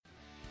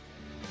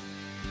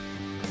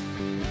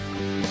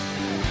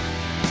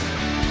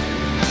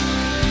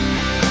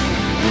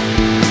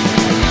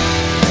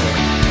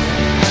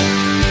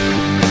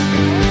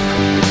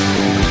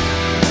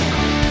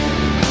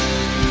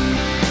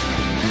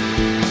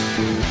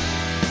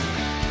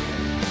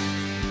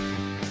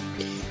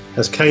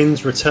Has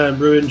Kane's return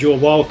ruined your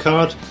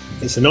wildcard?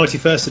 It's the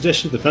 91st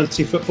edition of the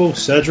Fantasy Football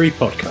Surgery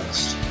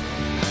Podcast.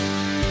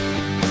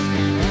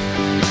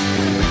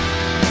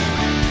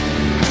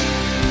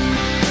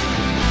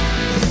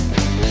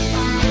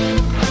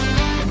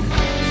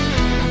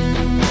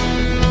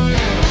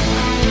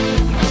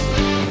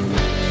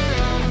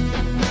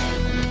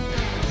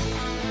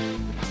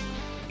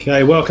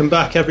 Okay, welcome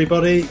back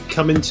everybody.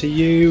 Coming to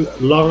you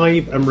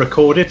live and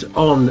recorded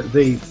on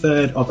the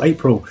 3rd of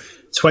April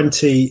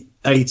 2018.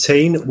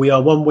 We are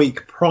 1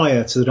 week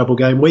prior to the double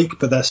game week,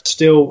 but there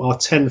still are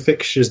 10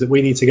 fixtures that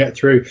we need to get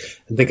through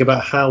and think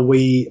about how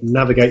we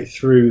navigate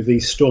through the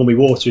stormy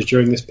waters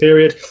during this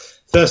period.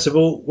 First of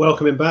all,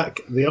 welcoming back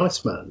the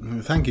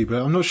Iceman. Thank you,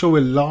 but I'm not sure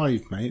we're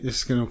live, mate. This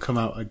is going to come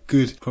out a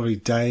good probably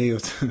day or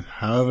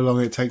however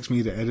long it takes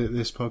me to edit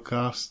this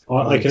podcast.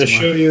 I can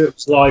assure you it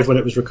was live when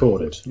it was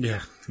recorded.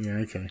 Yeah,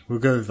 okay. We'll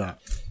go with that.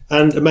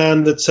 And a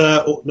man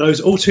that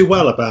knows all too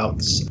well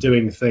about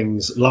doing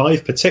things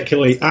live,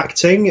 particularly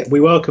acting. We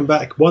welcome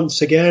back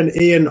once again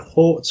Ian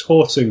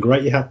Horton.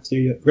 Great to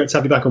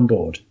have you back on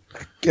board.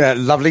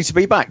 Lovely to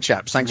be back,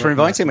 chaps. Thanks for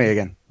inviting me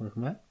again.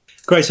 Welcome back.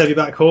 Great to have you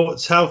back,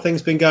 Hort. How have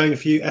things been going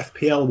for you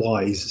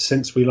FPL-wise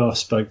since we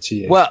last spoke to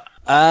you? Well,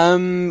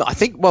 I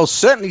think,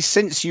 certainly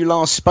since you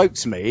last spoke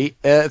to me,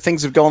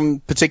 things have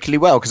gone particularly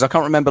well, because I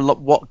can't remember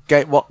what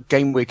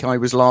game week I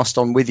was last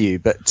on with you,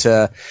 but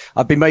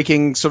I've been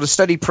making sort of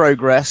steady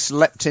progress,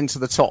 leapt into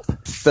the top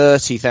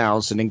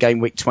 30,000 in game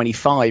week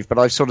 25, but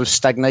I've sort of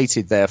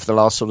stagnated there for the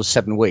last sort of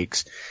 7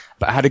 weeks.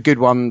 But I had a good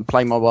one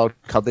playing my wild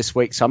card this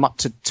week, so I'm up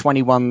to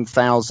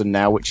 21,000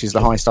 now, which is the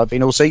highest I've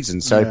been all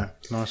season. So yeah,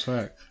 nice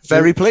work.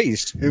 Very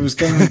pleased. It was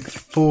game week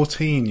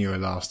 14 you were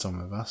last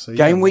on with us. So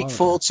game week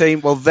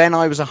 14. Well, then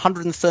I was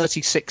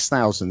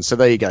 136,000. So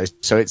there you go.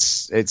 So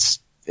it's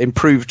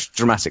improved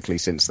dramatically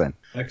since then.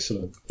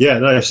 Excellent. Yeah,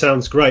 no,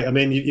 sounds great. I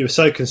mean, you were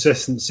so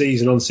consistent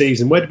season on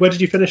season. Where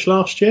did you finish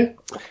last year?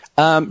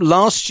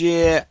 Last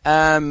year,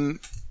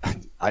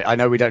 I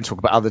know we don't talk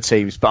about other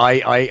teams, but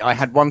I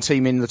had one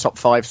team in the top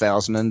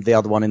 5,000 and the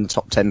other one in the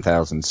top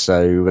 10,000.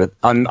 So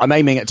I'm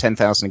aiming at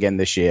 10,000 again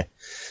this year.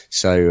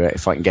 So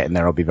if I can get in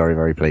there, I'll be very,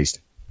 very pleased.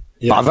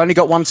 Yeah. But I've only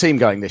got one team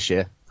going this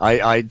year.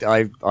 I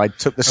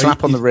took the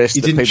slap on the wrist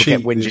that people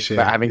kept whinging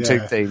about having two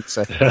teams.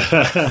 So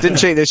didn't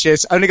cheat this year.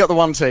 Only got the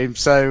one team.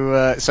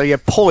 So you're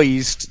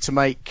poised to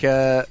make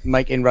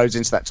inroads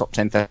into that top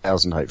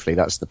 10,000. Hopefully,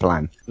 that's the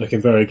plan.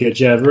 Looking very good.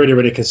 Yeah, really,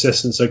 really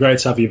consistent. So great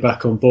to have you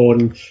back on board,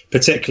 and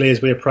particularly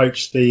as we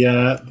approach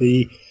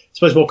the I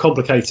suppose more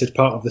complicated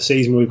part of the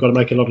season where we've got to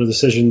make a lot of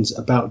decisions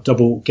about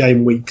double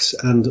game weeks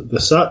and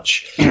the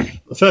such.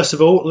 First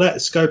of all,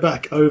 let's go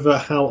back over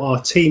how our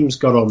teams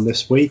got on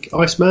this week.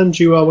 Iceman,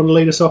 do you want to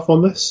lead us off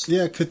on this?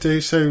 Yeah, could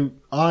do. So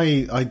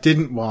I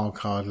didn't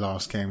wildcard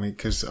last game week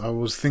because I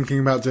was thinking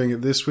about doing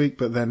it this week,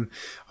 but then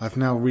I've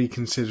now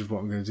reconsidered what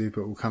I'm going to do,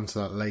 but we'll come to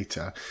that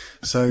later.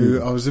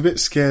 So I was a bit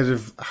scared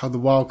of how the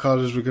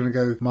wildcarders were going to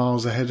go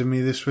miles ahead of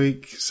me this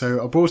week.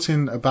 So I brought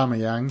in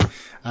Aubameyang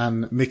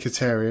and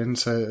Mkhitaryan,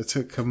 so I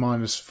took a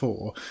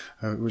 -4,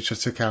 which I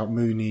took out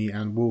Mooney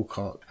and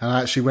Walcott. And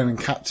I actually went and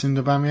captained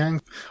Aubameyang.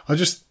 I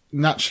just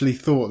naturally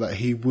thought that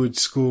he would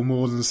score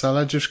more than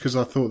Salah just because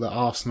I thought that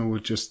Arsenal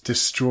would just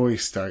destroy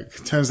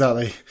Stoke. Turns out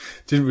they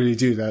didn't really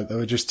do that. They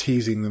were just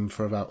teasing them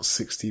for about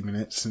 60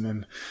 minutes and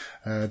then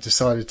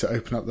decided to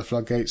open up the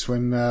floodgates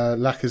when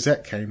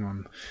Lacazette came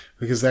on,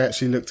 because they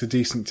actually looked a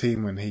decent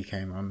team when he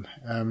came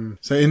on.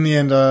 So in the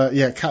end,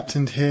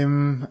 captained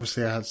him.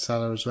 Obviously I had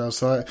Salah as well.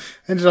 So I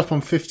ended up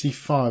on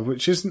 55,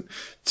 which isn't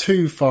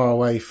too far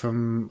away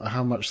from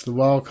how much the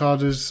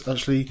wildcarders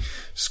actually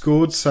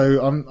scored.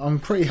 So I'm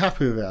pretty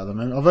happy with it at the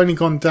moment. I've only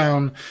gone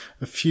down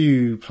a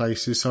few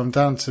places, so I'm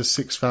down to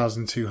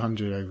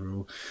 6,200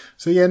 overall.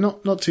 So yeah,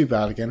 not too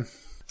bad again.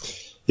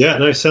 Yeah,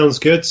 no, sounds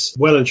good.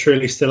 Well and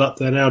truly still up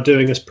there now,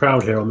 doing us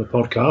proud here on the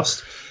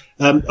podcast.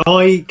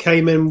 I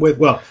came in with,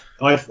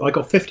 I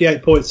got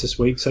 58 points this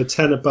week, so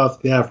 10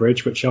 above the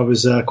average, which I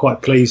was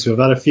quite pleased with.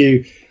 I've had a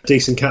few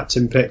decent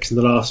captain picks in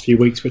the last few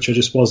weeks, which I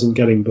just wasn't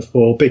getting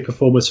before. Big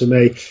performance for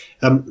me.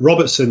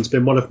 Robertson's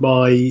been one of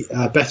my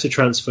better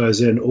transfers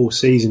in all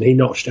season. He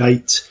notched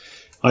 8.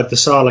 I had the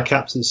Salah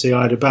captaincy,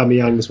 I had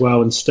Aubameyang as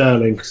well, and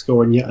Sterling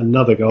scoring yet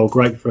another goal.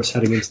 Great for us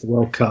heading into the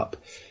World Cup.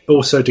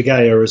 Also De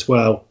Gea as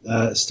well,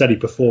 steady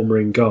performer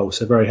in goal,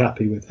 so very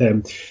happy with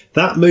him.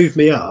 That moved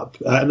me up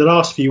in the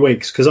last few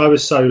weeks because I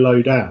was so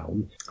low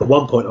down. At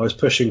one point I was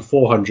pushing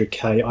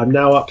 400k. I'm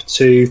now up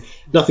to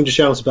nothing to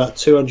shout about,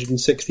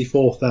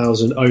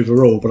 264,000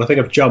 overall, but I think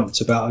I've jumped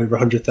about over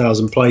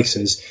 100,000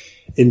 places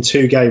in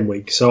 2 game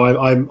weeks. So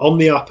I'm on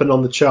the up and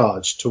on the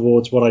charge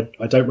towards what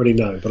I don't really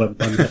know, but I'm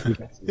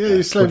definitely yeah,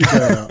 you're slowly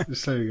going up. You're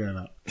slowly going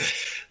up.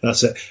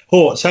 That's it.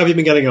 Hortz, how have you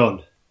been getting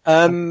on?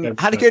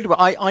 Had a good one.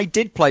 I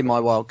did play my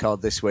wild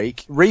card this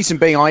week. Reason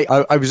being,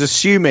 I was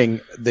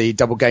assuming the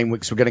double game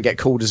weeks were going to get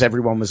called as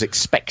everyone was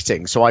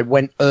expecting. So I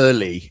went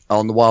early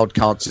on the wild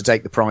card to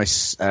take the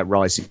price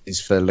rises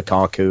for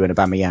Lukaku and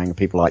Aubameyang and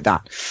people like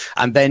that.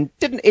 And then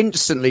didn't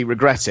instantly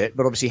regret it.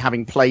 But obviously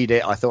having played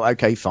it, I thought,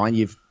 okay, fine,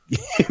 you've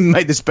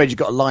made this page, you've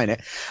got to line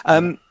it.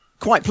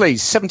 Quite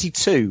pleased.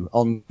 72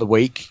 on the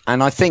week,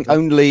 and I think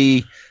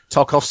only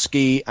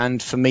Tarkowski and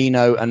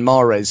Firmino and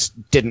Mahrez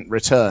didn't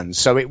return.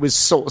 So it was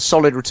sort of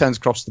solid returns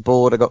across the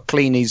board. I got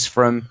cleanies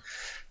from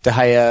De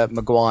Gea,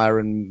 Maguire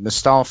and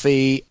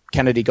Mustafi.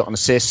 Kennedy got an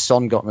assist.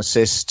 Son got an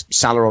assist.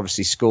 Salah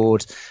obviously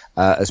scored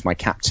as my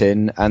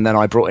captain. And then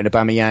I brought in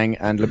Aubameyang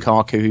and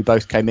Lukaku, who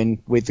both came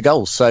in with the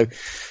goals. So,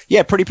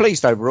 yeah, pretty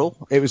pleased overall.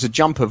 It was a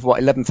jump of,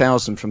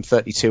 11,000 from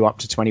 32 up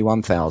to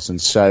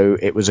 21,000. So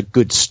it was a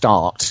good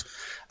start.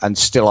 And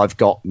still I've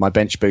got my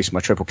bench boost, my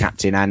triple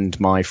captain and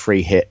my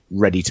free hit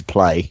ready to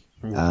play.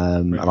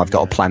 And I've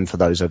got a plan for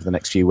those over the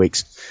next few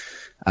weeks.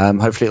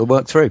 Hopefully it'll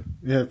work through.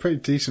 Yeah, pretty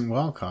decent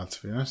wildcard,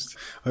 to be honest.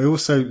 I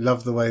also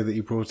love the way that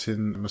you brought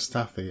in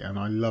Mustafi, and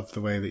I love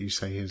the way that you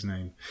say his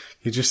name.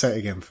 You just say it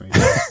again for me.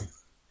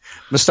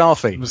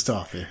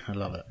 Mustafi, I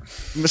love it.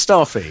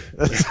 Mustafi.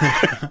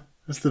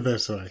 That's the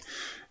best way.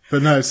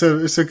 But no, so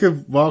it's a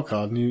good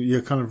wildcard, and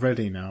you're kind of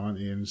ready now, aren't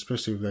you? And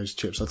especially with those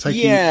chips. I take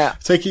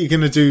it you're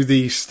going to do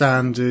the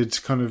standard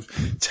kind of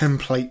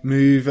template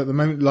move at the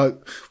moment.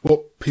 Like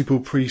what people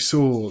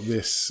pre-saw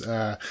this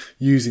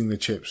using the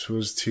chips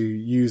was to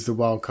use the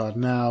wildcard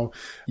now,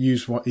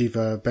 use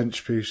either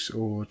bench boost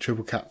or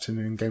triple captain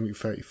in game week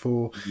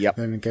 34. Yep.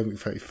 Then in game week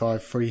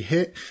 35, free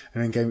hit,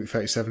 and in game week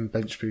 37,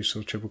 bench boost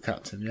or triple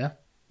captain. Yeah.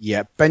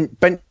 Yeah,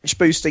 bench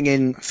boosting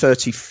in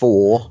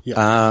 34,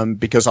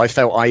 because I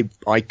felt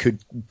I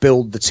could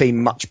build the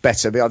team much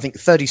better. But I think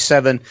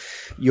 37,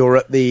 you're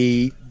at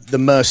the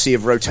mercy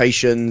of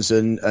rotations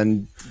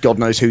and God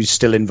knows who's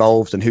still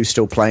involved and who's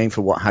still playing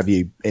for what have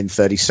you in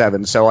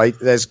 37. So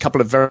there's a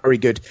couple of very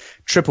good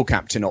triple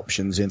captain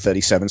options in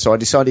 37. So I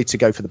decided to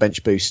go for the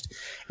bench boost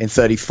in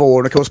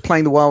 34. And of course,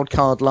 playing the wild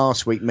card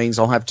last week means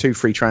I'll have 2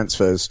 free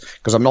transfers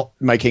because I'm not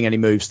making any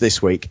moves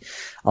this week.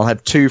 I'll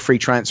have 2 free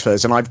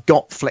transfers and I've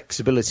got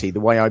flexibility.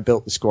 The way I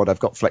built the squad, I've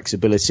got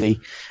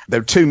flexibility. There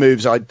are 2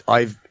 moves I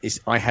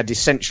had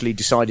essentially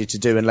decided to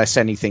do unless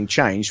anything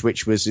changed,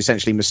 which was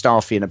essentially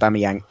Mustafi and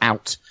Aubameyang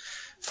out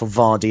for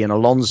Vardy and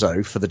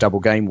Alonso for the double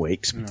game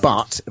weeks. Nice.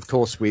 But of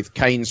course, with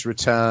Kane's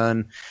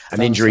return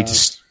and injury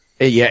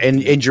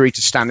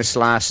to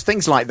Stanislas,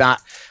 things like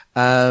that,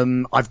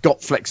 I've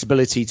got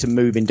flexibility to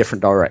move in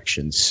different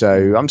directions.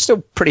 So I'm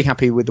still pretty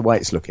happy with the way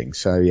it's looking.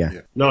 So yeah.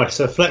 Nice.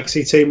 So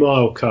Flexi Team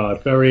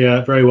Wildcard.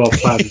 Very well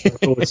planned. Look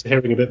forward to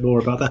hearing a bit more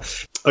about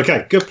that.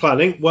 Okay, good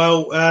planning.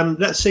 Well,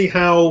 let's see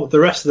how the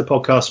rest of the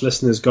podcast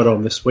listeners got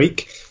on this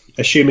week,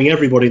 assuming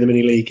everybody in the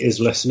mini league is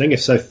listening.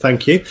 If so,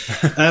 thank you.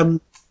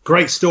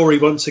 Great story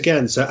once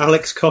again. So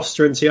Alex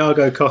Costa and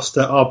Thiago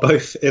Costa are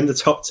both in the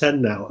top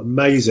 10 now.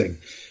 Amazing.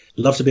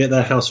 Love to be at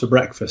their house for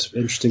breakfast.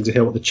 Interesting to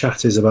hear what the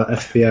chat is about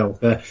FPL.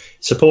 They're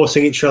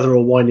supporting each other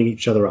or winding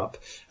each other up.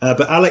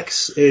 But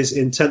Alex is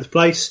in 10th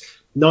place.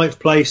 9th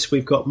place,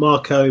 we've got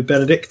Marco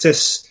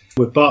Benedictus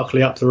with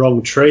Barkley up the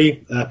wrong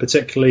tree.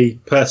 Particularly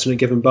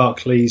pertinent given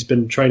Barkley's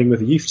been training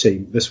with the youth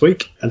team this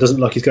week and doesn't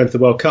look like he's going to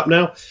the World Cup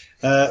now.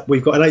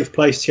 We've got an 8th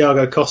place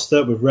Thiago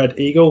Costa with Red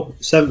Eagle.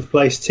 7th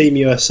place Team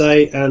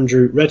USA,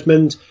 Andrew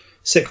Redmond.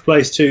 6th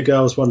place 2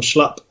 Girls 1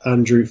 Schlupp,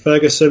 Andrew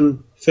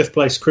Ferguson. 5th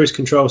place Cruise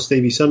Control,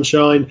 Stevie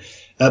Sunshine.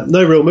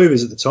 No real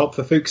movers at the top.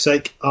 For Fuchs'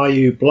 sake, Are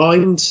You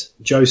Blind?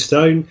 Joe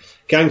Stone.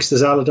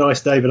 Gangsters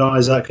Allardyce, David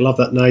Isaac. Love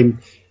that name.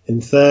 In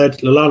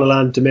 3rd.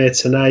 Lalanaland, Demir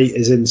Tanay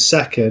is in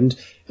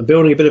 2nd. And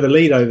building a bit of a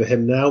lead over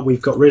him now,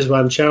 we've got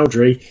Rizwan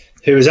Chowdhury,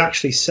 who is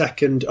actually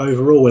 2nd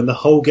overall in the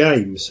whole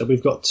game. So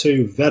we've got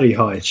 2 very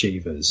high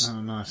achievers. Oh,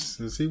 nice.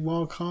 Is he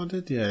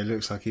wild-carded? Yeah, it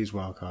looks like he's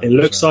wild-carded. It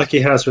looks like he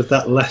has with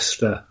that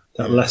Leicester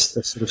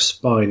sort of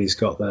spine he's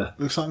got there.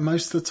 Looks like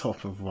most of the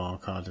top of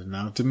wildcarded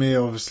now.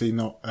 Demir obviously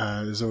not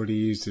has already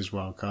used his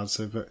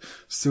wildcard, but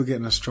still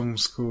getting a strong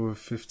score of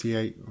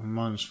 58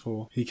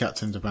 -4. He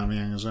captained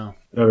Aubameyang as well.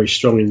 Very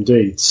strong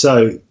indeed.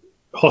 So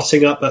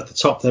hotting up at the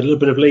top there, a little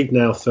bit of lead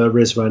now for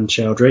Rizwan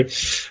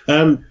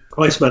Chowdhury.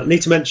 Iceman,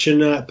 need to mention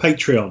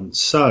Patreon.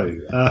 So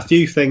a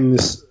few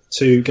things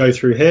to go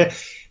through here.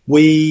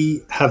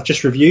 We have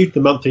just reviewed the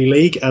monthly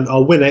league, and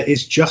our winner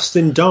is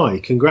Justin Dye.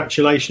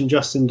 Congratulations,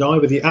 Justin Dye,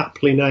 with the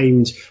aptly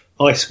named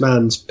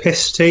Iceman's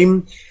Piss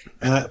team.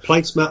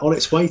 Placemat on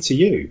its way to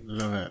you.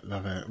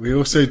 Love it. We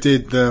also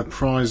did the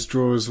prize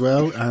draw as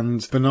well,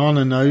 and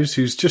Banana Nose,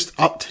 who's just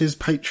upped his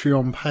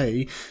Patreon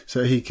pay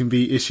so he can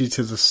be issued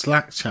to the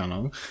Slack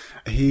channel,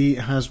 he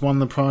has won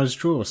the prize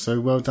draw.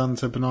 So well done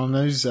to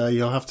Banana Nose.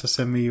 You'll have to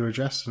send me your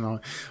address, and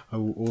I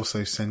will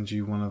also send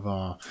you one of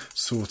our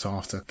sought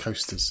after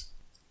coasters.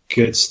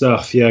 Good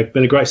stuff. Yeah,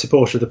 been a great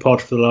supporter of the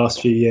pod for the last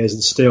few years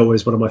and still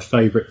is one of my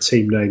favourite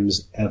team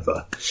names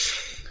ever.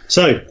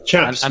 So,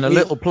 chaps, and a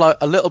little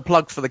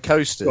plug for the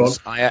coasters.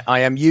 I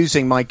am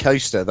using my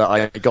coaster that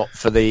I got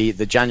for the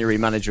January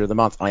Manager of the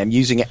Month. I am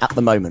using it at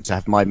the moment to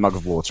have my mug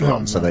of water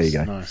on. Nice, so there you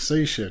go. Nice. So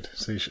you should.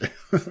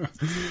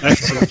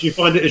 Excellent. Do you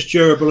find it as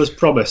durable as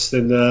promised?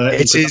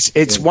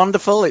 It's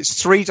wonderful.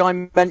 It's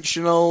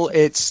 3-dimensional.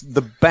 It's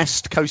the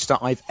best coaster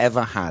I've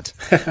ever had.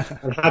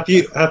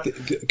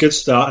 And good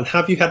start? And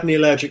have you had any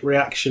allergic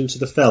reaction to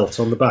the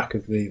felt on the back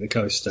of the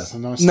coaster?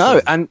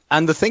 No,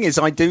 and the thing is,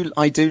 I do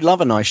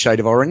love a nice shade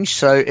of orange.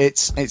 So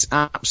it's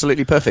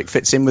absolutely perfect.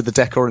 Fits in with the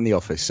decor in the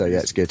office. So yeah,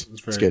 it's good.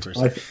 It's good.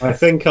 I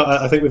think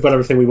we've got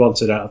everything we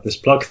wanted out of this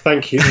plug.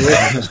 Thank you.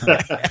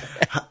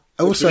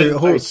 Also,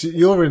 Hortz,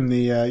 you're in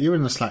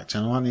the Slack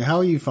channel, aren't you? How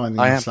are you finding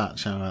the Slack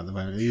channel at the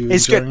moment?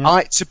 It's good.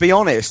 To be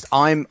honest,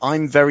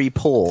 I'm very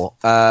poor.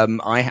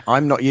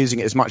 I'm not using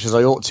it as much as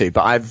I ought to,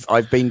 but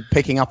I've been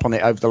picking up on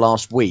it over the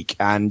last week,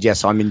 and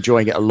yes, I'm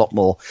enjoying it a lot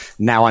more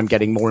now. I'm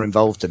getting more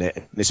involved in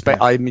it.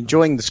 I'm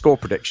enjoying the score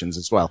predictions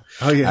as well.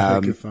 Oh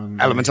yeah, good fun.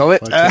 Element of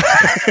it.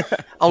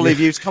 I'll leave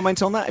you to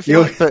comment on that if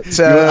you like. But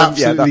you're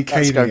absolutely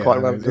that's going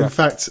quite well. In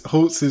fact,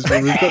 Hortz we've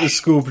got the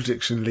score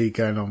prediction league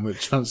going on,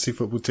 which Fantasy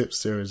Football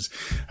Tipster is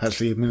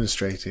actually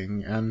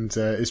administrating, and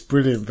it's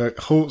brilliant. But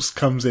Hortz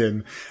comes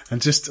in and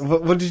just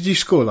what did you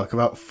score? Like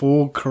about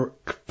 4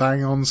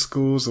 bang on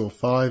scores or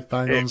 5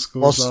 bang on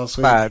scores last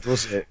week. Bad,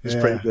 wasn't it? It was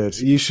pretty good.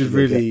 You should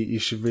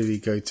really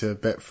go to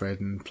Betfred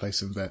and play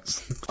some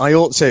bets. I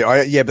ought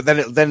to. But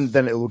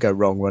then it will go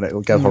wrong when it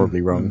will go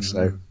horribly wrong.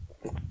 So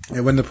yeah,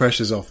 when the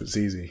pressure's off, it's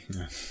easy.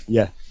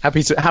 Yeah.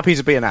 Happy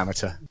to be an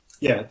amateur.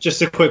 Yeah,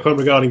 just a quick one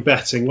regarding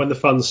betting. When the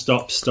fun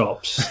stops.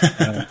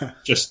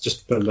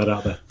 Just putting that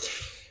out there.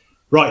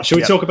 Right, shall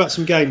we talk about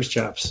some games,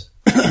 chaps?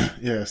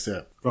 Yes,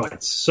 yeah.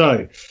 Right,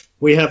 so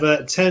we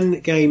have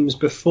 10 games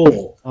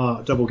before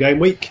our double game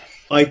week.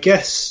 I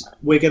guess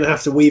we're going to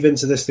have to weave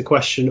into this the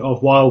question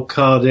of wild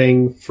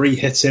carding, free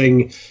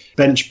hitting,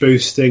 bench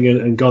boosting,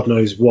 and God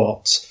knows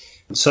what.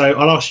 So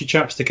I'll ask you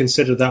chaps to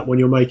consider that when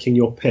you're making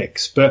your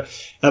picks. But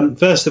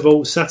first of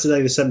all,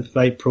 Saturday the 7th of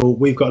April,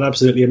 we've got an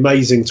absolutely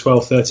amazing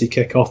 12:30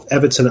 kickoff.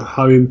 Everton at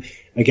home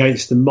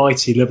against the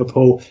mighty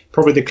Liverpool.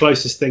 Probably the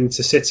closest thing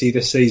to City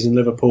this season,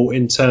 Liverpool,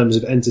 in terms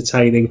of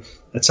entertaining,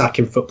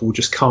 attacking football.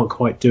 Just can't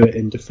quite do it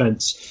in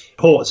defence.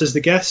 Hortz, as the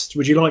guest,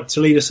 would you like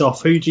to lead us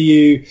off? Who are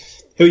you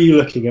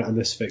looking at in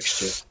this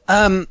fixture?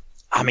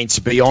 I mean,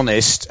 to be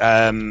honest,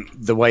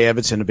 the way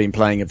Everton have been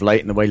playing of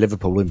late and the way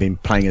Liverpool have been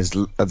playing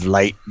of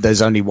late,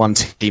 there's only one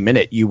team in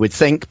it, you would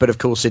think. But of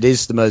course, it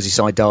is the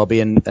Merseyside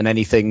derby and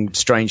anything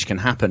strange can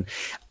happen.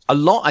 A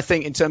lot, I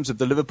think, in terms of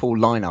the Liverpool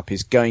lineup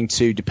is going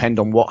to depend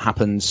on what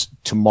happens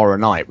tomorrow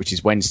night, which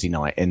is Wednesday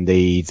night in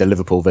the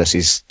Liverpool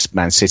versus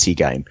Man City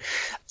game.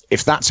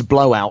 If that's a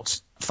blowout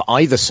for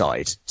either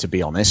side, to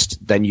be honest,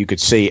 then you could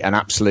see an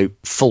absolute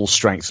full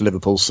strength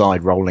Liverpool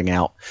side rolling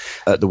out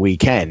at the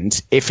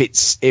weekend. If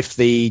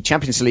the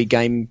Champions League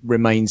game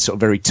remains sort of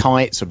very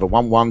tight, sort of a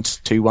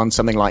 1-1, 2-1,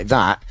 something like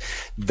that,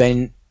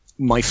 then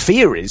my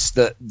fear is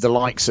that the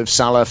likes of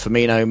Salah,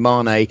 Firmino,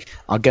 Mane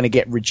are going to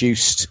get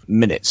reduced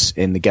minutes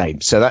in the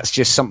game. So that's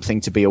just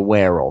something to be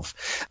aware of.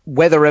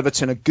 Whether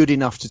Everton are good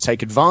enough to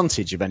take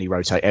advantage of any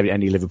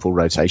Liverpool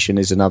rotation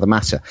is another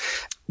matter.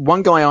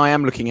 One guy I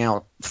am looking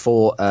out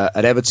for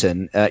at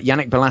Everton,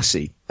 Yannick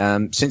Bolasie.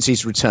 Since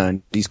he's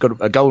returned, he's got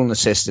a goal and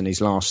assist in his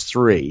last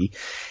 3.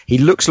 He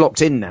looks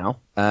locked in now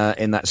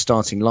in that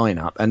starting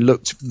lineup and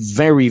looked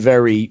very,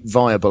 very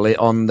viable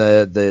on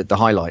the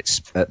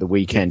highlights at the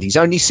weekend. He's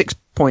only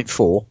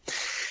 6.4.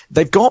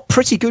 They've got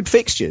pretty good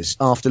fixtures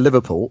after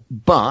Liverpool,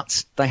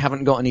 but they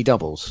haven't got any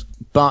doubles.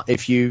 But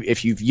if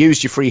you've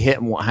used your free hit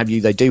and what have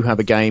you, they do have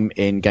a game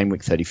in game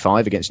week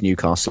 35 against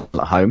Newcastle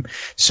at home.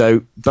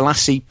 So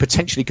Bolasie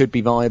potentially could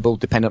be viable,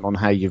 dependent on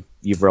how you've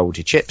rolled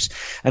your chips.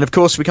 And of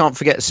course, we can't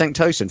forget St.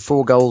 Tosin,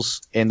 4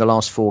 goals in the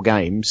last 4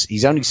 games.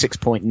 He's only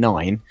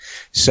 6.9.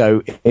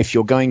 So if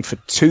you're going for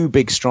 2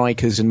 big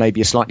strikers and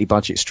maybe a slightly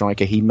budget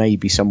striker, he may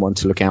be someone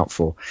to look out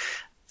for.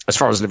 As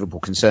far as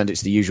Liverpool concerned,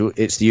 it's the usual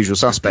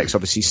suspects.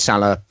 Obviously,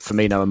 Salah,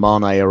 Firmino, and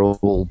Mane are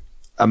all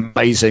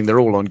amazing. They're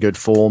all on good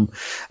form,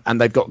 and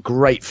they've got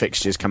great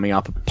fixtures coming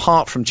up.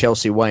 Apart from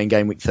Chelsea away in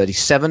game week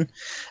 37,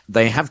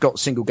 they have got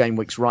single game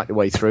weeks right the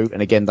way through,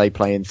 and again they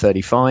play in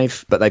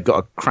 35. But they've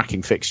got a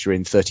cracking fixture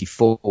in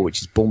 34,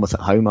 which is Bournemouth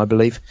at home, I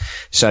believe.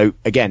 So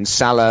again,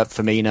 Salah,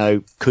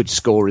 Firmino could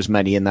score as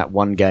many in that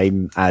one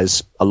game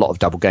as a lot of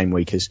double game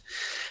weekers.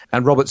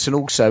 And Robertson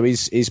also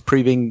is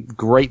proving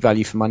great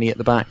value for money at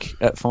the back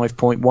at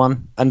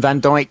 5.1. And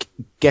Van Dijk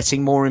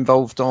getting more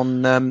involved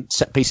on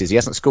set pieces. He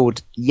hasn't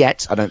scored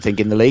yet, I don't think,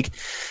 in the league,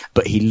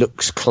 but he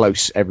looks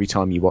close every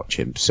time you watch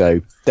him.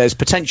 So there's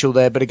potential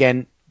there, but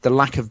again, the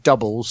lack of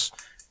doubles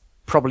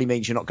probably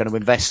means you're not going to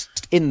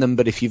invest in them.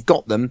 But if you've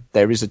got them,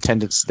 there is a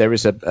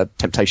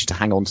temptation to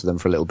hang on to them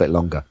for a little bit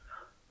longer.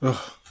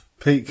 Oh,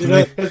 Pete,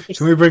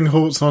 can we bring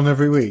Hortz on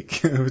every week?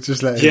 We'll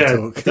just let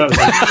him talk.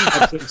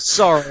 That was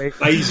Sorry.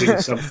 amazing.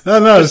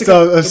 No, I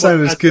was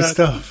saying it's good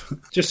stuff.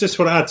 Just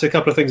want to add to a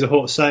couple of things that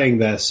Hort's saying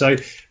there. So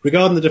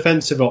regarding the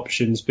defensive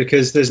options,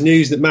 because there's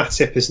news that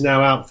Matip is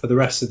now out for the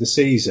rest of the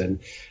season,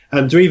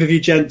 do either of you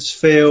gents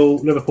feel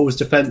Liverpool's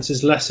defence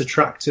is less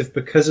attractive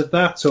because of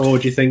that, or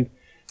do you think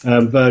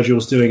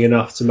Virgil's doing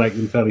enough to make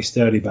them fairly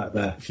sturdy back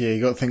there? Yeah,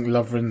 you got to think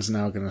Lovren's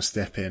now going to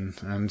step in,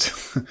 and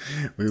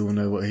we all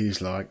know what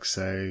he's like.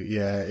 So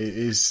yeah, it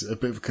is a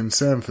bit of a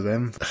concern for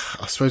them.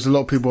 I suppose a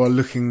lot of people are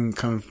looking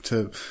kind of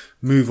to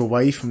move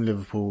away from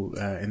Liverpool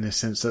in the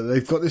sense that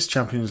they've got this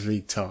Champions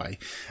League tie,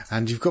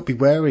 and you've got to be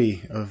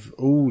wary of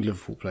all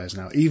Liverpool players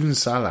now. Even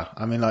Salah,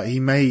 I mean, like, he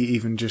may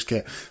even just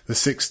get the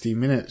 60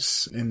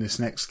 minutes in this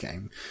next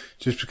game,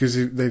 just because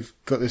they've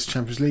got this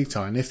Champions League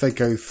tie. And if they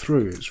go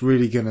through, it's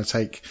really going to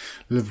take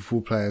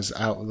Liverpool players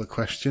out of the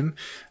question,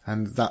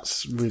 and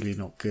that's really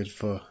not good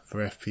for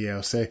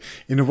FPL. So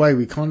in a way,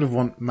 we kind of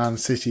want Man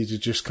City to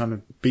just kind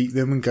of beat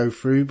them and go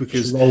through,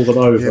 because just roll them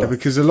over. Yeah,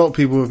 because a lot of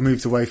people have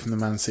moved away from the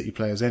Man City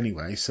players anyway.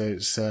 So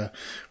it's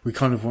we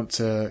kind of want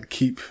to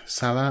keep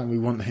Salah, and we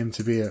want him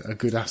to be a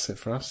good asset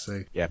for us.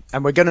 So yeah,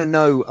 and we're going to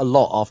know a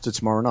lot after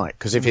tomorrow night,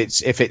 because if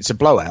it's a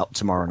blowout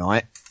tomorrow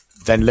night,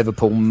 then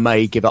Liverpool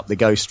may give up the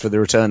ghost for the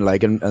return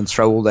leg and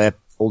throw all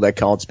their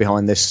cards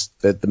behind the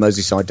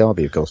Merseyside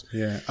derby, of course.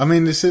 Yeah, I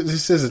mean, this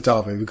is a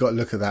derby. We've got to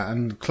look at that.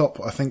 And Klopp,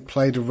 I think,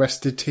 played a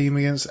rested team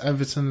against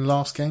Everton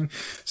last game,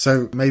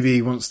 so maybe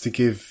he wants to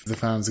give the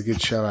fans a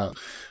good show out,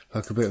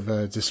 like a bit of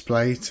a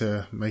display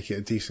to make it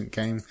a decent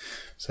game.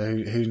 So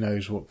who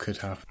knows what could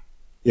happen.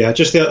 Yeah,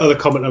 just the other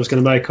comment I was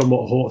going to make on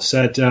what Hort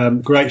said.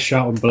 Great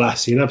shout on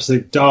Balassi, an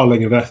absolute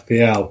darling of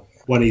FPL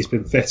when he's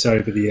been fit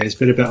over the years.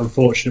 Been a bit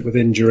unfortunate with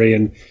injury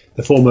and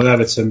the form of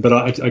Everton, but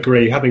I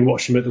agree, having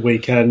watched him at the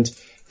weekend,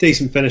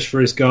 decent finish for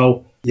his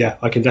goal. Yeah,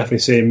 I can definitely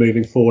see him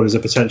moving forward as a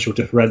potential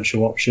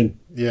differential option.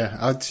 Yeah,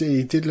 I'd say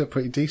he did look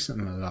pretty decent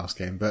in the last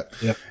game, but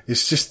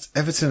It's just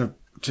Everton are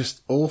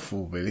just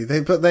awful,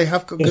 really. But they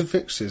have got good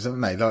fixtures,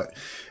 haven't they? Like,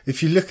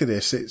 if you look at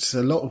this, it's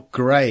a lot of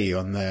grey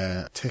on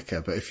their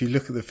ticker, but if you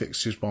look at the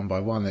fixtures one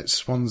by one, it's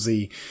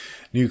Swansea,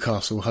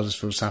 Newcastle,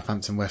 Huddersfield,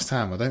 Southampton, West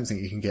Ham. I don't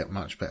think you can get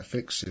much better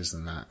fixtures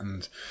than that,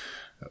 and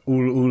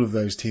all of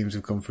those teams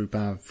have gone through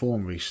bad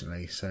form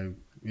recently, so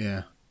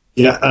yeah.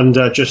 Yeah, and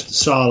just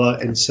Salah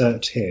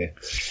insert here.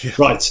 Yeah.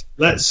 Right,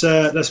 let's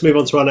move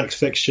on to our next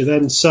fixture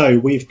then. So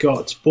we've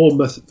got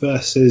Bournemouth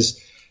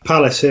versus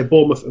Palace here.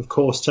 Bournemouth, of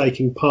course,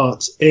 taking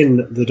part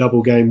in the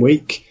double game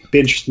week. Be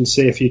interesting to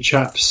see a few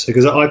chaps,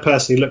 because I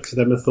personally looked at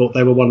them and thought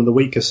they were one of the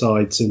weaker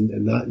sides in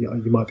that.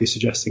 You might be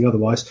suggesting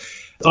otherwise.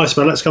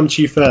 Iceman, let's come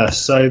to you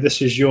first. So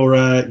this is your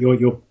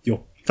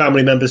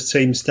family member's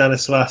team,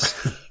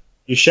 Stanislas.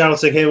 You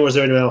shouting him, or is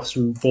there anyone else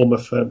from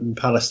Bournemouth and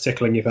Palace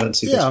tickling your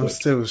fancy? Yeah, I'm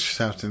still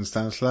shouting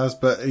Stanislas,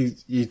 but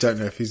you don't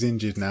know if he's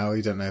injured now.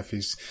 You don't know if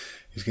he's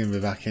going to be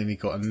back in. He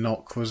got a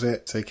knock, was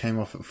it? So he came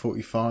off at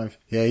 45.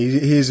 Yeah,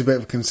 he is a bit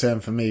of a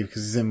concern for me,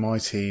 because he's in my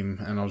team,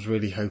 and I was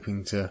really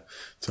hoping to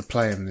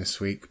play him this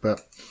week.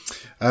 But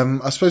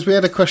I suppose we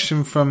had a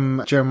question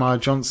from Jeremiah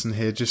Johnson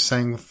here, just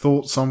saying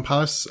thoughts on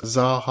Palace,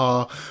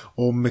 Zaha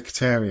or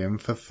Mkhitaryan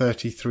for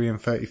 33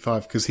 and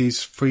 35, because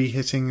he's free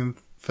hitting in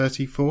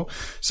 34.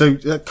 So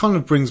that kind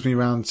of brings me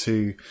round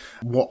to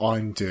what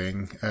I'm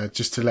doing,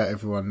 just to let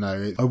everyone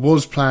know. I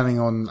was planning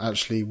on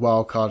actually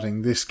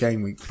wildcarding this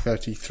game week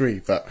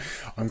 33, but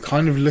I'm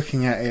kind of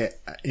looking at it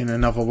in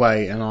another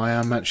way, and I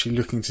am actually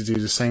looking to do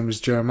the same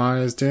as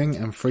Jeremiah is doing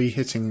and free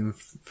hitting in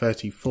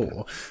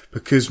 34,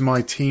 because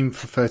my team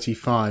for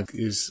 35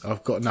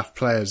 I've got enough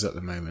players at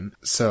the moment,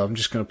 so I'm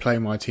just going to play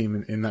my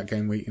team in that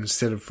game week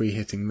instead of free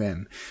hitting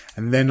then.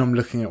 And then I'm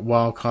looking at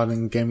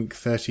wildcarding game week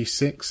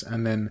 36,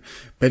 and then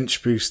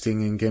bench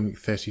boosting in game week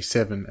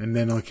 37, and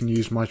then I can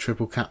use my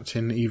triple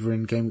captain either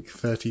in game week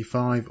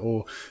 35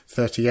 or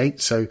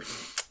 38. So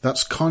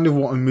that's kind of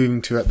what I'm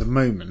moving to at the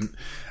moment.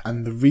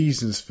 And the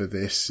reasons for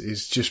this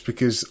is just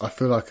because I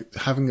feel like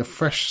having a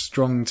fresh,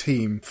 strong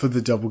team for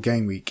the double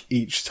game week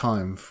each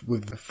time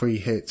with the free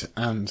hit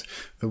and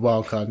the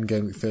wildcard in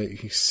game week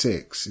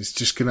 36 is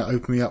just going to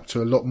open me up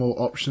to a lot more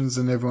options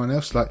than everyone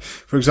else. Like,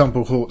 for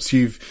example, Hortz,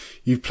 you've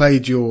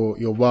played your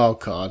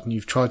wildcard and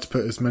you've tried to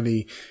put as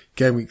many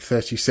game week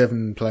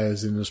 37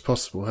 players in as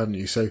possible, haven't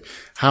you? So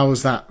how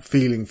is that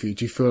feeling for you?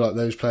 Do you feel like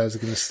those players are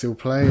going to still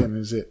play, and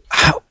is it...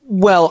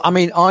 Well, I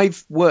mean,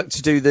 I've worked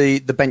to do the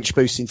bench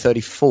boost in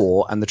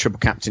 34 and the triple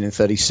captain in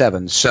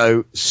 37.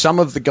 So some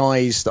of the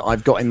guys that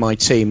I've got in my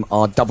team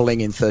are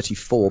doubling in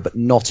 34, but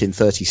not in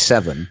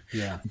 37,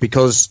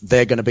 because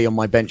they're going to be on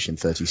my bench in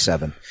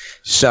 37.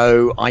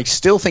 So I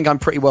still think I'm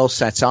pretty well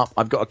set up.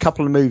 I've got a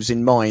couple of moves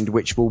in mind,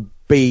 which will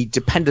be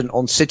dependent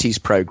on City's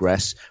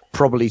progress,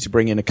 probably to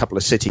bring in a couple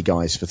of City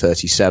guys for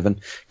 37,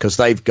 because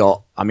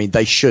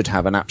they should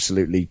have an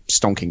absolutely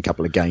stonking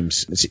couple of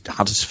games. Is it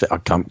Huddersfield? I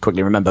can't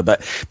quickly remember,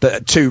 but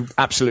two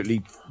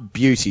absolutely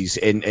beauties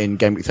in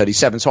game week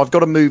 37. So I've got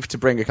to move to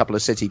bring a couple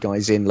of City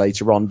guys in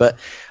later on, but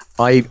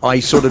I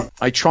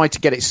tried to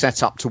get it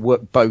set up to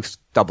work both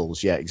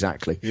doubles. Yeah,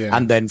 exactly. Yeah.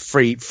 And then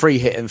free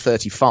hit in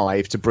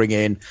 35 to bring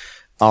in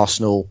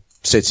Arsenal,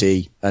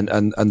 City,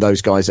 and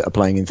those guys that are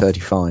playing in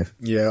 35.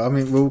 Yeah, I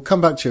mean, we'll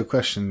come back to your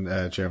question,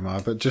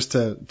 Jeremiah, but just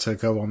to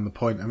go on the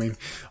point, I mean,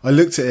 I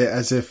looked at it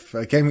as if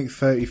Game Week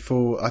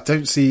 34, I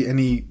don't see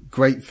any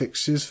great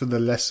fixtures for the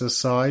lesser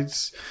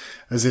sides,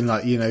 as in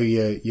like, you know,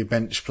 your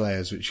bench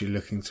players which you're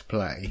looking to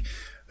play.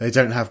 They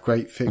don't have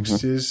great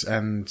fixtures,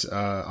 and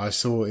I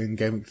saw in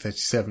Game Week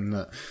 37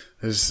 that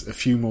there's a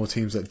few more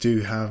teams that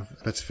do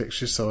have better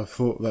fixtures, so I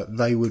thought that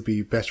they would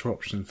be better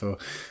option for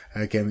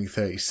Game Week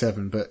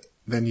 37, but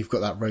then you've got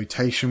that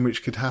rotation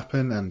which could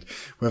happen, and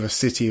whether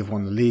City have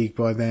won the league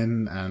by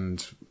then,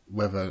 and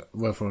whether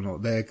or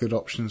not they're good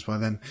options by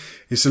then.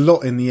 It's a lot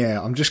in the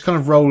air. I'm just kind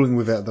of rolling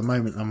with it at the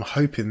moment. I'm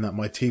hoping that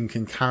my team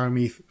can carry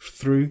me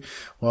through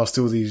whilst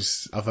all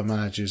these other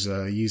managers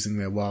are using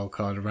their wild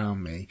card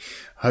around me.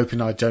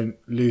 Hoping I don't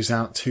lose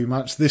out too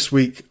much. This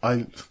week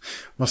I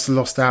must have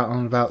lost out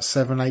on about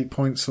 7-8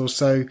 points or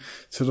so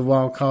to the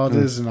wild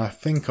carders, and I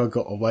think I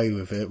got away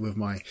with it with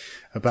my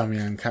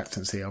Aubameyang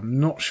captaincy. I'm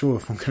not sure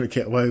if I'm going to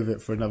get away with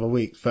it for another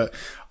week, but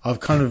I'm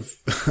kind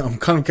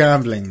of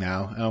gambling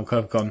now, and I'm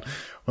kind of gone,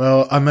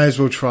 well, I may as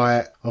well try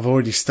it. I've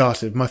already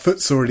started. My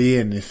foot's already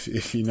in,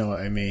 if you know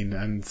what I mean.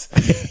 And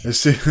as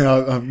soon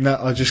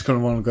I just kind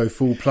of want to go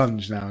full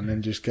plunge now and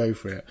then just go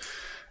for it.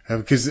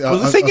 Because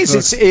the thing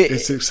is,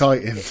 it's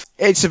exciting.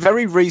 It's a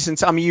very reason.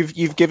 I mean,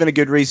 you've given a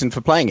good reason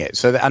for playing it.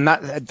 So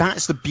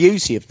that's the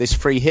beauty of this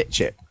free hit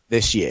chip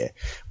this year.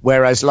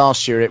 Whereas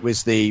last year it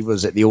was the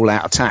all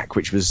out attack,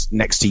 which was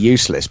next to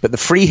useless. But the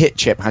free hit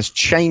chip has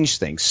changed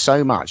things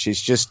so much.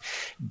 It's just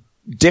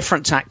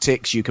different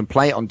tactics. You can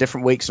play it on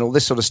different weeks and all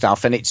this sort of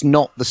stuff. And it's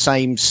not the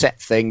same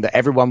set thing that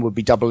everyone would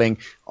be doubling.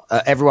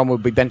 Everyone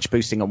would be bench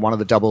boosting on one of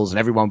the doubles and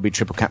everyone would be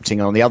triple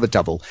captaining on the other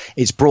double.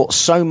 It's brought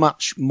so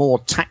much more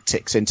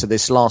tactics into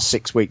this last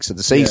 6 weeks of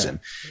the season.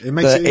 Yeah. It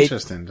makes it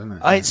interesting, doesn't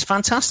it? It's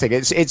fantastic.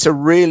 It's a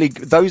really,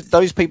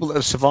 those people that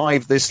have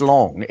survived this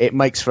long, it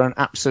makes for an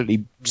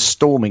absolutely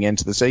storming end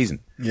to the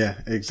season. Yeah,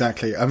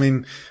 exactly. I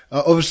mean,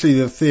 obviously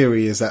the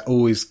theory is that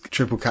always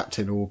triple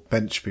captain or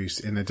bench boost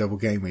in a double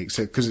game week.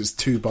 So, cause it's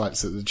 2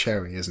 bites at the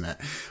cherry, isn't it?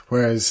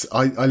 Whereas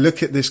I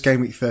look at this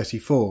game week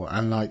 34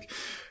 and like,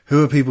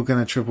 who are people going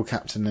to triple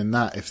captain in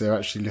that if they're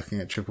actually looking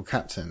at triple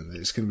captain?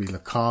 It's going to be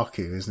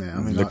Lukaku, isn't it? I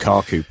mean,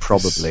 Lukaku, like,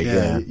 probably,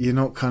 yeah. You're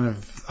not kind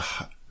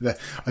of,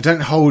 I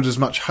don't hold as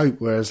much hope,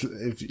 whereas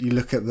if you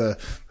look at the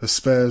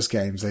Spurs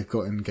games they've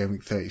got in Game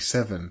Week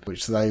 37,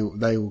 which they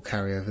will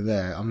carry over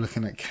there. I'm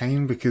looking at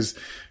Kane because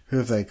who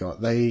have they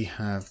got? They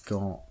have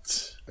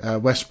got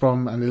West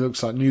Brom and it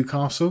looks like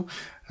Newcastle.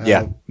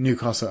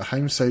 Newcastle at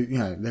home. So, you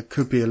know, there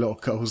could be a lot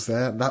of goals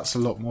there. That's a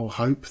lot more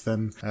hope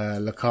than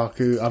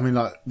Lukaku. I mean,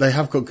 like, they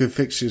have got good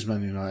fixtures,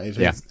 Man United.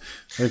 Yeah.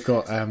 They've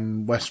got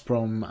West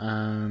Brom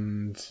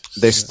and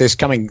this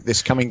coming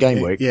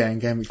game week. Yeah, in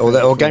Game Week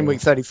 34. Or Game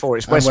Week 34.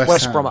 It's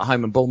West Brom at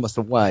home and Bournemouth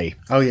away.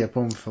 Oh yeah,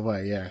 Bournemouth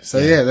away, yeah. So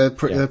yeah, they're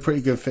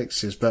pretty good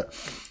fixtures, but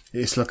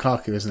it's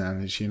Lukaku, isn't it?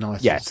 And it's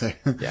United. Yeah. So.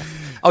 Yeah.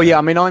 Oh yeah.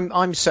 I mean,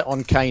 I'm set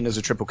on Kane as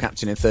a triple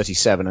captain in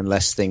 37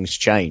 unless things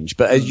change.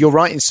 But you're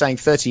right in saying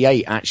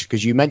 38 actually,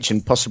 because you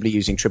mentioned possibly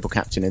using triple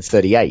captain in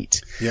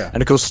 38. Yeah.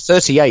 And of course,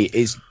 38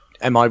 is.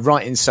 Am I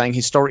right in saying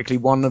historically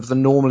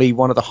normally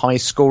one of the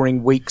highest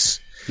scoring weeks?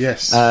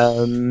 Yes.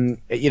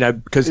 You know,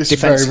 because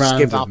defenses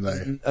give up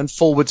and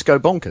forwards go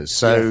bonkers.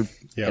 So.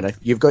 Yeah. You know,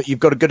 you've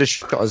got a good a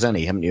shot as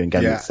any, haven't you, in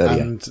game week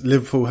 38? And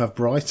Liverpool have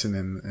Brighton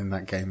in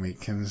that game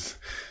week, and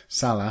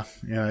Salah,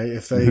 you know,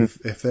 if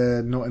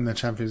they're not in the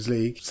Champions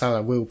League,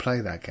 Salah will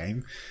play that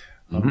game.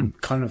 I'm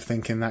kind of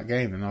thinking that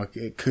game, and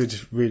it could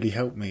really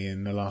help me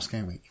in the last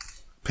game week.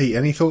 Pete,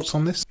 any thoughts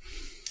on this?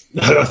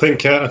 I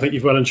think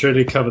you've well and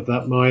truly covered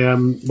that.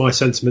 My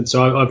sentiments.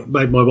 So I've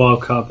made my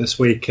wild card this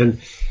week, and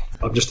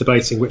I'm just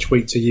debating which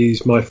week to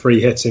use my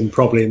free hit in,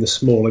 probably in the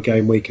smaller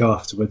game week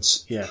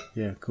afterwards. Yeah,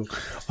 cool.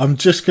 I'm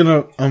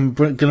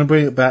gonna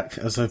bring it back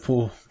as I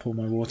pour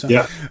my water.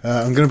 Yeah.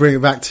 I'm gonna bring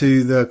it back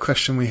to the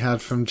question we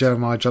had from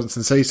Jeremiah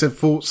Johnson. So he said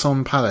thoughts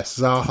on Palace,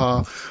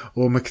 Zaha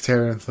or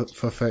Mkhitaryan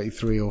for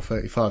 33 or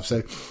 35.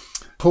 So,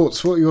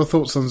 Ports, what are your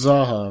thoughts on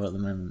Zaha at the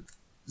moment?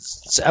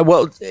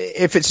 Well,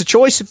 if it's a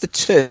choice of the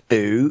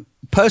two,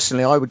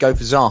 personally, I would go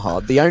for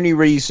Zaha. The only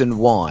reason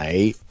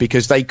why,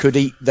 because they've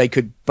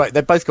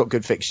both got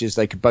good fixtures,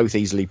 they could both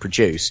easily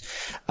produce.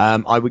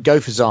 I would go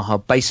for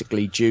Zaha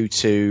basically due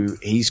to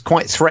he's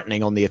quite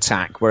threatening on the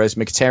attack, whereas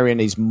Mkhitaryan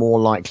is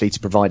more likely to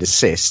provide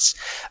assists,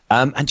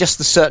 and just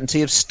the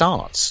certainty of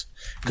starts.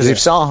 Because if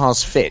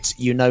Zaha's fit,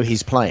 you know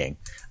he's playing.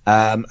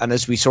 And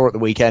as we saw at the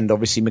weekend,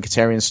 obviously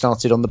Mkhitaryan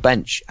started on the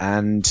bench,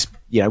 and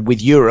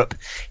with Europe,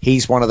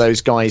 he's one of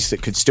those guys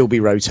that could still be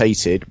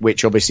rotated,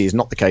 which obviously is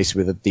not the case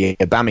with the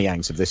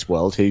Aubameyangs of this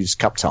world, who's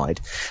cup tied.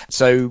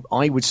 So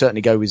I would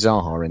certainly go with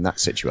Zaha in that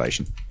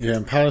situation. Yeah,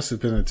 and Palace have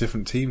been a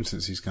different team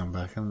since he's come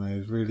back,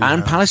 haven't they?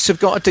 Palace have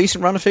got a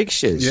decent run of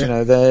fixtures.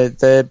 Yeah.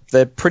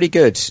 They're pretty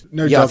good.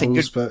 No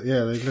doubles, but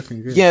yeah, they're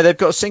looking good. Yeah, they've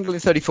got a single in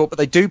 34, but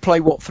they do play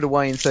Watford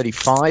away in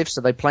 35,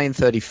 so they play in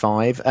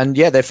 35, and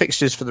yeah, their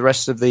fixtures for the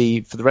rest of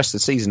the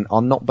season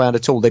are not bad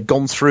at all. They've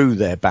gone through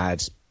their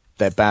bad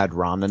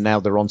run, and now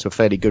they're on to a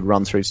fairly good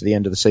run through to the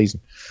end of the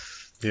season.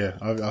 Yeah,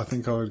 I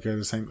think I would go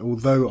the same.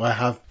 Although I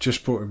have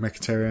just brought in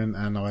Mkhitaryan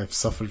and I've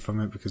suffered from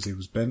it because he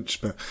was benched,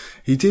 but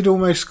he did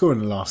almost score in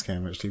the last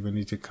game actually when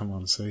he did come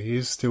on, so he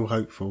is still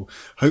hopeful.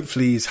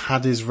 Hopefully he's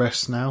had his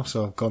rest now,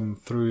 so I've gone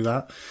through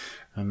that,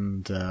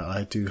 and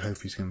I do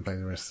hope he's going to play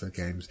the rest of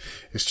the games.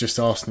 It's just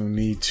Arsenal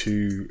need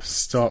to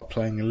start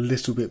playing a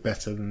little bit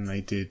better than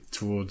they did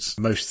towards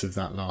most of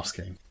that last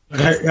game.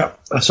 Okay, yeah.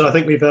 So I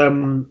think we've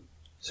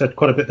said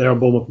quite a bit there on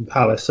Bournemouth and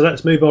Palace. So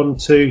let's move on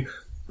to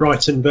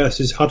Brighton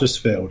versus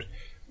Huddersfield.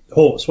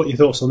 Horts, what are your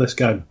thoughts on this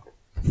game?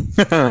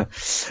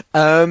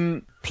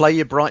 Play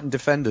your Brighton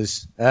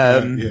defenders.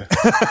 Yeah.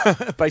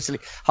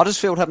 Basically,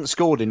 Huddersfield haven't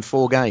scored in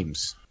 4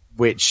 games,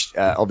 which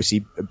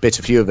obviously bit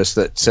a few of us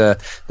that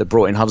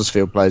brought in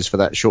Huddersfield players for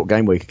that short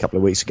game week a couple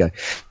of weeks ago.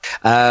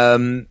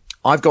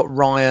 I've got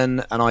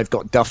Ryan and I've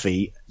got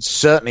Duffy.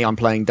 Certainly I'm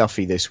playing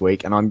Duffy this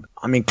week, and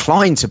I'm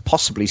inclined to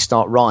possibly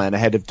start Ryan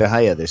ahead of De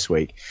Gea this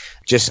week.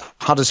 Just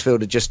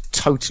Huddersfield are just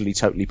totally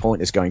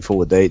pointless going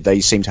forward.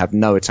 They seem to have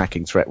no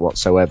attacking threat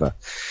whatsoever.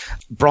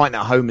 Brighton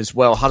at home as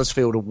well.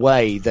 Huddersfield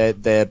away,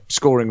 their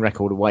scoring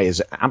record away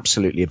is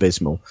absolutely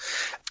abysmal.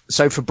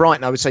 So for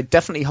Brighton, I would say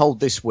definitely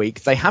hold this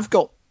week. They have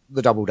got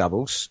the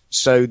doubles,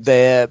 so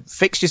their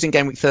fixtures in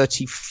game week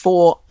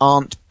 34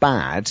 aren't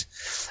bad,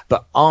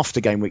 but after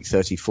game week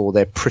 34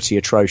 they're pretty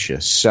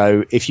atrocious.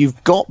 So if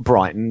you've got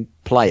Brighton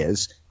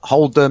players,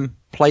 hold them,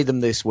 play them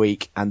this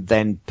week, and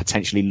then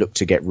potentially look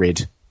to get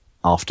rid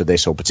after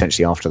this, or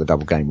potentially after the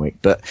double game week.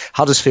 But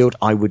Huddersfield,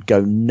 I would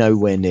go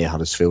nowhere near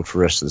Huddersfield for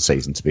the rest of the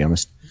season, to be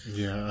honest.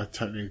 Yeah, I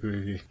totally agree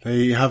with you.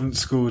 They haven't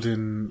scored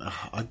in...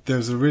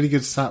 there's a really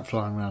good stat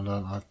flying around.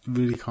 I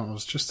really can't... I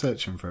was just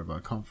searching for it, but I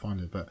can't find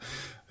it. But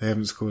they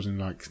haven't scored in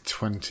like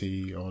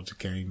 20 odd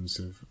games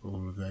of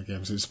all of their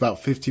games. It's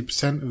about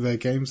 50% of their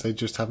games. They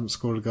just haven't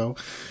scored a goal.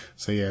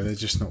 So yeah, they're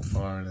just not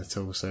firing at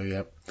all. So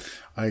yeah,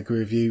 I agree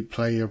with you.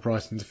 Play your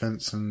Brighton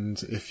defence,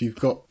 and if you've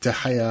got De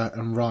Gea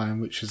and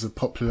Ryan, which is a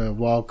popular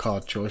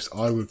wildcard choice,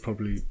 I would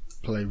probably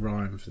play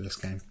Ryan for this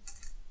game.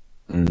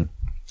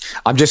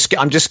 I'm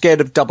just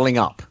scared of doubling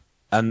up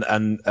and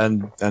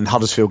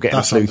Huddersfield getting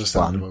That's a flute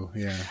understandable, one.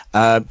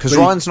 Yeah. Because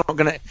Ryan's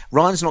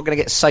not gonna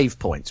get save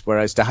points,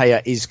 whereas De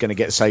Gea is going to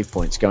get save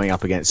points going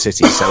up against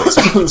City. So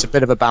it's a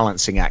bit of a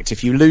balancing act.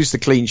 If you lose the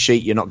clean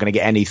sheet, you're not going to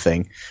get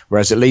anything.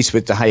 Whereas at least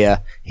with De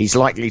Gea, he's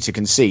likely to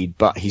concede,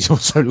 but he's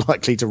also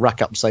likely to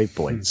rack up save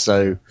points.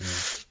 So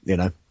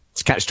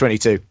it's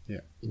catch-22. Yeah.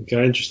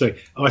 Okay, interesting.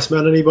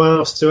 Iceman, anyone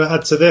else to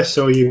add to this,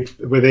 or are you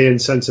with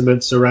Ian's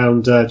sentiments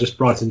around just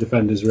Brighton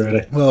defenders,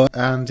 really? Well,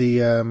 Andy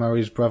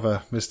Murray's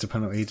brother missed a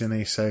penalty, didn't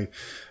he? So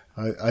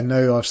I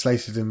know I've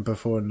slated him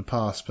before in the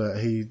past, but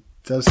he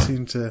does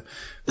seem to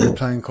be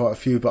playing quite a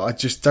few, but I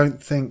just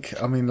don't think...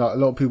 I mean, like, a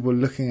lot of people are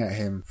looking at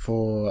him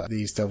for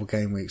these double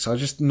game weeks. I'm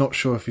just not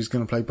sure if he's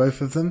going to play both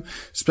of them,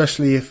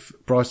 especially if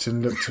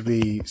Brighton look to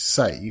be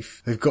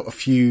safe. They've got a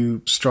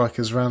few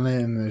strikers around there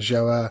in the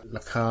Joa,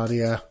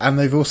 Lacadia, and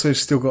they've also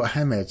still got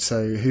Hamed,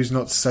 so who's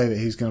not to say that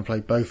he's going to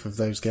play both of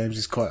those games?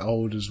 He's quite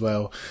old as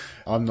well.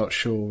 I'm not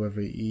sure whether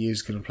he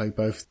is going to play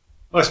both.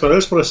 Iceman, I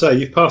just want to say,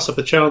 you've passed up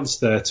a chance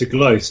there to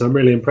gloat. I'm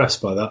really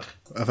impressed by that.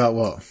 About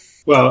what?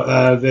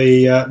 Well,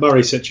 the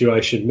Murray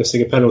situation,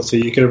 missing a penalty,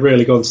 you could have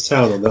really gone to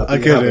town on that. I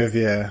could have,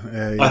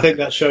 yeah. I think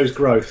that shows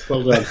growth.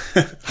 Well done.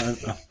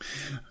 I'm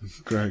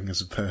growing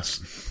as a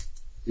person.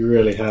 You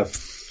really have.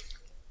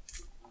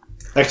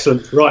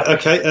 Excellent. Right,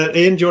 okay.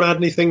 Ian, do you want to add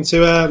anything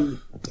to...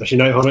 actually,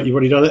 no, hold on, you've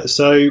already done it.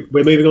 So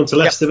we're moving on to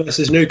Leicester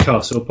versus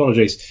Newcastle.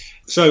 Apologies.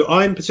 So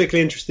I'm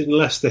particularly interested in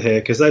Leicester here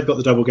because they've got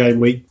the double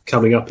game week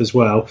coming up as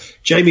well.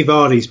 Jamie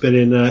Vardy's been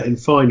in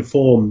fine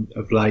form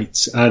of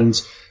late,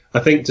 and I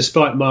think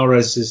despite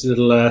Mahrez's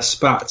little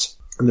spat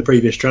in the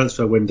previous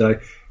transfer window,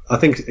 I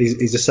think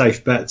he's a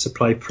safe bet to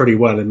play pretty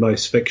well in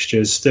most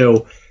fixtures,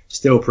 still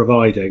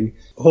providing.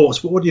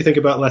 Horse, what do you think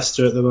about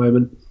Leicester at the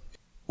moment?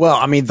 Well,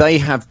 I mean, they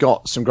have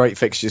got some great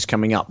fixtures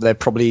coming up. They're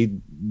probably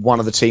one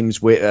of the teams,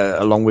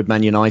 along with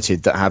Man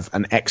United, that have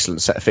an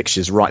excellent set of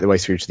fixtures right the way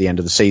through to the end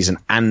of the season.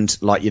 And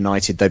like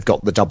United, they've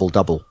got the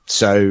double-double.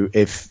 So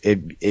if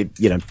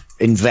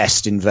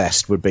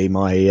invest would be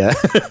my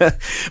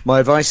my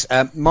advice.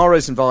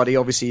 Mahrez and Vardy,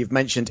 obviously, you've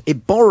mentioned.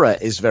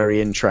 Iborra is very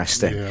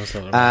interesting.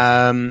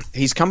 Yeah,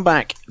 he's come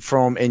back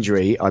from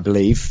injury, I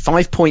believe.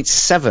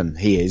 5.7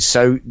 he is,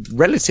 so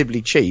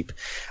relatively cheap.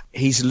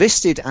 He's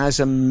listed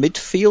as a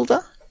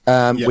midfielder.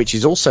 which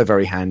is also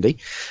very handy.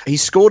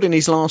 He's scored in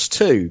his last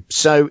 2.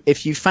 So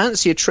if you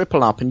fancy a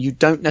triple up and you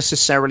don't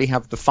necessarily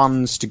have the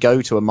funds to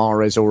go to a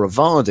Mahrez or a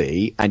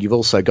Vardy, and you've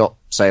also got,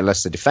 say, a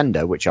Leicester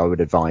defender, which I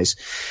would advise,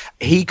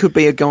 he could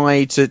be a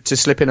guy to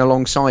slip in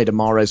alongside a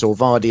Mahrez or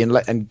Vardy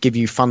and give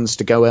you funds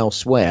to go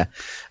elsewhere.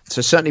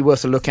 So certainly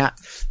worth a look at.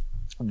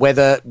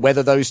 Whether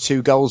those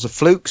 2 goals are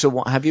flukes or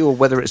what have you, or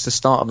whether it's the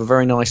start of a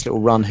very nice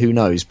little run, who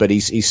knows? But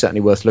he's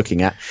certainly worth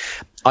looking at.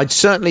 I'd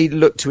certainly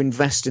look to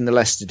invest in the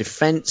Leicester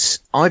defence.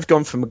 I've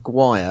gone for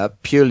Maguire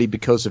purely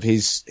because of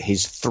his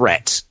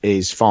threat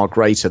is far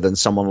greater than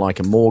someone like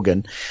a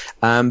Morgan.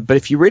 But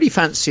if you really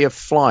fancy a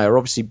flyer,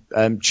 obviously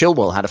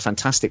Chilwell had a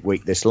fantastic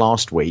week this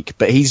last week,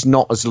 but he's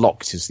not as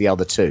locked as the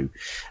other 2.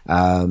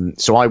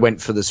 So I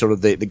went for the sort of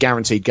the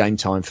guaranteed game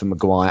time for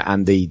Maguire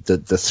and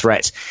the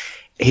threat.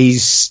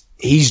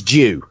 He's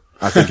due,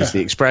 I think is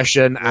the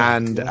expression,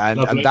 and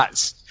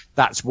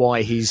that's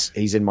why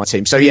he's in my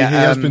team. So he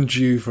has been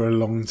due for a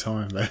long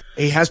time. Though.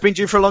 He has been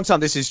due for a long time.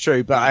 This is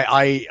true, but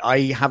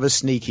I have a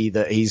sneaky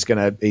that he's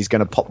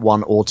gonna pop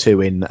 1 or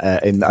 2 in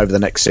over the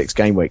next 6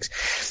 game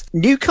weeks.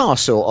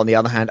 Newcastle, on the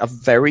other hand, are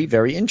very,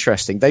 very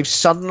interesting. They've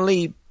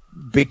suddenly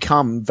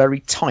become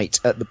very tight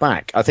at the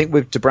back. I think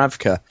with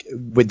Dubravka,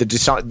 with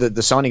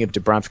the signing of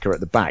Dubravka at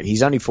the back,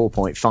 he's only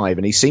 4.5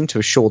 and he seemed to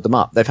have shored them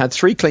up. They've had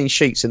 3 clean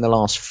sheets in the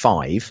last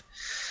 5,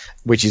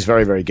 which is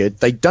very, very good.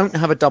 They don't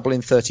have a double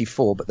in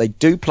 34, but they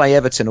do play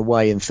Everton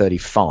away in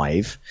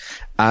 35.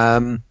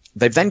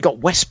 They've then got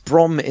West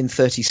Brom in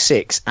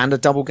 36 and a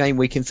double game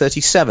week in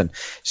 37.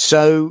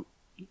 So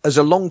as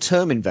a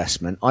long-term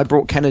investment, I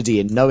brought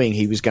Kennedy in knowing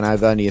he was going to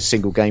have only a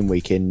single game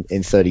week in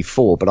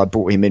 34, but I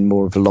brought him in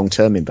more of a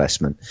long-term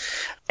investment.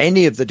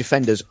 Any of the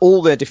defenders,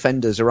 all their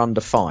defenders are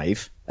under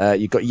 5.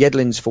 You've got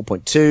Yedlin's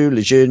 4.2,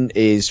 Lejeune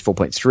is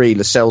 4.3,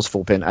 Lascelles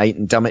 4.8,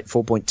 and Dummett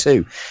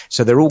 4.2.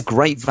 So they're all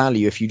great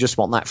value if you just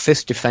want that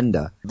 5th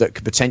defender that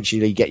could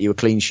potentially get you a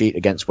clean sheet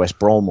against West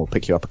Brom or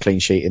pick you up a clean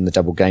sheet in the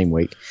double game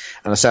week.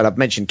 And I said, I've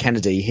mentioned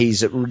Kennedy.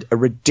 He's at a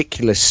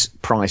ridiculous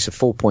price of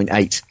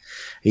 4.8.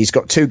 He's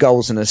got 2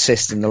 goals and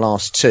assists in the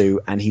last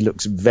 2, and he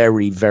looks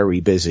very,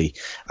 very busy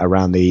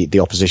around the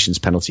opposition's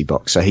penalty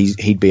box. So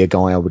he'd be a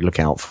guy I would look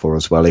out for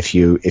as well if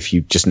you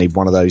just need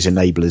one of those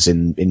enablers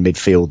in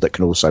midfield that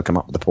can also come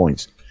up with the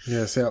points.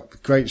 Yeah, so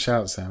great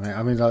shouts there, mate.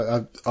 I mean,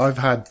 I've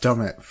had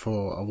Dummett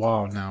for a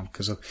while now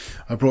because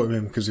I brought him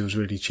in because he was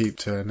really cheap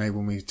to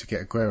enable me to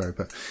get Aguero.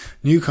 But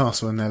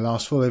Newcastle in their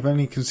last 4, they've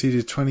only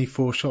conceded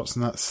 24 shots,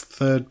 and that's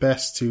 3rd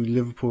best to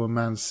Liverpool and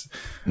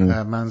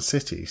Man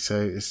City. So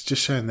it's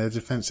just showing their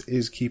defence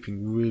is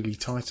keeping really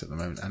tight at the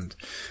moment. And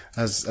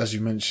as you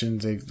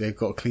mentioned, they've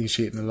got a clean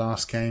sheet in the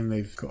last game.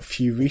 They've got a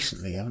few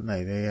recently, haven't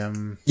they?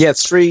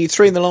 It's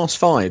three in the last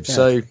 5. Yeah.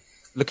 So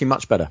looking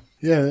much better.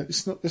 Yeah,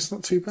 it's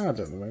not too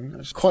bad at the moment.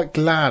 I'm quite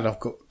glad I've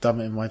got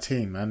Dummett in my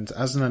team, and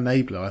as an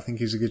enabler, I think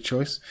he's a good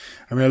choice.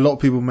 I mean, a lot of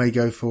people may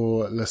go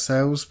for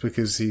Lascelles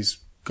because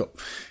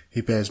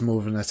he bears more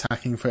of an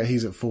attacking threat.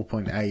 He's at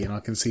 4.8, and I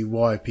can see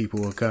why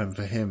people are going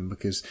for him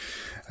because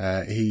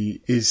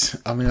he is.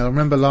 I mean, I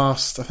remember I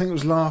think it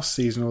was last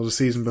season or the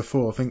season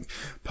before. I think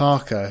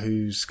Parker,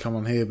 who's come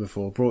on here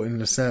before, brought in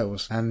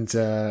Lascelles and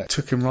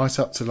took him right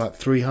up to like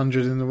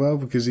 300 in the world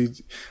because I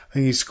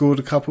think he scored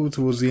a couple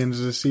towards the end of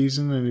the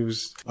season, and he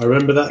was. I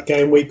remember that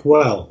game week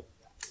well.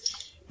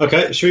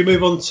 Okay, should we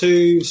move on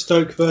to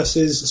Stoke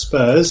versus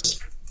Spurs?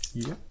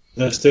 Yeah.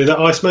 Let's do that.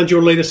 Iceman, do you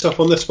want to lead us off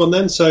on this one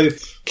then? So,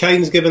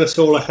 Kane's given us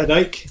all a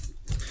headache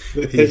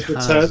with his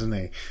return. Hasn't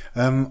he?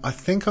 I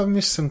think I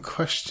missed some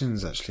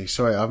questions, actually.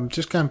 Sorry, I'm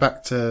just going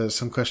back to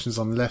some questions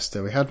on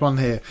Leicester. We had one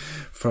here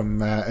from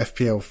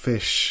FPL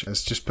Fish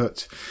has just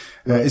put,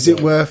 is it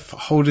worth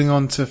holding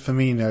on to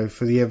Firmino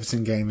for the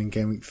Everton game in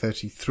Game Week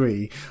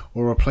 33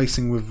 or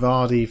replacing with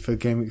Vardy for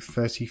Game Week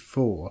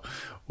 34?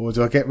 Or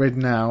do I get rid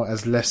now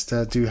as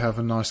Leicester do have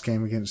a nice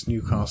game against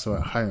Newcastle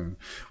at home?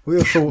 What are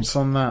your thoughts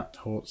on that,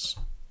 Hortz?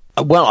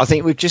 Well, I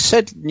think we've just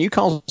said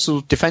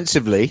Newcastle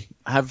defensively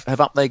have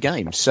upped their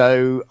game.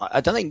 So I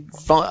don't think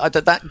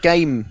that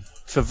game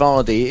for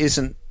Vardy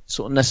isn't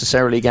sort of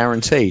necessarily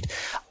guaranteed.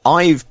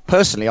 I've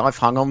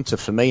hung on to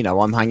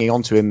Firmino. I'm hanging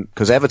on to him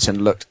because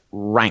Everton looked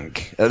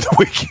rank at the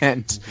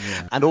weekend.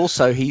 Yeah. And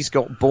also he's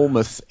got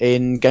Bournemouth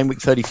in game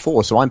week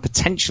 34. So I'm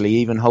potentially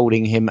even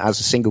holding him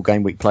as a single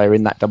game week player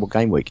in that double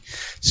game week.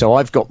 So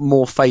I've got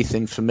more faith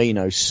in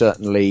Firmino,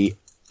 certainly.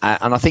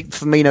 And I think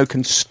Firmino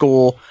can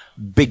score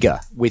bigger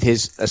with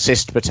his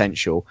assist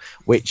potential,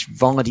 which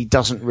Vardy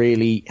doesn't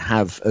really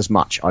have as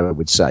much, I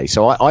would say.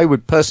 So I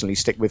would personally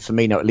stick with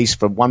Firmino at least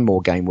for one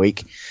more game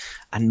week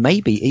and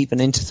maybe even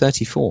into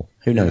 34.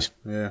 Who knows?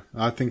 Yeah,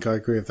 I think I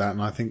agree with that.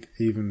 And I think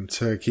even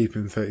to keep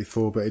him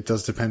 34, but it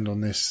does depend on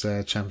this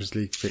Champions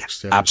League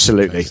fixture.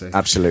 Absolutely.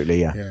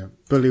 Absolutely, yeah. Yeah.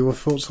 Bully, what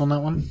thoughts on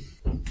that one?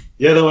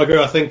 Yeah, no, I agree.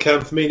 I think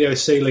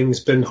Firmino's ceiling's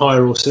been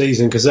higher all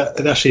season because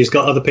actually he's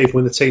got other people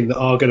in the team that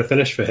are going to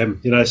finish for him.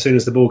 You know, as soon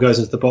as the ball goes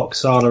into the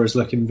box, Salah is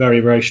looking very,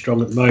 very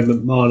strong at the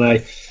moment,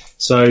 Mane.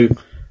 So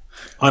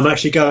I'm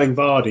actually going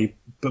Vardy,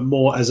 but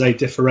more as a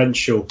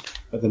differential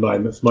at the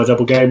moment for my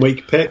double game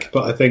week pick,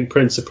 but I think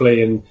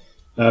principally in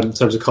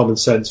terms of common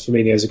sense,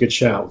 Firmino is a good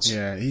shout.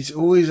 Yeah, he's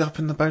always up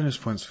in the bonus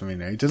points,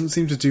 Firmino. He doesn't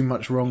seem to do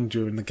much wrong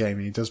during the game,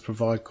 and he does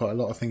provide quite a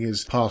lot. I think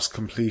his pass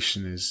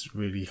completion is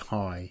really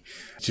high.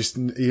 Just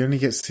he only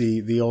gets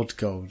the odd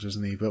goal,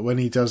 doesn't he? But when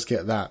he does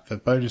get that, the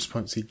bonus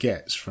points he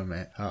gets from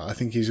it, I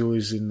think he's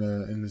always in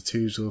the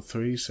 2s or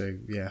 3s. So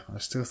yeah, I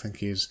still think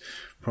he is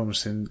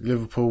promising.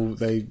 Liverpool,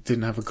 they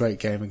didn't have a great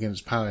game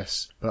against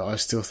Palace, but I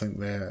still think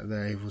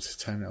they're able to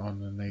turn it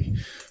on, and they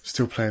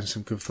still playing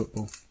some good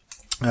football.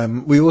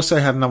 We also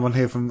had another one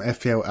here from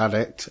FPL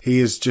Addict. He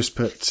has just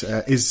put,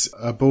 is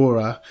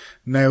Abora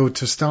nailed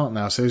to start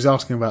now? So he's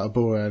asking about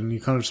Abora, and you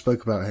kind of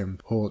spoke about him,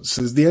 Hort.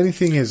 So the only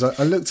thing is,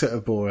 I looked at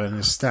Abora and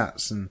his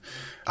stats, and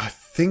I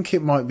think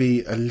it might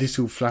be a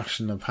little flash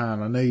in the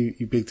pan. I know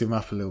you bigged him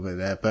up a little bit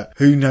there, but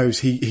who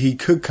knows? He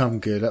could come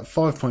good. At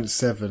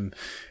 5.7,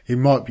 he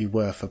might be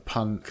worth a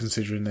punt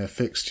considering their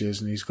fixtures,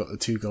 and he's got the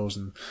 2 goals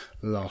in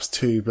the last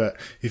 2. But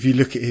if you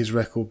look at his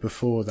record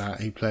before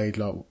that, he played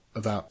like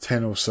about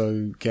 10 or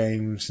so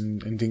games and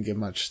didn't get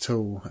much at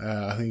all.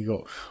 I think he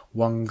got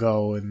 1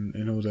 goal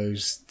in all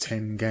those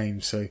 10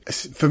 games. So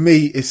for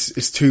me,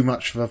 it's too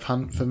much of a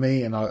punt for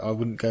me, and I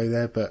wouldn't go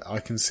there, but I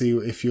can see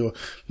if you're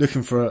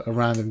looking for a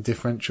random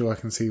differential, I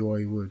can see why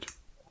you would.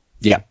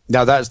 Yeah,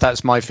 no,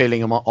 that's my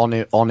feeling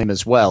on him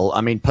as well.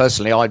 I mean,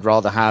 personally, I'd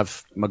rather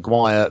have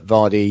Maguire,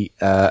 Vardy,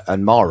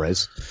 and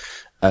Mahrez,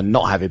 and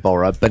not have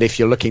Iborra. But if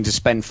you're looking to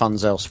spend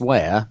funds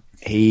elsewhere,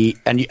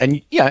 and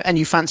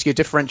you fancy a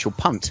differential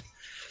punt,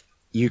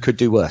 you could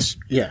do worse.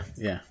 Yeah,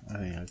 I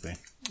think I'd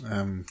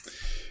be.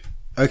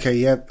 Okay,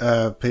 yeah,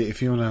 Pete,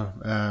 if you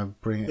want to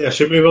bring it. Yeah,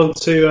 should we move on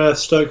to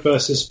Stoke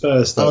versus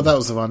Spurs then? Oh, that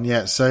was the one,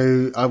 yeah.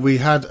 So we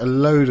had a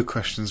load of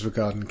questions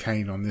regarding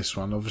Kane on this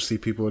one. Obviously,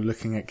 people are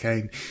looking at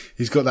Kane.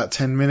 He's got that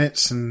 10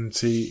 minutes, and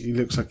he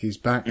looks like he's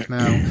back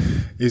now.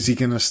 Is he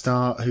going to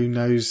start? Who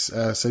knows?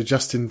 So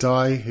Justin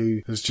Dye,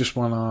 who has just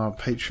won our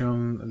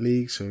Patreon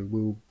league, so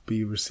we'll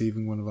be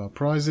receiving one of our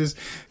prizes.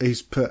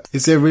 He's put,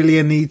 is there really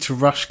a need to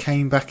rush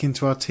Kane back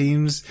into our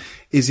teams?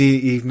 Is he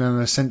even an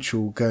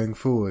essential going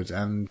forward?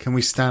 And can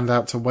we stand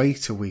out to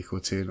wait a week or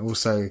two? And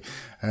also,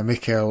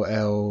 Mikael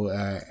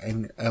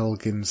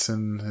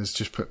Elginson has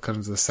just put kind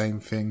of the same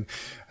thing.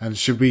 And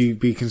should we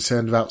be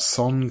concerned about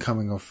Son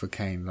coming off for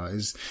Kane? Like,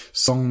 is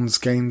Son's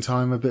game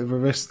time a bit of a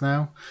risk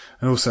now?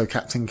 And also,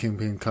 Captain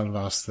Kingpin kind of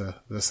asked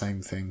the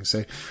same thing.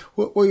 So,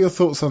 what are your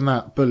thoughts on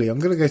that, Bully? I'm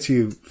going to go to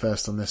you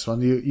first on this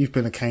one. You've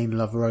been a Kane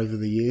lover over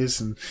the years,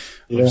 and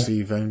obviously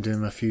you've owned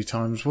him a few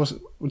times. Do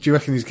you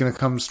reckon he's going to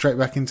come straight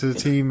back into the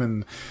team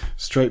and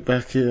straight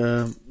back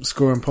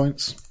scoring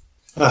points?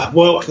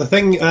 Well, the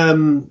thing,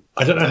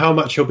 I don't know how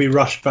much he'll be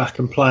rushed back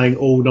and playing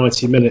all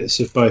 90 minutes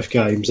of both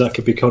games. That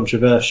could be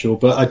controversial,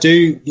 but I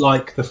do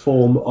like the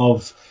form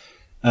of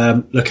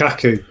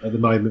Lukaku at the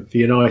moment for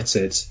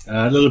United.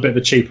 A little bit of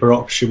a cheaper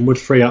option, would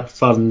free up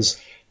funds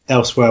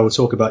elsewhere. We'll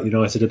talk about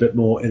United a bit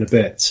more in a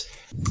bit.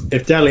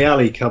 If Dele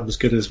Alli comes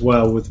good as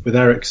well with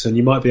Eriksen,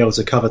 you might be able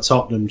to cover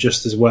Tottenham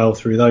just as well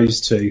through those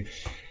two,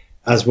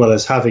 as well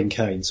as having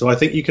Kane. So I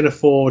think you can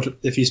afford,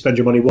 if you spend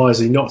your money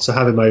wisely, not to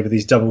have him over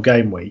these double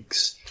game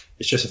weeks.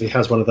 It's just if he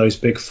has one of those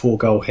big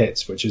 4-goal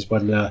hits, which is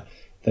when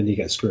then you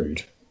get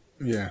screwed.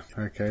 Yeah,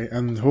 okay.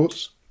 And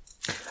Hortz?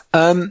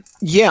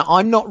 Yeah,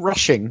 I'm not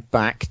rushing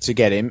back to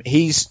get him.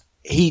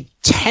 He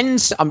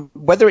tends,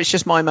 whether it's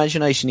just my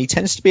imagination, he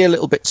tends to be a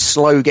little bit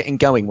slow getting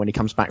going when he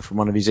comes back from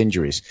one of his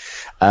injuries,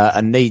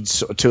 and needs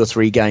sort of 2 or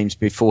 3 games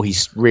before he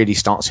really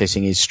starts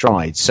hitting his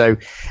stride. So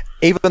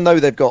even though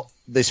they've got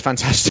this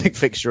fantastic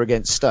fixture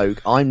against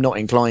Stoke, I'm not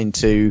inclined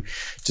to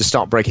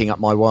start breaking up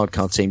my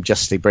wildcard team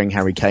just to bring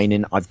Harry Kane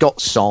in. I've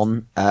got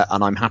Son,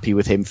 and I'm happy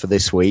with him for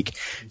this week.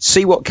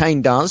 See what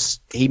Kane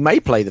does. He may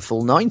play the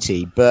full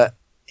 90, but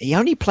he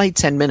only played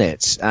 10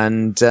 minutes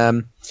and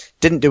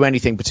didn't do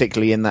anything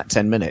particularly in that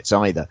 10 minutes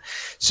either.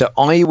 So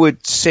I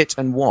would sit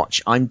and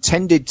watch. I'm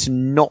tended to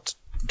not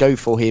go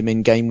for him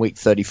in game week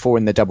 34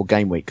 in the double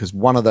game week, because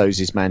one of those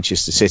is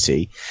Manchester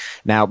City.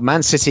 Now,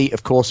 Man City,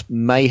 of course,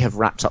 may have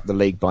wrapped up the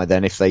league by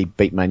then if they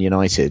beat Man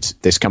United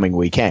this coming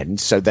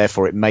weekend. So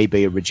therefore, it may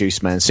be a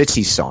reduced Man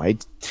City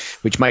side,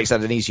 which makes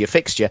that an easier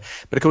fixture.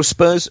 But of course,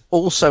 Spurs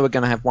also are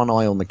going to have one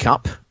eye on the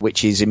Cup,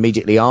 which is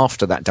immediately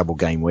after that double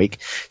game week.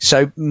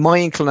 So my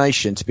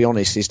inclination, to be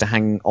honest, is to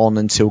hang on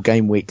until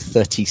game week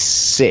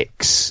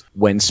 36,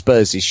 when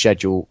Spurs'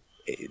 schedule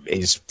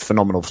is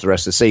phenomenal for the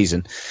rest of the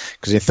season,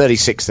 because in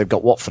 36 they've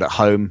got Watford at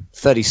home,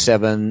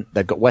 37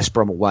 they've got West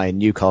Brom away and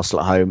Newcastle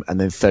at home, and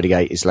then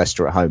 38 is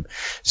Leicester at home.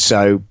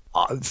 So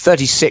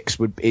 36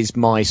 is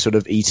my sort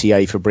of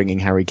ETA for bringing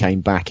Harry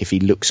Kane back if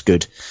he looks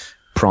good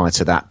prior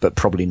to that, but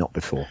probably not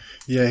before.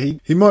 Yeah,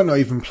 he might not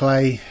even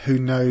play. Who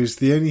knows?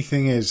 The only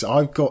thing is,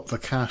 I've got the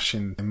cash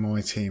in my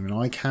team, and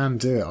I can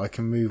do it. I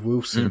can move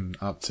Wilson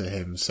up to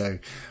him. So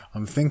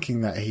I'm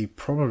thinking that he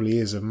probably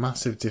is a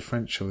massive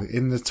differential.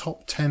 In the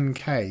top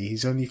 10k,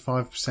 he's only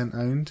 5%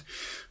 owned.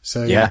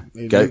 So yeah,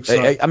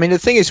 I mean, the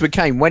thing is with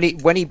Kane, when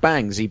he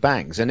bangs, he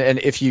bangs. And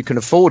if you can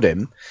afford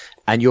him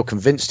and you're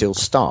convinced he'll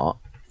start,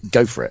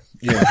 go for it.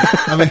 Yeah,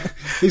 I mean,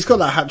 he's got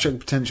that hat-trick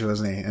potential,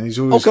 hasn't he? And he's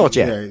always,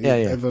 yeah.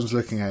 Everyone's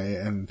looking at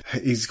it, and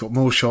he's got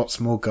more shots,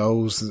 more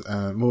goals,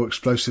 more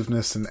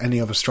explosiveness than any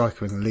other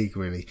striker in the league,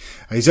 really.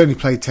 He's only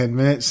played 10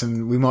 minutes,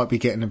 and we might be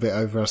getting a bit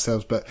over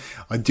ourselves, but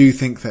I do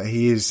think that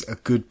he is a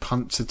good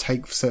punt to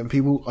take for certain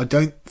people. I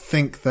don't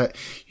think that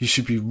you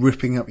should be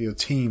ripping up your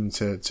team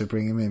to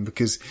bring him in,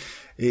 because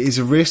it is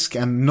a risk,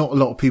 and not a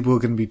lot of people are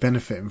going to be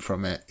benefiting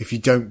from it if you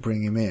don't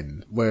bring him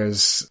in.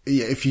 Whereas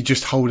if you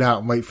just hold out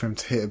and wait for him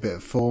to hit a bit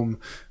of form,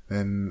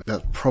 then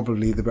that's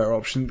probably the better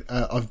option.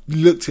 I've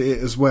looked at it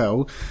as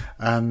well,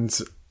 and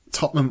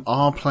Tottenham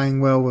are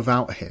playing well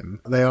without him.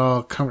 They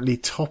are currently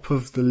top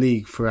of the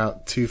league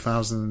throughout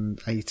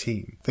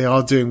 2018. They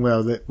are doing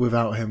well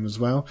without him as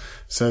well.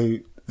 So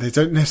they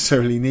don't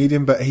necessarily need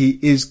him, but he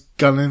is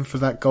gunning for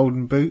that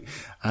golden boot,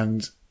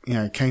 and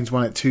Kane's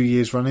won it 2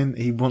 years running.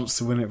 He wants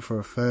to win it for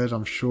a third,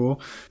 I'm sure.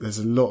 There's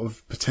a lot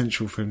of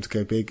potential for him to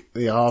go big.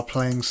 They are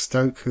playing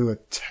Stoke, who are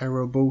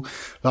terrible.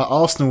 Like,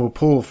 Arsenal were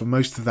poor for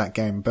most of that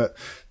game, but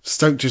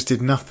Stoke just did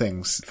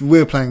nothing. If we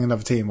were playing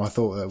another team, I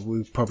thought that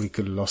we probably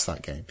could have lost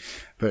that game.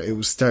 But it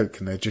was Stoke,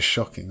 and they're just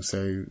shocking.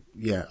 So,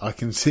 yeah, I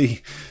can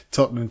see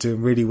Tottenham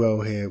doing really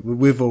well here,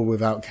 with or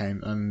without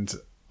Kane. And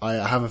I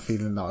have a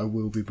feeling that I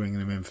will be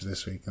bringing him in for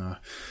this week.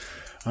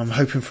 I'm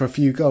hoping for a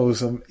few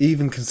goals. I'm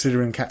even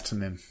considering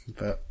captaining him,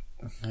 but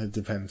it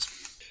depends.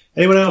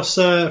 Anyone else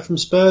from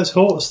Spurs,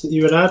 Horts, that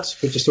you would add?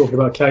 We're just talking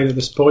about Kane at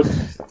this point.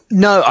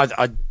 No,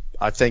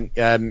 I think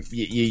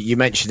you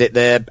mentioned it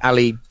there.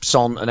 Ali,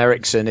 Son and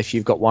Eriksen, if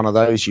you've got one of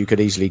those, you could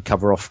easily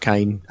cover off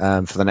Kane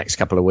for the next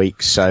couple of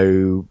weeks.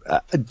 So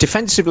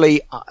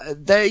defensively,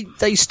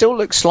 they still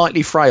look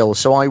slightly frail,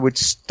 so I would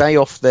stay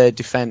off their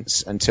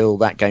defence until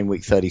that game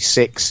week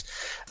 36.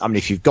 I mean,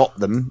 if you've got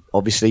them,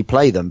 obviously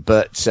play them,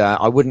 but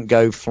I wouldn't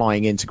go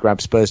flying in to grab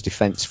Spurs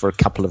defence for a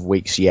couple of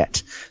weeks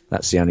yet.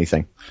 That's the only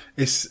thing.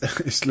 It's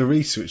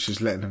Lloris which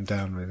is letting them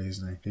down, really,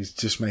 isn't he? He's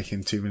just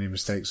making too many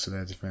mistakes for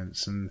their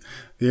defence, and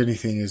the only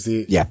thing is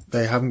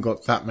they haven't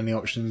got that many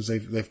options.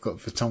 They've got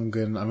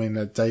Vertonghen. I mean,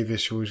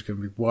 Davies, you're always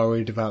going to be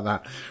worried about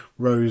that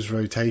Rose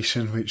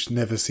rotation, which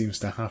never seems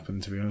to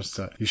happen, to be honest.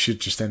 You should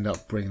just end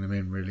up bringing them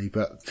in, really,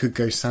 but could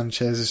go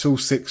Sanchez. It's all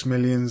 6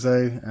 million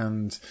though,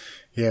 and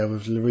yeah,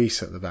 with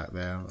Lloris at the back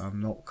there,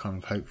 I'm not kind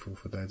of hopeful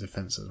for their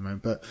defence at the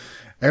moment. But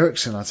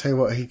Eriksen, I'll tell you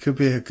what, he could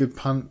be a good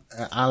punt.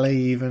 Ali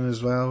even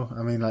as well.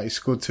 I mean, like, he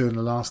scored 2 in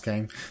the last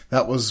game.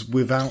 That was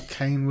without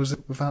Kane. Was it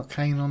without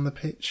Kane on the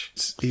pitch?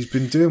 He's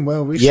been doing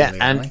well recently.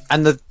 Yeah,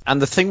 and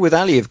the thing with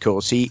Ali, of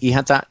course, he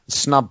had that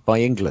snub by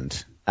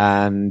England.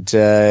 And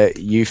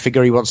you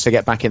figure he wants to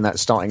get back in that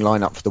starting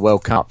lineup for the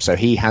World Cup, so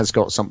he has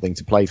got something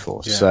to play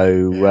for. Yeah,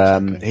 so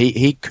exactly.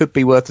 He could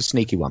be worth a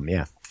sneaky one,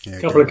 yeah. A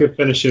couple of good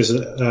finishes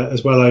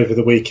as well over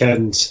the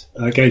weekend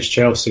against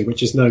Chelsea,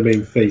 which is no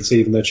mean feat,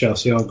 even though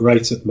Chelsea aren't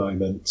great at the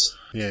moment.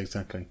 Yeah,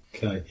 exactly.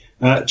 Okay.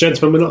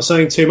 Gentlemen, we're not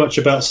saying too much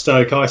about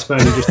Stoke.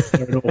 Iceman are just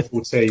an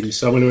awful team,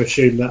 so I'm going to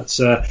assume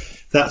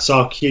that's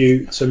our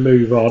cue to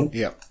move on.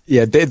 Yeah.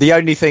 Yeah, the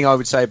only thing I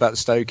would say about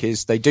Stoke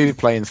is they do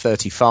play in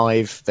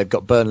 35. They've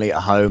got Burnley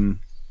at home.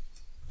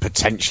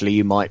 Potentially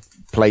you might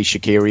play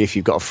Shaqiri if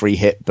you've got a free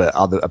hit, but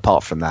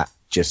apart from that,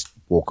 just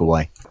walk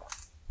away.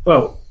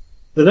 Well,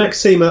 the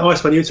next team,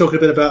 Iceman, you were talking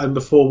a bit about them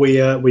before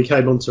we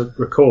came on to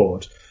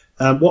record.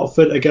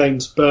 Watford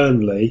against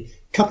Burnley.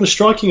 A couple of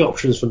striking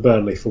options from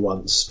Burnley for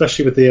once,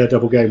 especially with the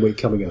double game week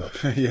coming up.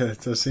 Yeah,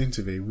 it does seem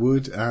to be.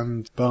 Wood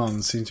and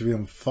Barnes seem to be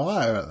on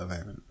fire at the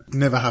moment.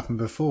 Never happened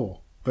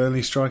before.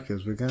 Burnley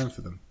strikers, we're going for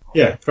them.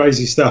 Yeah,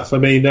 crazy stuff. I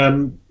mean, are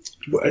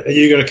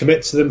you going to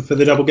commit to them for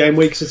the double game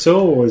weeks at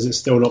all, or is it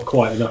still not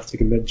quite enough to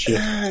convince you?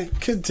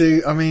 Could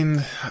do. I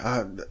mean,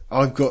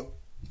 I've got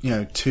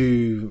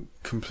 2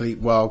 complete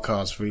wild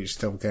cards for each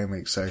double game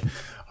week, so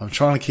I'm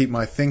trying to keep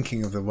my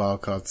thinking of the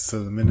wild cards to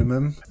the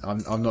minimum.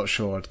 I'm not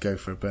sure I'd go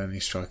for a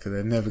Burnley striker.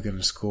 They're never going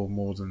to score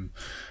more than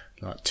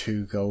like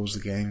 2 goals a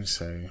game.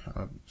 So,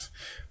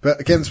 but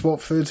against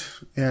Watford,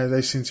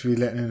 they seem to be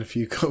letting in a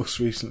few goals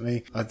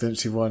recently. I don't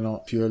see why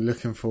not. If you're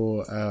looking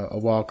for a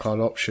wild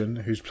card option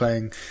who's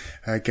playing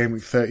game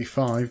week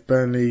 35,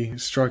 Burnley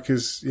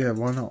strikers,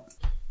 why not?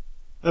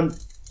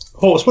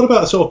 Horse, what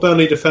about the sort of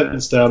Burnley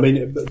defence there? I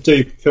mean,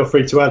 do feel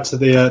free to add to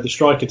the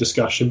striker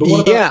discussion. But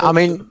what about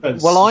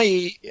defense?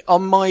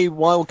 On my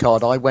wild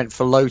card, I went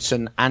for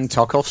Lowton and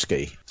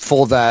Tarkowski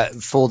for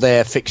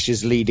their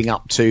fixtures leading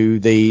up to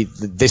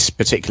this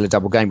particular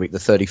double game week, the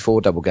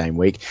 34 double game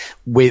week,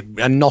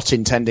 and not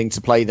intending to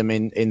play them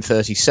in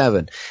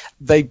 37.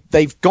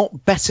 They've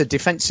got better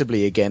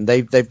defensively again.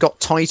 They've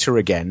got tighter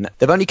again.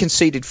 They've only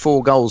conceded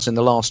 4 goals in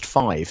the last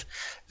 5.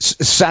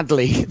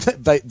 Sadly,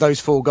 those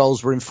 4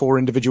 goals were in 4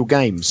 individual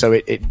games, so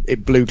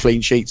it blew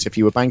clean sheets if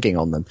you were banking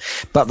on them.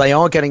 But they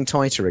are getting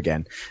tighter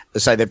again.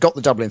 So they've got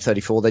the double in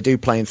 34, they do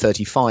play in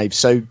 35,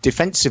 so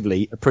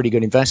defensively, a pretty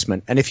good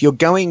investment. And if you're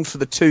going for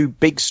the 2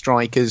 big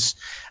strikers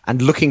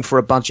and looking for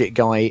a budget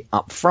guy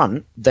up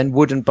front, then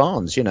Wood and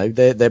Barnes,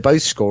 they're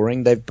both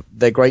scoring,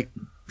 they're great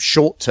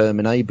short-term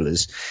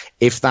enablers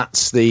if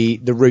that's the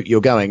route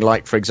you're going.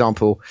 Like, for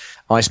example,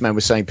 Iceman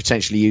was saying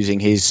potentially using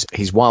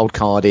his wild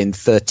card in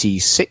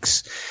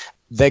 36.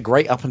 They're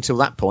great up until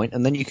that point,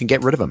 and then you can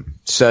get rid of them.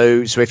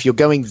 So if you're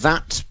going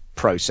that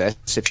process,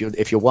 if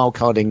you're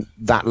wildcarding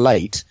that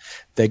late,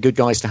 they're good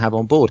guys to have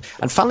on board.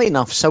 And funnily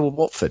enough, so will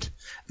Watford,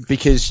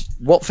 because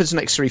Watford's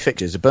next 3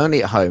 fixtures are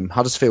Burnley at home,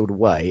 Huddersfield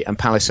away, and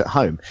Palace at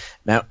home.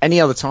 Now,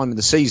 any other time of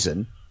the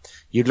season,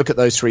 you'd look at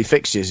those 3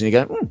 fixtures and you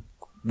go,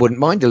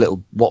 wouldn't mind a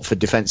little Watford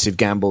defensive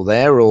gamble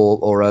there,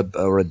 or a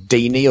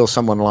Deeney or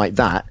someone like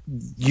that.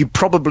 You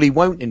probably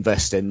won't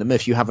invest in them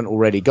if you haven't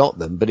already got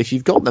them, but if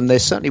you've got them, they're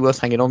certainly worth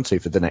hanging on to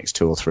for the next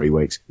 2 or 3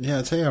 weeks. Yeah,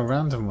 I'll tell you a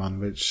random one,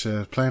 which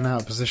playing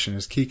out of position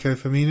is Kiko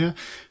Firmino.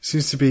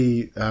 Seems to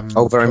be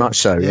very much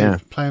so. Yeah,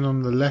 playing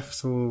on the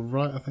left or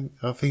right. I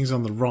think he's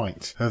on the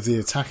right of the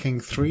attacking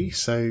 3.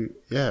 So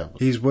yeah,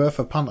 he's worth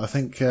a punt. I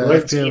think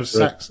FPL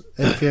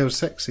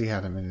Sexy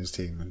had him in his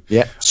team. And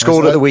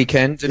scored at the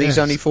weekend, and he's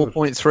only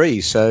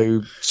 4.3,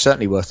 so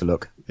certainly worth a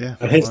look. Yeah,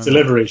 and his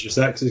deliveries, you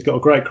say, because he's got a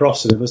great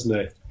cross in him, hasn't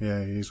he?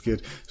 Yeah, he's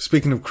good.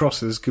 Speaking of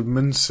crosses,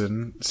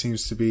 Gudmundsson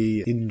seems to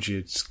be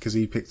injured because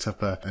he picked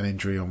up an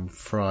injury on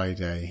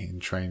Friday in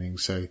training.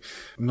 So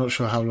I'm not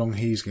sure how long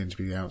he's going to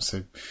be out.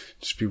 So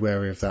just be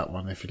wary of that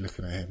one if you're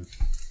looking at him.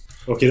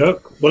 Okay,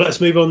 well,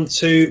 let's move on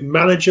to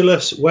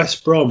managerless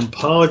West Brom.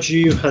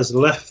 Pardew has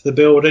left the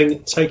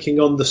building, taking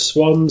on the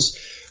Swans.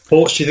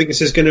 Porch, do you think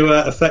this is going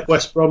to affect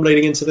West Brom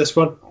leading into this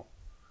one?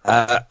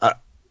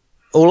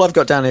 All I've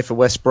got down here for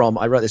West Brom,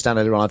 I wrote this down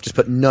earlier on, I've just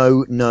put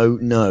no.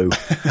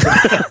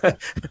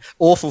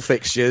 Awful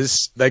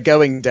fixtures. They're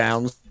going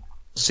down,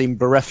 seem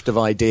bereft of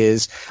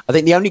ideas. I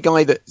think the only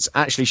guy that's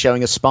actually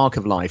showing a spark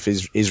of life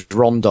is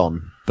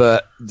Rondon,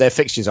 but their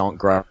fixtures aren't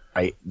great.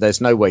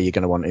 There's no way you're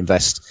going to want to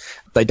invest.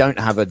 They don't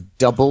have a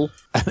double,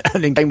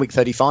 and in game week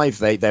 35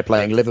 they're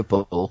playing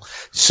Liverpool,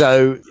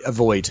 so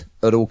avoid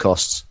at all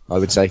costs, I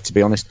would say, to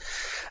be honest.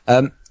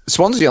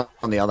 Swansea,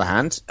 on the other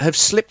hand, have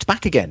slipped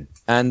back again,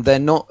 and they're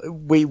not.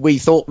 We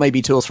thought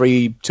maybe two or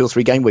three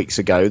game weeks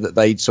ago that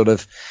they'd sort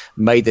of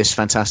made this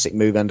fantastic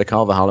move under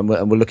Carvajal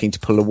and were looking to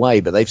pull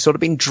away, but they've sort of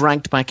been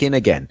dragged back in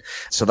again.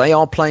 So they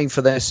are playing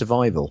for their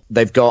survival.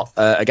 They've got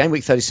a game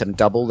week 37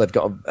 double. They've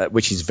got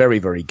which is very,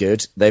 very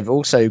good. They've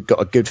also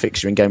got a good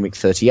fixture in game week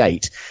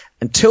 38.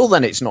 Until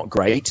then, it's not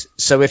great.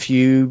 So if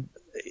you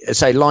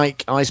say,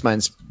 like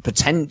Iceman's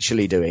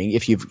potentially doing,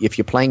 if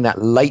you're playing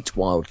that late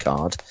wild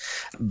card,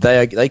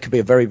 they could be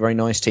a very, very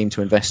nice team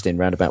to invest in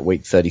round about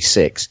week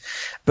 36.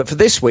 But for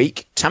this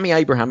week, Tammy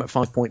Abraham at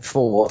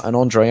 5.4 and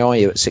Andre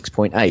Ayew at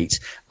 6.8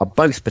 are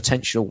both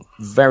potential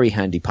very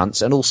handy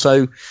punts, and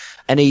also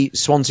any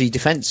Swansea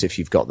defence if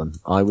you've got them.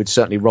 I would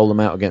certainly roll them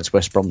out against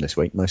West Brom this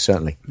week, most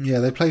certainly. Yeah,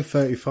 they play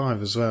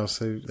 35 as well,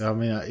 so I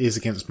mean it is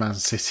against Man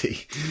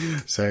City,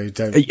 so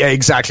don't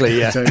exactly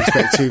don't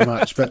expect too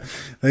much. But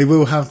they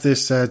will have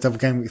this double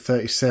game week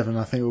 37.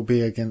 I think it will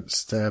be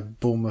against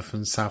Bournemouth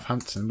and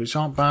Southampton, which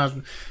aren't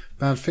bad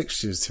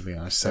fixtures, to be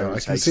honest. So I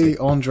can see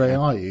Andre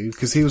Ayew,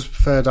 because he was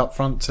preferred up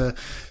front to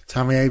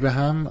Tammy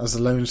Abraham as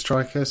a lone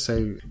striker.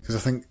 So, because I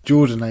think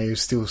Jordan Ayew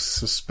is still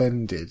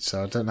suspended,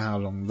 so I don't know how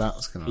long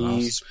that's going to last.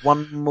 He's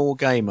one more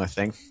game, I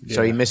think. Yeah.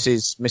 So he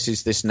misses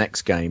this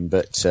next game,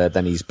 but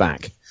then he's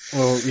back.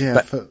 Well,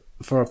 yeah,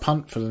 for a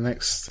punt for the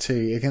next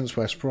 2 against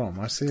West Brom,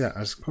 I see that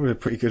as probably a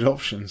pretty good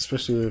option,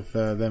 especially with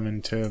them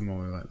in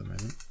turmoil at the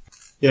moment.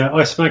 Yeah,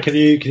 Iceman, can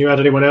you add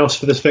anyone else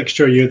for this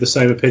fixture? Or are you the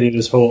same opinion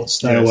as Hort?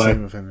 Stay away.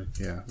 Same with him.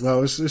 Yeah.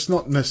 Well, it's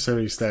not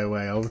necessarily stay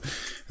away.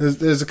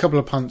 There's a couple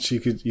of punts you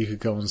could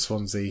go on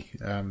Swansea.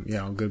 I'm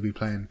going to be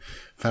playing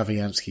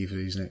Fabianski for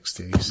these next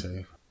 2,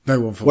 so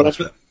no one for West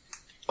Brom.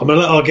 I'm going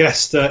to let our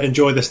guest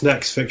enjoy this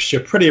next fixture.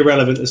 Pretty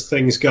irrelevant as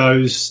things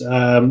goes.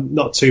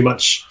 Not too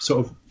much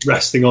sort of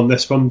resting on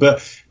this one,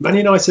 but Man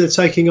United are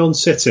taking on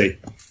City.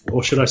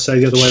 Or should I say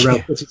the other way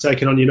around, City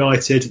taking on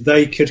United.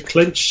 They could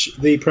clinch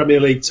the Premier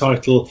League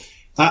title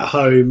at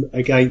home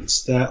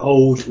against their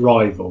old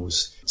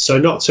rivals. So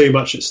not too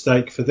much at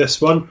stake for this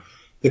one.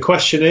 The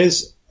question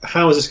is,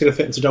 how is this going to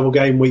fit into double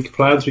game week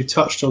plans? We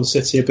touched on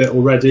City a bit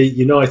already.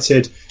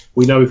 United,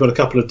 we know we've got a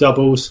couple of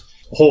doubles.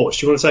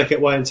 Horst, do you want to take it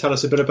away and tell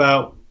us a bit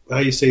about how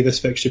you see this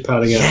fixture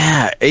panning out?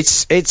 Yeah,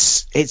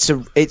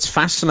 it's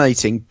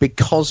fascinating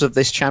because of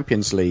this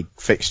Champions League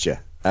fixture.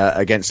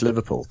 Against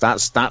Liverpool.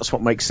 That's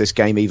what makes this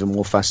game even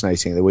more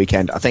fascinating at the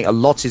weekend. I think a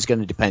lot is going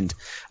to depend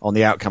on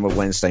the outcome of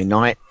Wednesday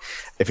night.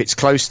 If it's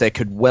close, there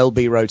could well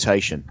be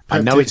rotation. Pep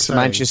I know it's the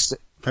Manchester...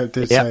 Pep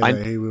did say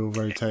that he will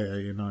rotate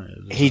at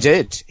United. He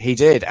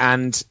did.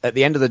 And at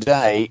the end of the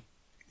day,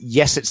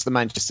 yes, it's the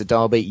Manchester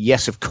derby.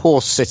 Yes, of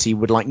course, City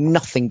would like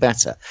nothing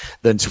better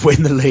than to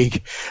win the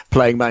league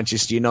playing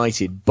Manchester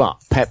United.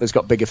 But Pep has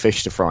got bigger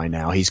fish to fry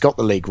now. He's got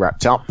the league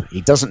wrapped up.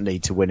 He doesn't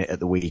need to win it at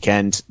the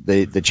weekend.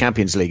 The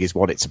Champions League is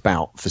what it's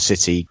about for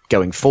City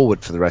going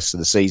forward for the rest of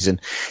the season.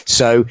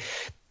 So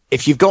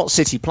if you've got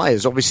City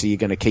players, obviously you're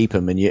going to keep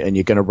them and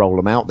you're going to roll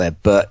them out there.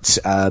 But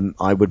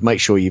I would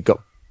make sure you've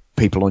got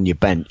people on your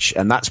bench,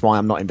 and that's why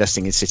I'm not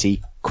investing in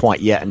City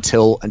quite yet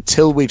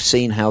until we've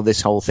seen how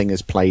this whole thing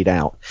has played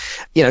out.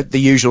 You know, the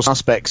usual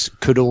suspects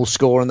could all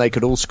score, and they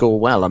could all score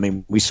well. I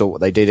mean, we saw what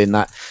they did in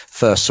that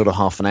first sort of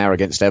half an hour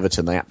against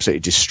Everton. They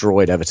absolutely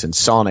destroyed Everton.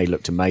 Sane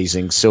looked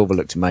amazing. Silva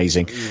looked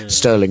amazing. Yeah.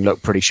 Sterling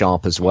looked pretty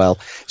sharp as well.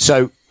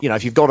 So, you know,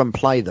 if you've got them,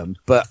 play them,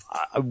 but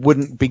I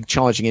wouldn't be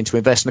charging in to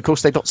invest. And of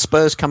course, they've got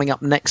Spurs coming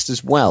up next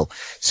as well.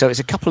 So it's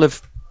a couple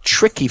of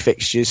tricky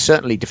fixtures,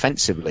 certainly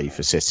defensively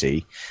for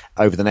City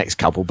over the next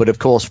couple. But of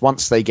course,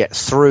 once they get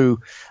through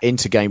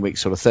into game week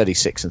sort of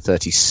 36 and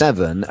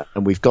 37,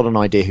 and we've got an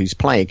idea who's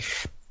playing,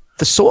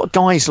 the sort of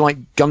guys like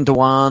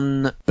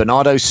Gundogan,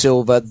 Bernardo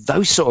Silva,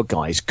 those sort of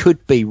guys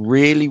could be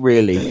really,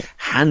 really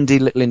handy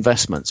little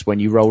investments when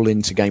you roll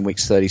into game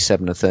weeks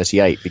 37 and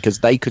 38, because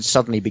they could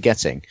suddenly be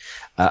getting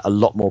a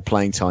lot more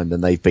playing time than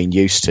they've been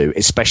used to,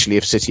 especially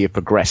if City have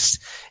progressed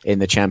in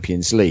the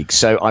Champions League.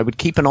 So I would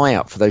keep an eye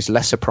out for those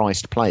lesser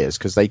priced players,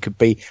 because they could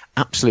be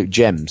absolute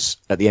gems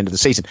at the end of the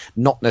season.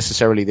 Not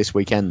necessarily this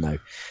weekend, though.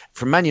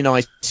 From Man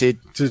United,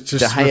 just De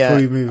Gea, before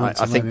you move on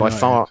I think by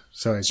far.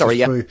 Sorry,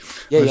 I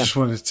just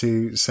wanted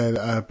to say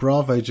that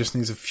Bravo just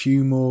needs a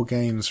few more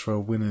games for a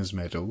winner's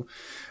medal.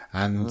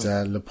 And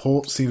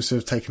Laporte seems to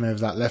have taken over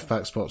that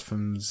left-back spot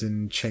from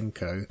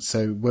Zinchenko.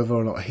 So whether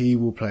or not he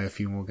will play a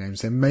few more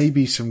games, there may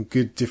be some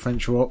good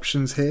differential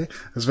options here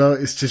as well.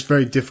 It's just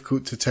very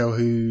difficult to tell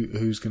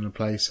who's going to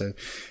play. So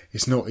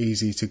it's not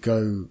easy to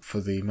go for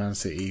the Man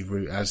City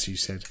route, as you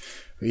said.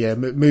 But yeah,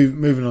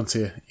 moving on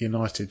to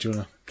United. Do you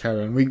want to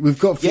carry on? We've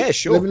got... Yeah,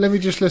 sure. Let me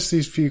just list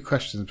these few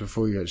questions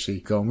before you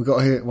actually go on. We've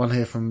got one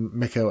here from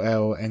Mikael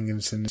L.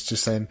 Engensen. It's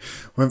just saying,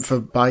 went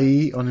for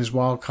Bailly on his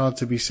wild card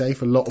to be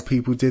safe. A lot of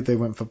people did. They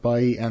went for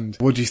Bailly. And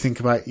what do you think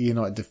about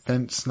United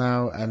defence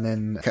now? And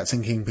then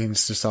Captain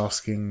Kingpin's just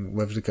asking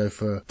whether to go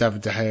for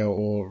David De Gea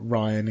or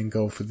Ryan in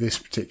goal for this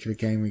particular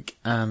game week.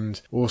 And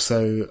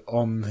also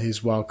on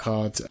his wild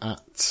card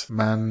at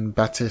Man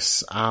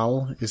Batis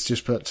Al is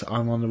just put,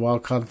 I'm on the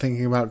wild card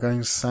thinking about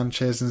going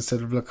Sanchez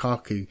instead of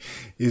Lukaku.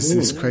 Is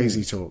this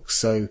crazy talk?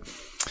 So,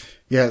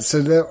 yeah,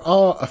 so there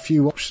are a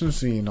few options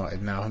for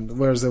United now,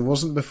 whereas there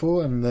wasn't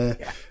before, and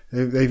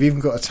they've even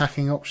got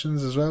attacking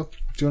options as well.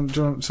 Do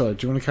you want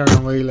to carry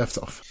on where you left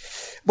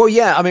off? Well,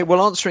 yeah, I mean,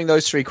 answering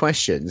those three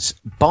questions,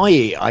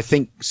 Bailly, I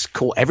think,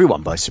 caught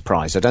everyone by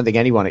surprise. I don't think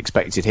anyone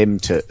expected him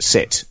to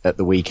sit at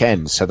the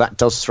weekend, so that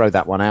does throw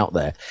that one out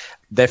there.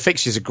 Their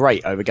fixtures are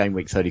great over game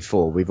week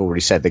 34. We've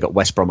already said they've got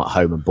West Brom at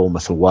home and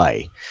Bournemouth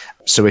away.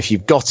 So if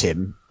you've got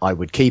him, I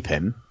would keep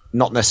him.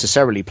 Not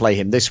necessarily play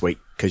him this week,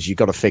 because you've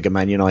got to figure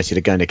Man United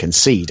are going to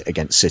concede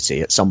against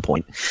City at some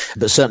point.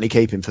 But certainly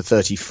keep him for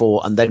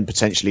 34 and then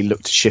potentially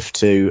look to shift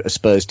to a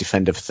Spurs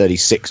defender for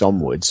 36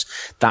 onwards.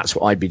 That's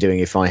what I'd be doing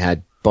if I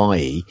had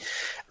Bailly.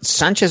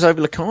 Sanchez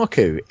over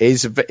Lukaku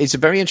is a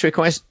very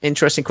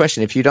interesting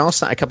question. If you'd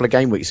asked that a couple of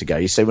game weeks ago,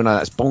 you say, well, no,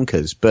 that's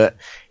bonkers. But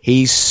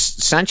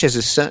Sanchez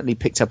has certainly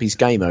picked up his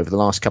game over the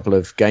last couple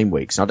of game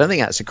weeks. And I don't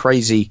think that's a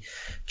crazy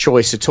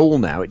choice at all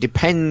now. It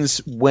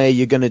depends where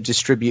you're going to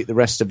distribute the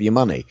rest of your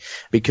money,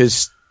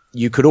 because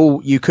you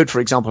could,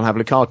 for example, have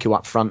Lukaku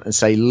up front and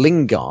say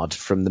Lingard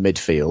from the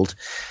midfield,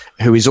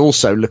 who is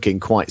also looking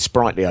quite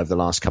sprightly over the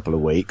last couple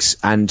of weeks,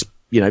 and,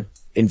 you know,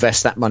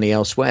 invest that money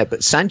elsewhere.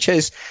 But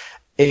Sanchez,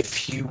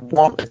 if you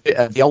want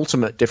the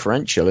ultimate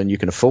differential and you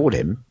can afford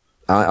him,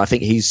 I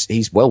think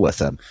he's well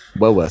worth a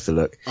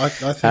look. I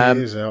think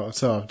he is.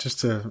 So just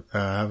to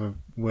have a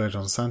word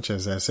on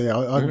Sanchez there. So yeah,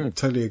 I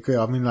totally agree.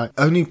 I mean, like,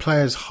 only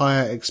players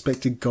higher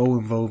expected goal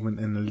involvement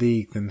in the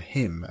league than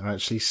him are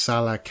actually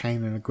Salah,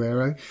 Kane and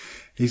Aguero.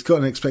 He's got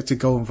an expected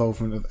goal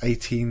involvement of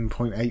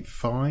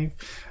 18.85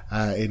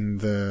 in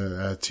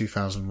the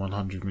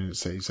 2,100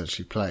 minutes that he's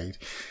actually played.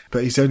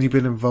 But he's only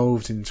been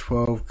involved in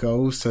 12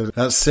 goals, so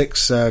that's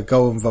 6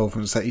 goal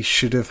involvements that he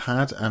should have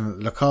had.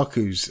 And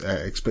Lukaku's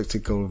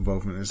expected goal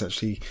involvement is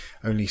actually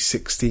only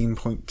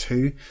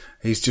 16.2.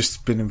 He's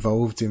just been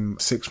involved in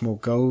 6 more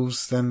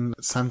goals than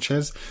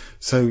Sanchez.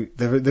 So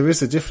there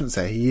is a difference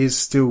there. He is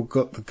still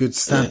got the good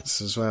stats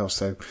as well.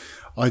 So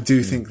I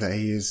do think that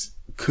he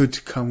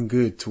could come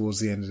good towards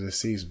the end of the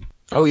season.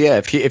 Oh yeah,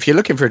 if you're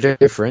looking for a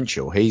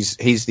differential, he's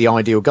the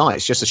ideal guy.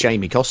 It's just a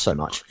shame he costs so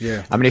much.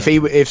 Yeah, I mean,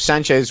 if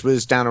Sanchez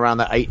was down around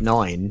that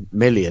 8-9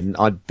 million,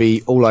 I'd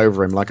be all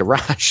over him like a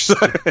rash. So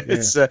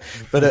it's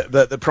but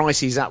the price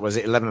he's at was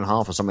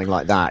 11.5 or something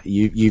like that.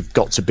 You've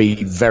got to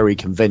be very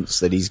convinced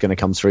that he's going to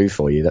come through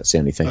for you. That's the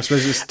only thing. I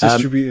suppose it's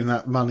distributing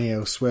that money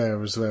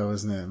elsewhere as well,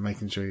 isn't it?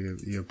 Making sure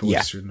you're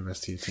bolstering the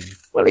rest of your team.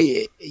 Well,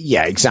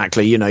 yeah,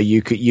 exactly. You know,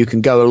 you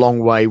can go a long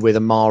way with a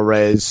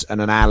Mahrez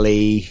and an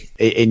Ali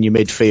in your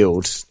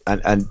midfield.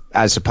 And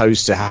as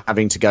opposed to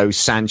having to go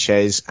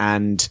Sanchez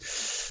and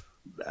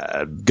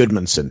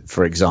Goodmanson,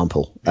 for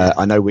example.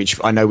 I know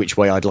which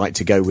way I'd like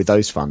to go with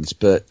those funds.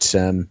 But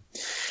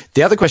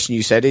the other question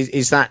you said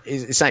is that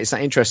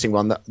interesting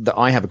one that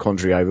I have a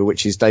quandary over,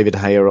 which is David De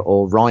Gea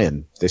or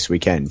Ryan this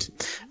weekend.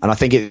 And I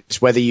think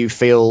it's whether you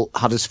feel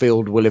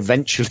Huddersfield will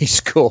eventually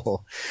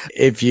score.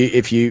 If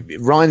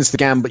Ryan's the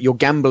gamble, you're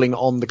gambling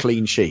on the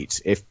clean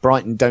sheet. If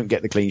Brighton don't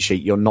get the clean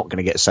sheet, you're not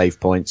going to get save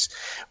points.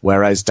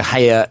 Whereas De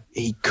Gea,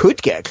 he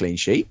could get a clean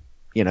sheet.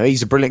 You know,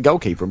 he's a brilliant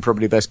goalkeeper and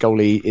probably the best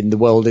goalie in the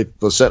world,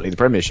 well, certainly the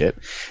Premiership.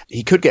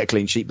 He could get a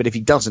clean sheet, but if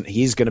he doesn't,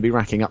 he is going to be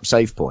racking up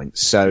save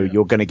points. So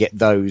you're going to get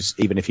those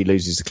even if he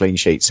loses the clean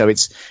sheet. So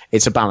it's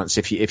a balance.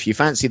 If you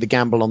fancy the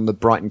gamble on the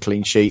Brighton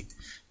clean sheet,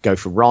 go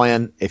for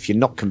Ryan. If you're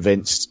not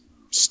convinced,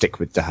 stick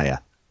with De Gea.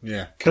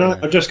 Yeah.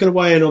 I'm just going to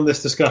weigh in on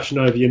this discussion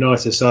over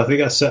United. So I think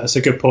that's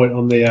a good point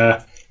on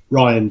the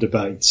Ryan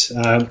debate,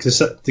 because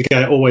De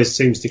Gea always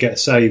seems to get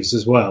saves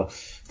as well.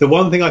 The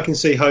one thing I can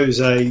see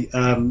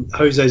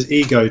Jose's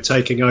ego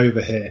taking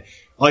over here,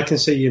 I can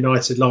see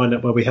United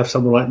lineup where we have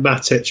someone like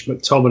Matic,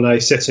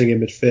 McTominay sitting in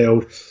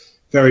midfield,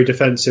 very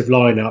defensive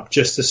lineup,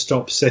 just to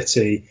stop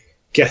City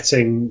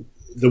getting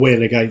the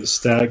win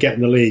against,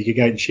 getting the league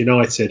against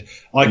United.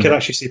 I could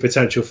actually see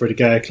potential for a De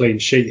Gea clean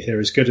sheet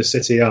here, as good as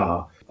City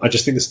are. I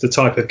just think this is the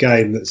type of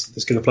game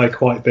that's going to play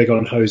quite big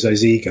on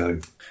Jose's ego.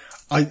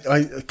 He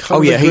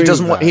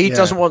doesn't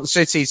want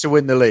City to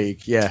win the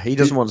league. Yeah, he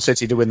doesn't want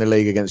City to win the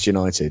league against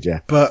United.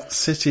 Yeah, but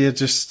City are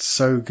just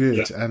so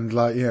good, and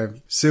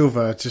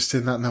Silva just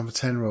in that number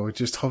 10 role, he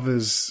just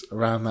hovers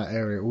around that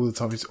area all the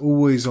time. He's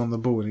always on the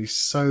ball, and he's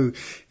so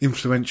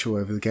influential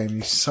over the game.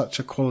 He's such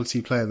a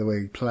quality player the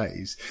way he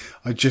plays.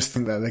 I just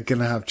think that they're going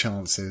to have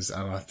chances,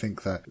 and I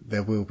think that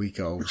there will be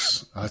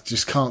goals. I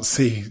just can't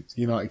see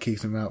United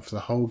keeping them out for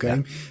the whole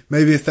game. Yeah.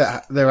 Maybe if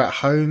they're at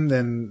home,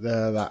 then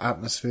that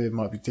atmosphere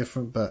might be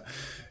different. But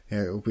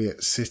it will be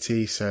at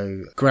City,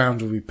 so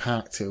ground will be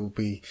packed. It will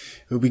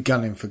be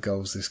gunning for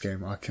goals this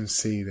game. I can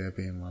see there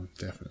being one,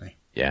 definitely.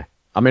 Yeah,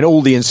 I mean,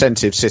 all the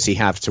incentives City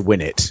have to win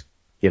it,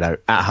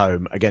 at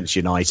home against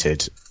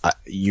United,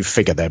 you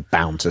figure they're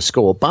bound to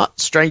score. But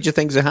stranger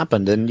things have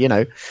happened, and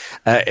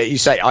you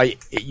say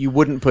you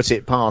wouldn't put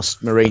it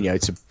past Mourinho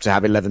to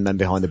have 11 men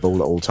behind the ball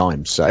at all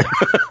times. So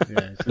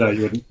no,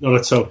 you wouldn't. Not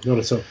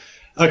at all.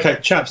 Okay,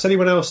 chaps,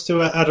 anyone else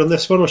to add on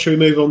this one, or should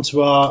we move on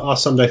to our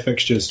Sunday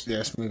fixtures?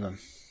 Yes, move on.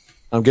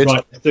 I'm good.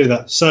 Right, let's do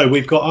that. So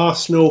we've got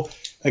Arsenal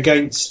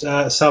against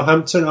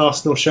Southampton.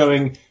 Arsenal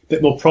showing a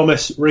bit more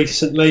promise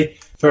recently.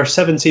 For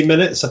 70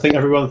 minutes, I think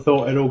everyone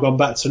thought it had all gone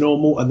back to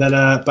normal. And then,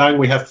 bang,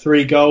 we have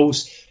 3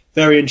 goals.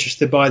 Very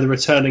interested by the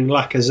returning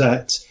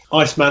Lacazette.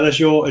 Iceman, as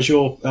your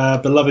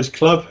beloved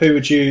club, who are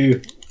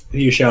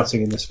you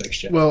shouting in this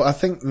fixture? Well, I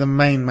think the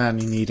main man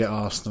you need at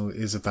Arsenal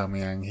is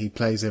Aubameyang. He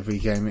plays every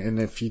game, and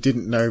if you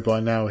didn't know by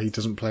now, he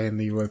doesn't play in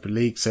the Europa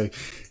League, so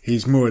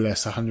he's more or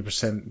less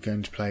 100%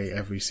 going to play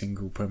every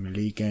single Premier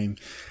League game,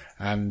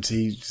 and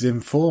he's in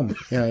form.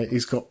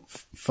 He's got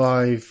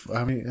 5.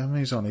 How many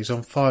he's on? He's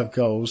on 5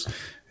 goals.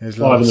 In his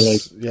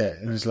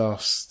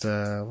last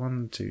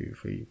 1, 2,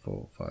 3,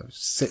 4, 5,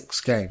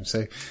 6 games.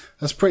 So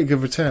that's a pretty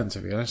good return, to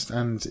be honest.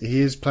 And he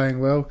is playing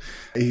well.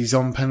 He's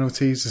on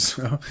penalties as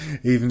well,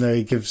 even though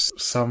he gives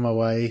some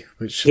away,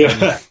 which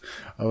I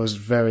was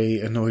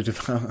very annoyed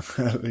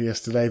about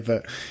yesterday.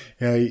 But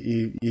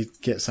you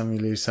get some, you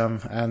lose some,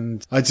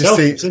 and I just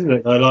think, isn't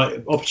it?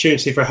 Like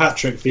opportunity for a hat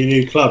trick for your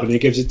new club, and he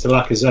gives it to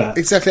Lacazette.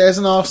 Exactly. As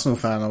an Arsenal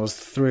fan, I was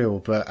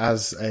thrilled, but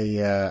as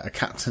a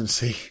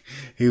captaincy,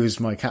 he was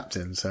my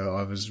captain. So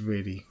I was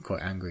really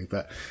quite angry.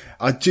 But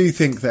I do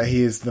think that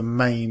he is the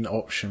main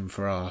option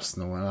for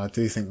Arsenal, and I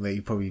do think that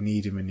you probably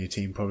need him in your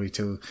team probably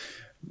till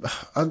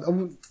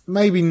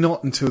maybe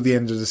not until the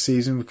end of the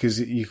season, because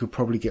you could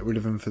probably get rid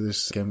of him for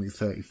this game week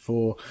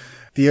 34.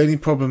 The only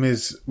problem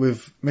is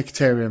with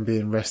Mkhitaryan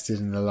being rested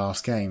in the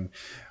last game.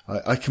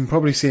 I can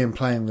probably see him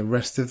playing the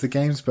rest of the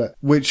games, but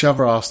which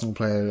other Arsenal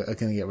player are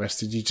going to get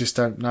rested, you just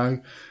don't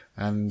know.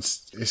 And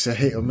it's a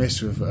hit or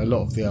miss with a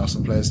lot of the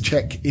Arsenal players.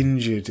 Cech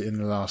injured in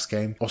the last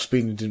game.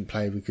 Ospina didn't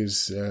play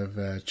because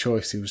of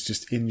choice. He was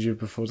just injured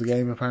before the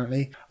game,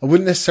 apparently. I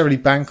wouldn't necessarily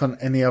bank on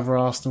any other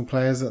Arsenal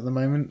players at the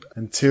moment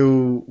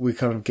until we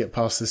kind of get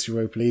past this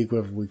Europa League,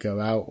 whether we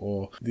go out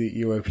or the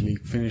Europa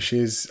League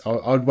finishes.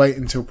 I'd wait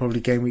until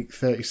probably game week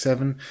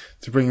 37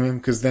 to bring him in,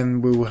 because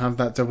then we will have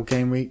that double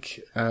game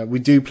week. We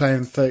do play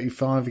in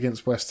 35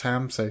 against West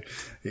Ham, so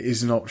it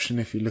is an option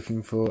if you're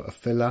looking for a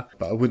filler,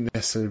 but I wouldn't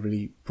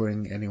necessarily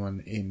bring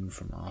anyone in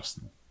from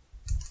Arsenal.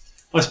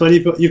 Iceman,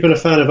 you've been a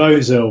fan of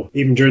Ozil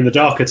even during the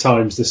darker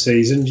times this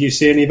season. Do you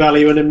see any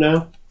value in him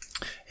now?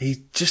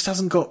 He just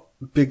hasn't got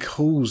big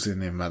holes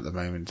in him at the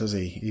moment, does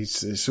he?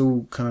 It's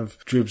all kind of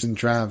dribs and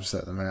drabs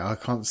at the moment. I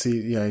can't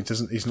see,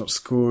 he's not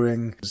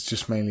scoring. It's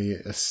just mainly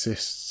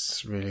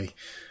assists, really.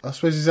 I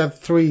suppose he's had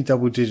 3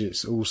 double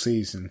digits all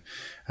season,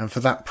 and for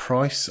that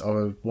price, I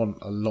would want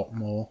a lot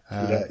more.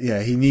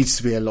 He needs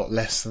to be a lot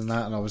less than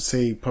that, and I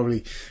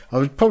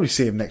would probably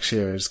see him next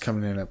year as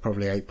coming in at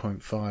probably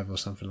 8.5 or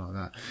something like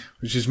that,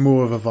 which is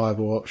more of a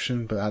viable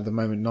option. But at the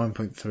moment,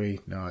 9.3,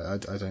 no,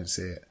 I don't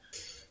see it.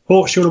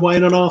 Hortz, you want to weigh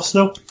in on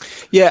Arsenal?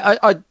 Yeah,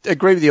 I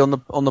agree with you on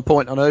the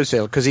point on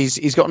Ozil, because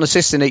he's got an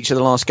assist in each of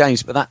the last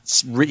games, but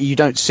that's you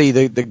don't see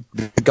the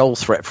goal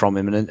threat from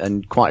him,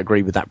 and quite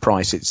agree with that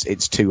price.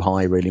 It's too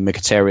high, really.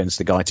 Mkhitaryan's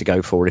the guy to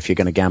go for if you're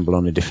going to gamble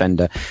on a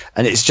defender,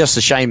 and it's just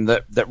a shame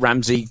that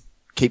Ramsey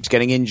keeps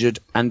getting injured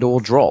and or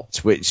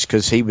dropped,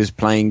 because he was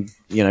playing,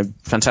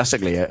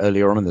 fantastically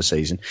earlier on in the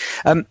season.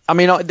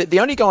 The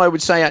only guy I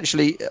would say,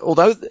 actually,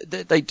 although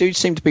they do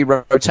seem to be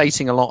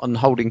rotating a lot and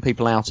holding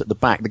people out at the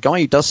back, the guy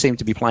who does seem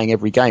to be playing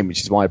every game,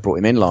 which is why I brought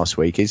him in last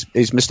week, is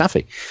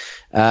Mustafi.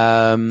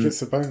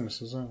 Gets a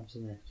bonus as well,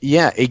 doesn't he?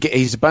 Yeah,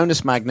 he's a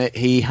bonus magnet.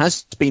 He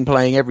has been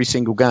playing every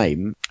single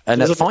game,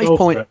 and at 5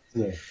 point,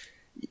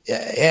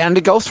 and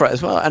a goal threat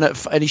as well,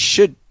 and he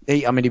should.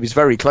 He was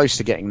very close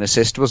to getting an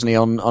assist, wasn't he,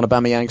 on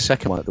Aubameyang's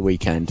second one at the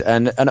weekend?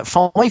 And at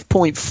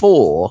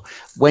 5.4,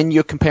 when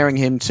you're comparing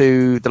him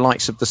to the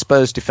likes of the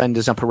Spurs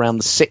defenders up around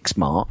the 6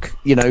 mark,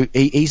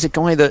 he's a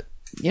guy that,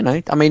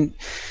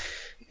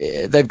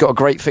 they've got a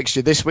great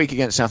fixture this week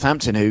against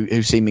Southampton,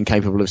 who seem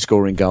incapable of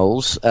scoring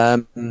goals.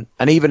 And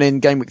even in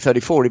game week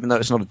 34, even though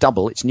it's not a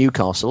double, it's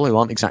Newcastle, who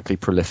aren't exactly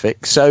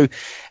prolific. So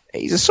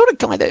he's a sort of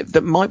guy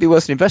that might be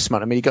worth an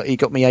investment. I mean, he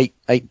got me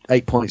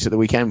eight points at the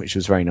weekend, which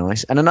was very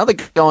nice. And another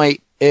guy,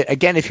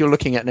 again, if you're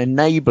looking at an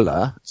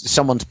enabler,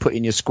 someone to put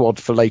in your squad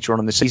for later on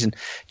in the season,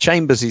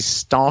 Chambers is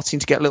starting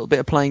to get a little bit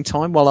of playing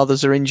time while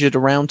others are injured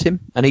around him,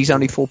 and he's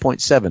only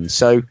 4.7.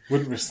 So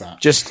wouldn't risk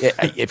that. Just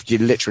if you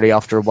literally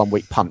after a 1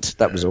 week punt,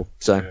 that was all.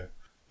 So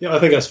yeah, I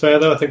think that's fair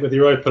though. I think with the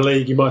Europa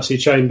League, you might see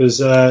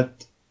Chambers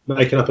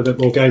making up a bit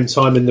more game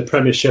time in the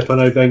Premiership. I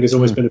know Wenger's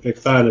always been a big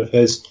fan of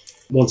his,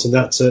 wanting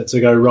that to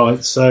go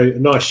right. So a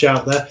nice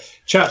shout there.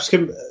 Chaps,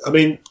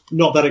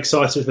 not that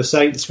excited for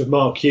Saints with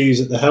Mark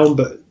Hughes at the helm,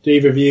 but do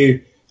either of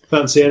you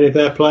fancy any of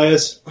their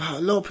players?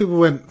 A lot of people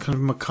went kind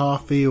of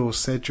McCarthy or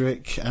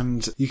Cedric,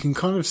 and you can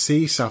kind of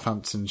see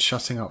Southampton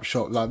shutting up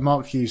shop. Like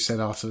Mark Hughes said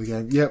after the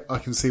game, yep, I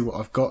can see what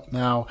I've got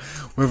now.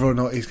 Whether or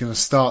not he's going to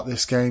start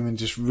this game and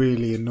just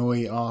really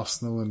annoy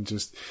Arsenal and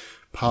just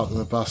park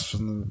the bus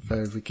from the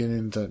very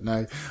beginning, don't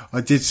know.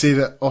 I did see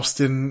that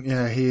Austin,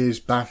 he is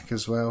back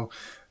as well.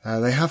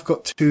 They have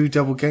got 2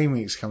 double game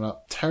weeks coming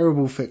up.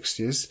 Terrible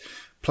fixtures.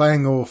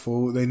 Playing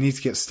awful. They need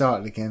to get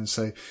started again.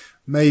 So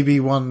maybe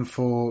one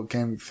for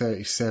game week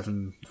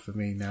 37 for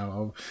me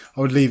now.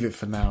 I would leave it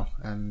for now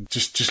and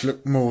just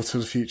look more to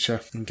the future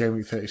in game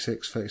week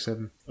 36,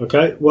 37.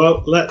 Okay,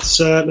 well, let's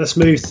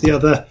move to the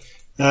other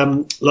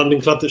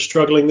London club that's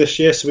struggling this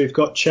year. So we've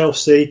got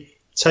Chelsea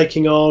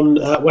taking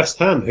on West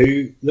Ham,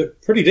 who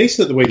look pretty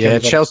decent at the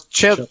weekend. Yeah,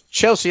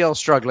 Chelsea are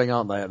struggling,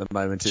 aren't they, at the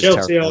moment? It's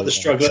Chelsea are the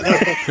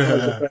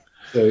struggler.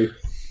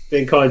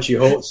 Being kind to you,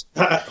 Hortz.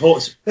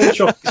 Hortz, finish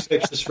off these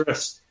fixtures for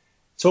us.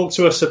 Talk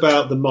to us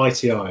about the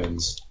Mighty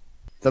Irons.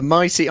 The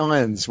Mighty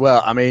Irons.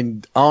 Well,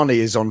 Arnie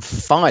is on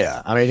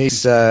fire.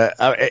 He's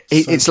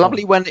it's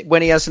lovely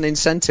when he has an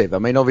incentive.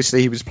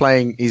 Obviously he was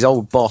playing his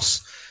old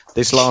boss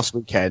this last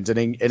weekend, and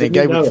in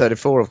game week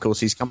 34, of course,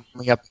 he's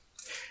coming up.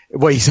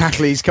 Well,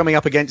 exactly. He's coming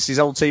up against his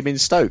old team in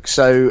Stoke.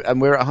 So,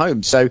 and we're at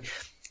home. So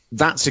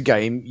that's a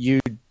game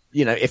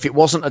if it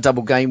wasn't a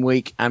double game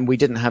week and we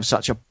didn't have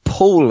such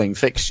appalling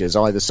fixtures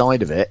either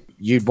side of it,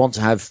 you'd want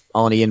to have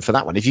Arnie in for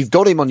that one. If you've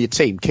got him on your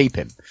team, keep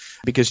him,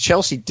 because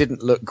Chelsea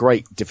didn't look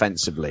great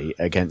defensively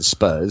against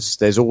Spurs.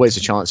 There's always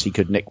a chance he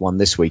could nick one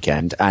this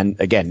weekend. And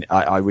again,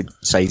 I would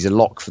say he's a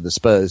lock for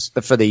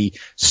for the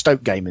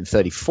Stoke game in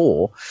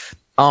 34.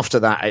 After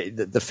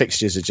that, the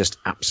fixtures are just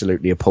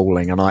absolutely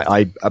appalling, and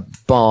I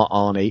bar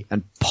Arnie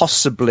and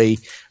possibly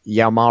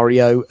Yao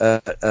Mario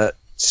at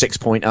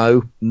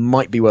 6.0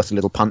 might be worth a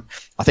little punt.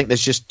 I think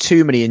there's just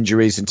too many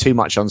injuries and too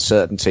much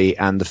uncertainty,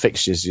 and the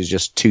fixtures is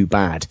just too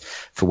bad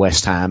for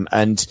West Ham.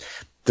 And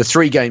the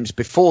 3 games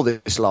before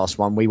this last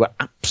one, we were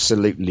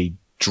absolutely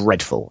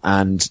dreadful.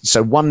 And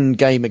so one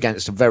game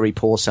against a very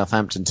poor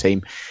Southampton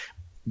team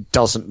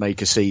doesn't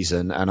make a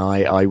season, and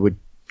I would.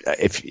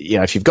 If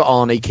you've got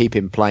Arnie, keep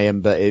him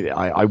playing, but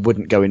I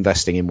wouldn't go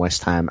investing in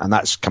West Ham, and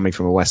that's coming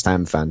from a West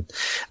Ham fan.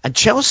 And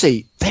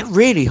Chelsea, they're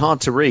really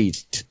hard to read.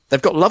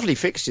 They've got lovely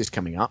fixtures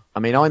coming up.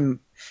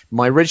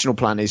 My original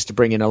plan is to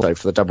bring in Alonso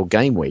for the double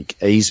game week.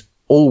 He's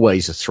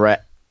always a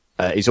threat.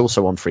 He's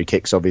also on free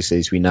kicks, obviously,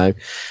 as we know.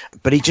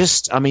 But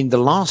the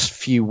last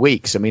few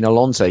weeks,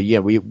 Alonso,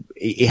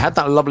 he had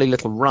that lovely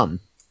little run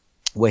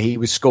where he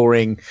was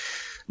scoring.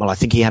 Well, I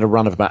think he had a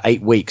run of about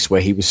 8 weeks where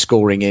he was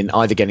scoring in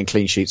either getting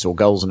clean sheets or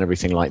goals and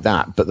everything like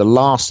that. But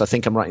I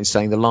think I'm right in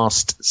saying the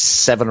last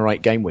 7 or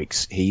 8 game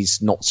weeks,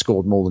 he's not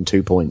scored more than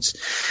 2 points.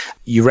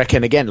 You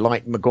reckon, again,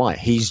 like Maguire,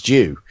 he's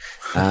due.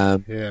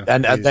 And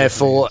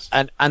therefore,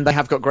 and they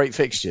have got great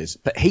fixtures.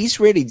 But he's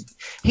really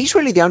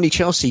the only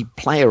Chelsea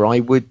player I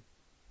would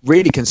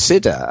really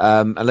consider,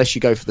 unless you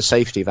go for the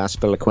safety of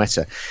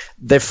Azpilicueta.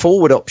 Their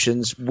forward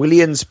options,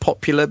 Willian's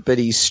popular, but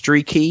he's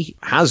streaky.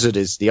 Hazard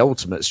is the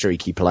ultimate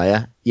streaky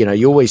player.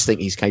 You always think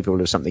he's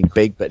capable of something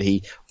big, but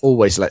he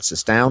always lets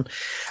us down.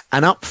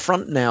 And up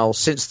front now,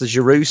 since the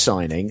Giroud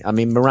signing,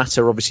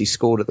 Morata obviously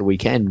scored at the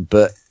weekend,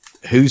 but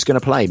who's going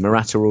to play,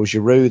 Morata or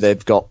Giroud?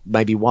 They've got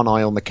maybe one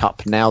eye on the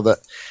cup now that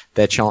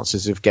their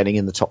chances of getting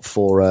in the top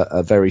four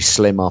are very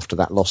slim after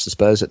that loss to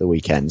Spurs at the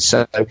weekend.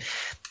 So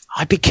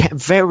I'd be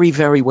very,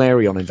 very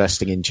wary on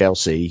investing in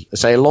Chelsea. I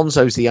say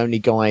Alonso's the only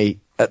guy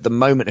at the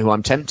moment who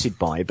I'm tempted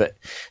by, but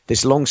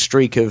this long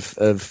streak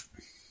of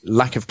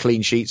lack of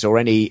clean sheets or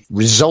any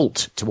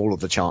result to all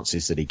of the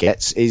chances that he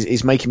gets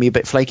is making me a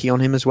bit flaky on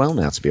him as well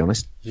now, to be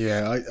honest.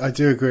 Yeah, I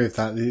do agree with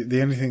that.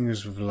 The only thing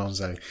is with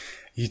Alonso,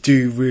 you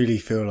do really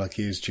feel like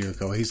he is due a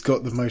goal. He's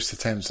got the most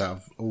attempts out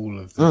of all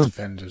of the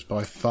defenders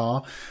by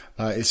far.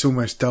 It's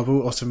almost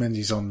double.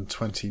 Otamendi's on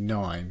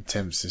 29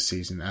 attempts this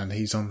season and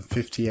he's on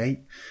 58.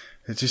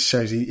 It just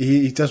shows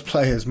he does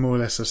play as more or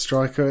less a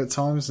striker at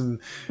times,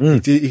 and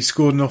he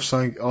scored an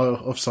offside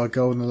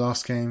goal in the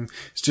last game.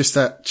 It's just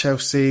that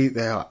Chelsea,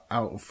 they are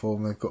out of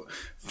form. They've got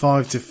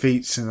 5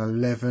 defeats and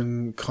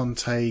 11.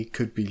 Conte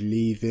could be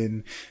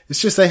leaving.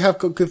 It's just they have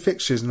got good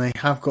fixtures and they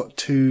have got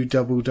 2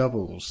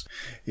 double-doubles.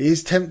 It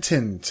is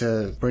tempting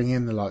to bring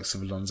in the likes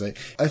of Alonso.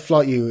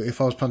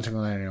 If I was punting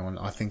on anyone,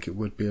 I think it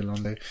would be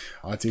Alonso.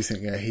 I do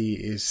think that he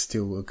is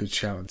still a good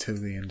shout until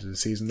the end of the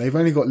season. They've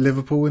only got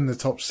Liverpool in the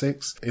top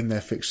 6 in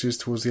their fixtures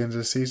towards the end of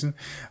the season.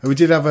 We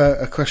did have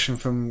a question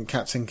from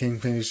Captain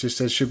Kingpin who just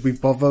said, should we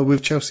bother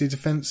with Chelsea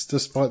defence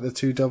despite the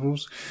 2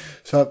 doubles?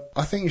 So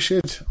I think you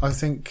should. I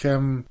think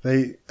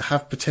they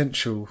have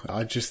potential.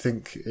 I just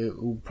think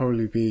it will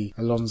probably be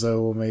Alonso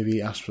or maybe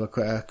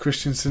Aspilicueta.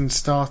 Christensen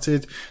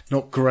started,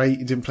 not great.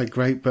 He didn't play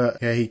great, but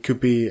yeah, he could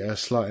be a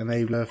slight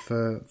enabler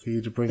for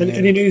you to bring in.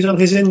 Any news on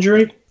his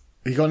injury?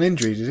 He got an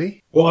injury, did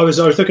he? Well, I was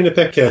looking to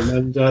pick him,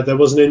 and there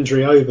was an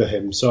injury over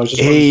him. So I was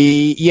just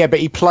but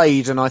he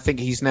played, and I think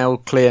he's now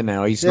clear.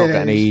 Now he's not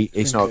got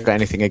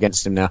anything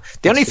against him now.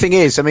 The only thing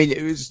is, I mean,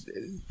 it was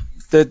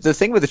the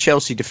thing with the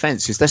Chelsea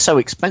defence is they're so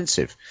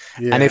expensive,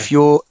 and if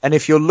you're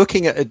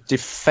looking at a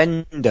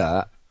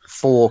defender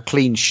for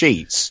clean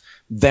sheets,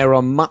 there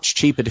are much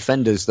cheaper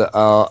defenders that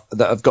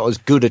have got as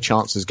good a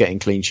chance as getting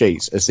clean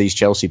sheets as these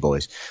Chelsea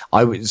boys.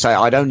 I would say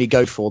I'd only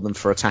go for them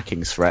for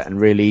attacking threat,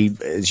 and really,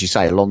 as you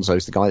say,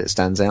 Alonso's the guy that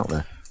stands out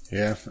there.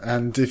 Yeah,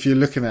 and if you're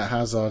looking at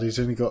Hazard, he's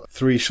only got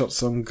 3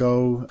 shots on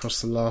goal across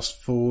the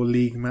last 4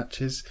 league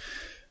matches.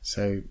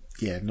 So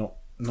yeah, not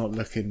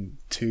looking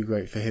too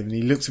great for him. And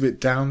he looks a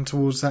bit down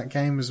towards that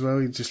game as well.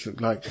 He just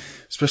looked like,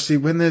 especially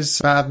when there's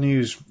bad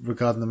news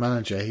regarding the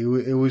manager,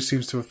 it always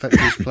seems to affect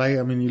his play.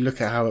 I mean, you look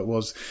at how it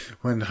was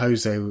when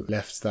Jose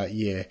left that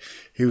year.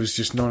 He was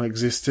just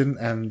non-existent,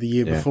 and the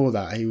year before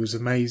that, he was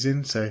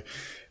amazing. So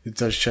it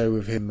does show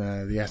with him,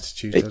 the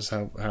attitude does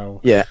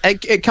how... Yeah,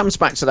 it comes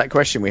back to that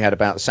question we had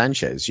about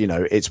Sanchez. You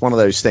know, it's one of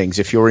those things.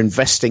 If you're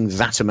investing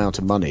that amount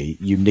of money,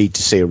 you need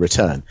to see a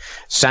return.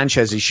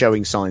 Sanchez is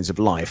showing signs of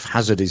life.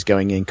 Hazard is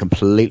going in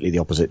completely the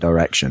opposite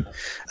direction.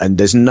 And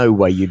there's no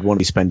way you'd want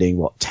to be spending,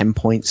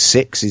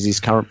 10.6 is his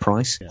current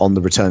price on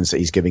the returns that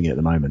he's giving at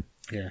the moment.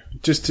 Yeah,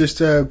 just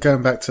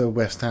going back to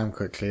West Ham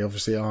quickly.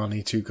 Obviously,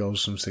 Arnie 2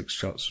 goals from 6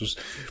 shots was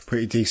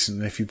pretty decent.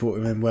 And if you brought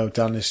him in, well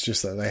done. It's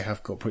just that they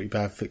have got pretty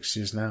bad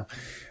fixtures now.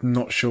 I'm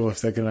not sure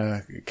if they're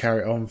going to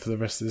carry it on for the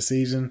rest of the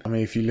season. I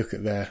mean, if you look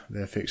at their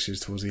fixtures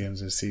towards the end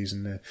of the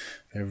season,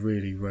 they're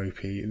really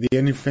ropey. The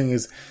only thing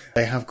is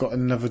they have got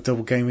another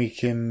double game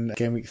week in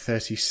game week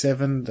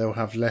 37. They'll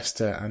have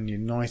Leicester and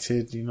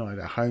United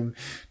at home.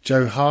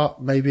 Joe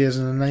Hart maybe as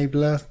an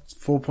enabler.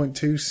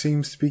 4.2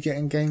 seems to be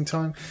getting game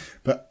time,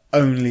 but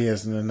only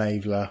as an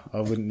enabler. I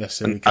wouldn't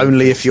necessarily go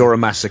only if you're a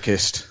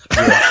masochist.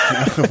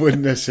 Yeah, I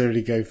wouldn't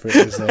necessarily go for it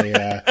as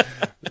a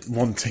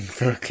wanting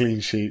for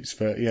clean sheets,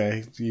 but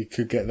yeah, you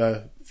could get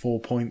the 4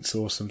 points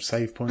or some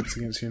save points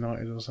against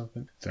United or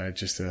something. So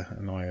just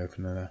an eye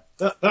opener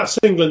there. That's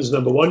England's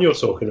number 1 you're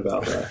talking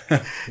about there.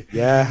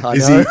 Yeah, I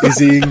know. Is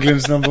he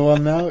England's number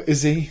 1 now?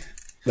 Is he?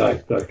 No,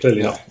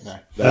 clearly not.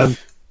 No.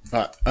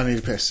 Right, I need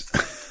a piss.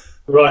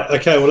 Right,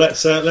 okay, well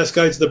let's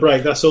go to the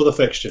break. That's all the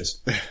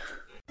fixtures.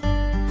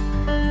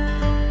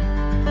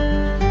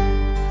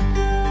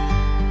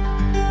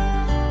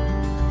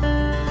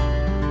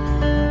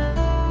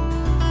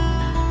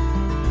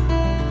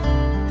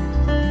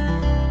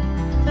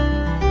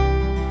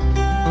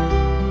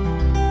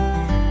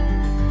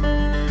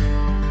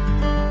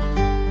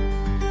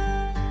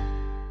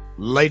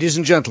 Ladies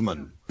and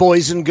gentlemen,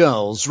 boys and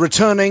girls,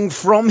 returning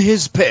from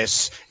his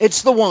piss,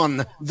 it's the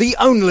one, the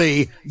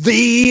only,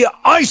 the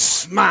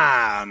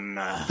Iceman!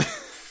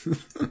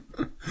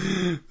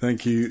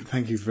 Thank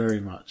you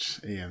very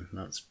much, Ian.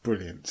 That's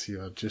brilliant.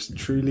 You are just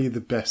truly the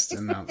best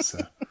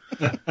announcer.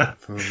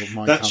 For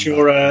my that's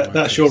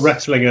your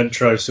wrestling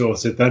intro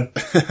sorted then.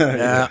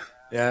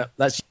 Yeah.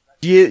 That's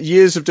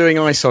years of doing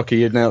ice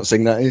hockey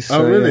announcing that is.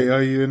 Oh, really? Oh,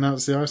 you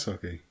announced the ice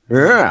hockey?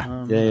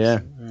 Yeah. Yeah.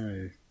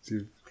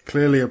 You're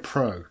clearly a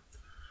pro.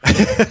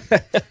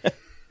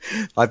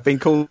 I've been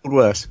called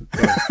worse.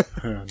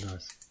 Oh,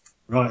 nice.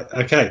 Right,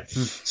 okay.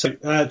 So,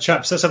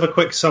 chaps, let's have a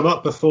quick sum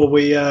up before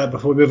we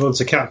move on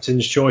to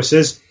captain's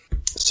choices.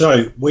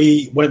 So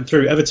we went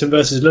through Everton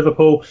versus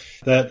Liverpool,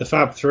 the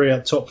Fab Three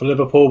up top for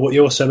Liverpool, but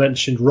you also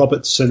mentioned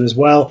Robertson as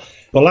well.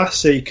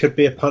 Bolasie could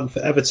be a punt for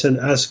Everton,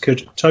 as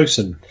could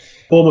Tosin.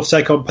 Bournemouth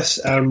take on Palace,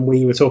 and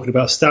we were talking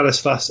about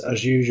Stanislas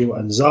as usual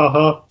and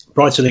Zaha.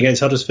 Brighton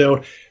against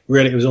Huddersfield.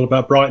 Really, it was all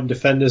about Brighton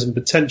defenders, and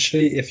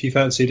potentially, if you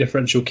fancy a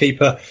differential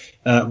keeper,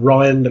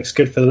 Ryan looks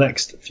good for the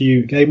next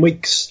few game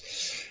weeks.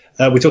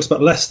 We talked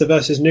about Leicester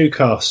versus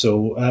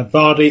Newcastle.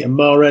 Vardy and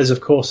Mahrez, of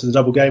course, are the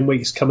double game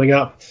weeks coming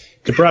up.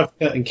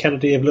 Dubravka and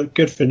Kennedy have looked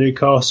good for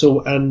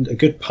Newcastle, and a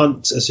good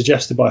punt, as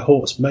suggested by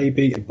Hortz,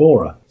 maybe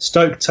Bora.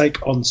 Stoke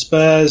take on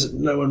Spurs.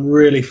 No one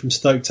really from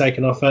Stoke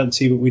taking our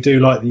fancy, but we do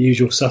like the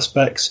usual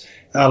suspects,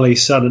 Ali,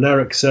 Son and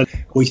Ericsson.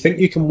 We think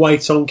you can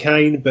wait on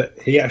Kane, but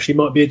he actually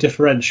might be a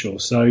differential,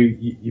 so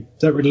you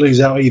don't really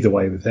lose out either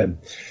way with him.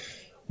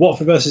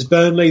 Watford versus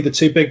Burnley, the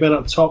two big men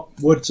up top,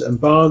 Woods and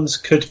Barnes,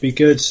 could be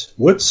good.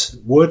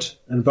 Wood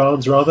and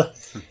Barnes, rather,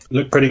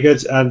 look pretty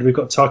good. And we've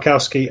got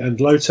Tarkowski and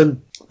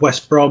Lowton.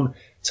 West Brom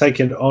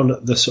taking on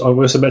I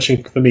also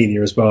mentioned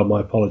Firmino as well, my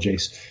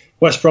apologies.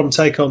 West Brom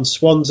take on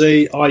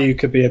Swansea. Ayew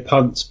could be a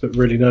punt, but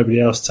really nobody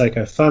else take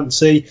a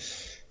fancy.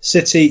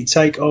 City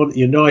take on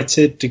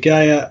United. De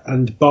Gea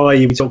and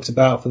Bailly, we talked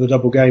about for the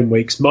double game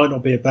weeks, might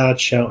not be a bad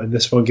shout in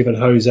this one, given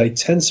Jose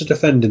tends to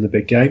defend in the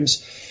big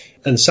games.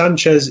 And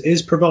Sanchez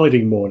is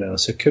providing more now,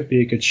 so could be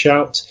a good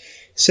shout.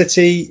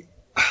 City,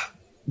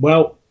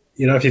 well,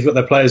 if you've got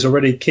their players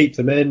already, keep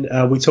them in.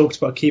 We talked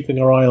about keeping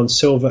our eye on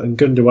Silva and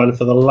Gundogan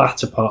for the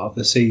latter part of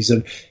the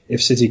season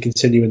if City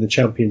continue in the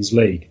Champions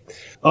League.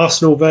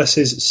 Arsenal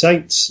versus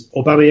Saints,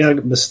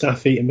 Aubameyang,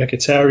 Mustafi and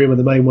Mkhitaryan were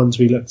the main ones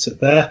we looked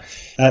at there.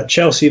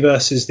 Chelsea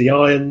versus the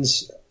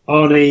Irons.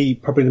 Arnie,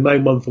 probably the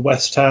main one for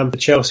West Ham. For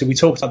Chelsea, we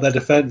talked about their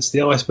defence.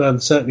 The Iceman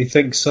certainly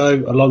thinks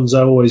so.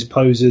 Alonso always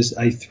poses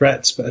a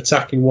threat, but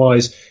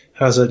attacking-wise,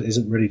 Hazard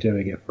isn't really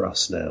doing it for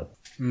us now.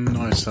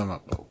 Nice sum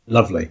up.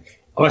 Lovely.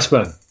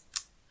 Iceman.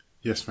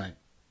 Yes, mate.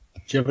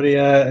 Do you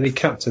have any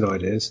captain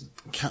ideas?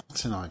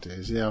 Captain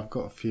ideas? Yeah, I've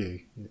got a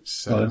few.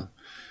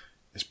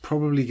 It's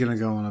probably going to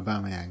go on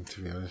Aubameyang,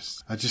 to be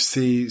honest. I just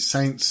see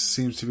Saints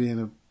seems to be in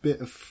a bit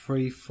of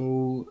free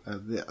fall.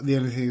 The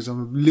only thing is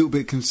I'm a little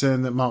bit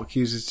concerned that Mark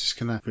Hughes is just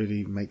going to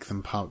really make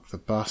them park the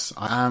bus.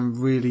 I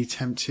am really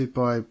tempted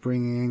by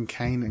bringing in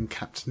Kane and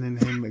captaining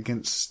him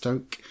against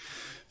Stoke.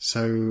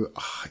 So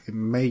it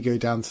may go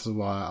down to the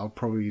wire. I'll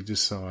probably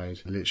decide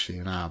literally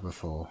an hour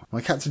before.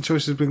 My captain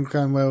choice has been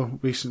going well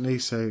recently,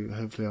 so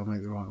hopefully I'll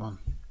make the right one.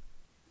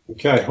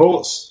 Okay,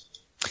 Hortz?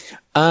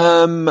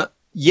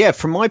 Yeah,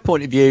 from my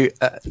point of view,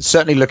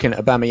 certainly looking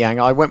at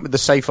Aubameyang, I went with the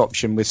safe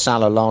option with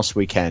Salah last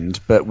weekend,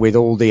 but with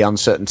all the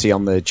uncertainty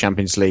on the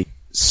Champions League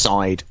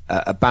side,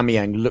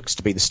 Aubameyang looks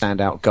to be the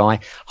standout guy.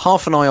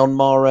 Half an eye on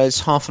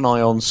Mahrez, half an eye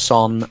on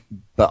Son,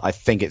 but I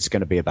think it's going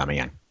to be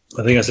Aubameyang.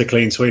 I think that's a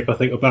clean sweep. I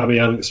think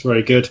Aubameyang looks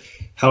very good.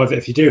 However,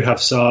 if you do have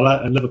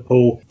Salah and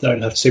Liverpool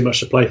don't have too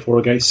much to play for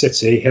against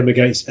City, him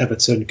against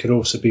Everton could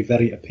also be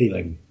very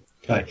appealing.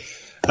 Okay,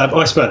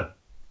 Iceman.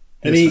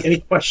 Any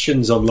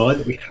questions online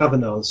that we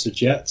haven't answered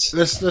yet?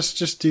 Let's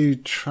just do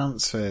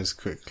transfers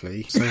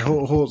quickly. So,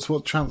 Hortz,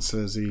 what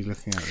transfers are you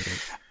looking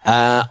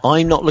at?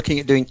 I'm not looking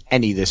at doing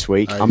any this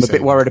week. I'm a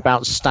bit worried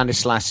about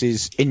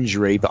Stanislas's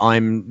injury, but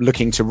I'm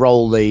looking to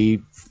roll the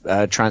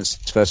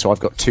transfer. So I've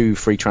got 2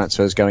 free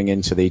transfers going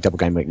into the double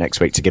game week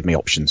next week to give me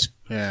options.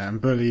 Yeah, and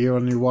Bully, you're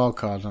on your wild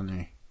card, aren't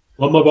you?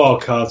 On my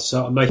wild card,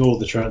 so I'm making all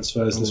the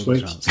transfers this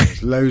week.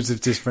 Loads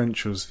of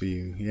differentials for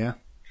you, yeah?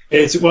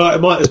 It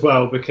might as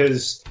well,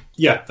 because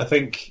I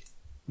think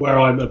where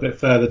I'm a bit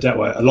further down,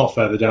 a lot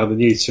further down than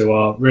you two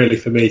are, really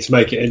for me to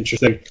make it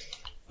interesting,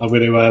 I'm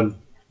going to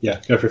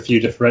go for a few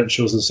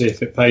differentials and see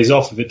if it pays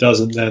off. If it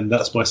doesn't, then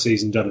that's my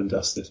season done and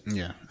dusted.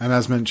 Yeah, and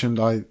as mentioned,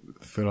 I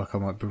feel like I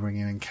might be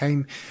bringing in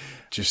Kane.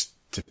 Just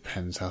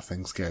depends how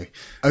things go.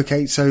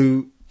 Okay,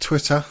 so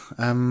Twitter.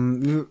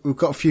 We've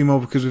got a few more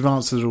because we've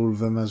answered all of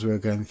them as we were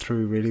going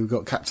through, really. We've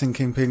got Captain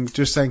Kingpin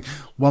just saying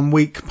 1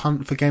 week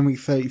punt for game week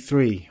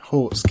 33.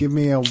 Hortz, give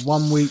me a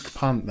 1 week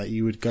punt that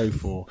you would go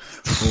for.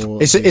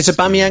 Is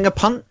Aubameyang a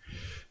punt?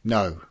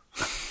 No.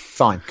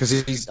 Fine, because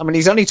he's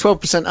only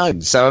 12%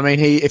 owned. So,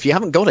 if you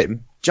haven't got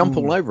him, jump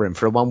all over him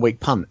for a 1 week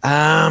punt.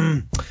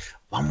 1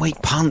 week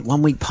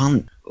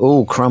punt.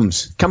 Oh,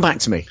 crumbs. Come back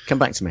to me.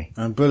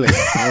 And Bully,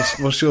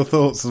 what's your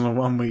thoughts on a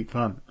 1 week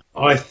punt?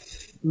 I'm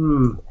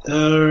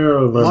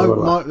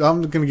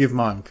going to give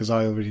mine because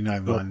I already know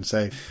mine.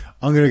 So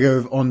I'm going to go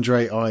with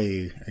Andre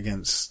Ayew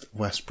against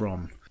West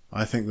Brom.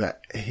 I think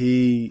that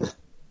he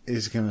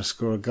is going to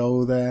score a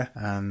goal there,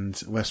 and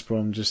West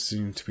Brom just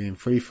seem to be in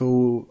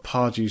freefall.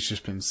 Pardew's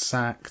just been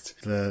sacked.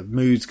 The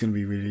mood's going to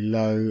be really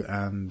low,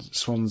 and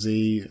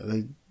Swansea,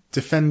 they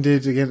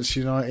defended against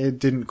United,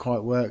 didn't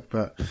quite work,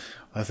 but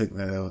I think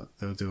they'll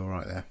do all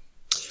right there.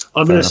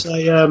 I'm going to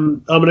say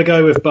I'm going to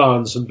go with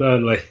Barnes and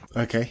Burnley.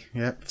 Okay,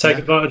 yeah. Take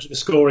advantage of the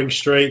scoring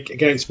streak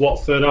against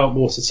Watford. Aren't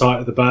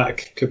watertight at the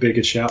back. Could be a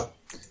good shout.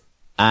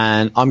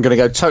 And I'm going to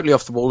go totally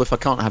off the wall. If I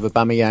can't have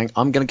Aubameyang,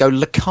 I'm going to go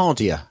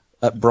Locadia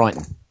at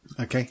Brighton.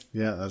 Okay,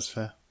 yeah, that's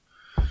fair.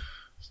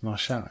 It's a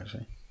nice shout,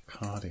 actually.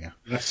 Cardia.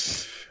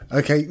 Yes.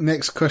 Okay,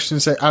 next question.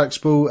 So Alex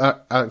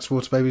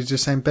Waterbaby is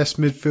just saying best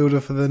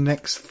midfielder for the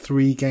next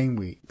 3 game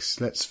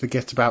weeks. Let's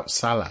forget about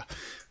Salah.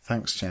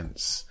 Thanks,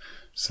 gents.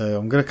 So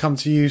I'm going to come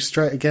to you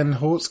straight again,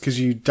 Hortz, because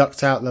you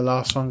ducked out the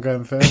last one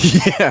going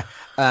first. Yeah.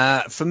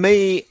 For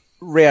me,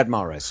 Riyad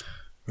Mahrez.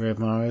 Riyad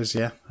Mahrez,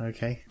 yeah,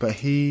 okay. But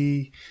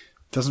he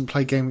doesn't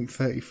play game week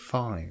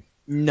 35.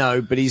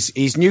 No, but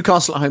he's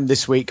Newcastle at home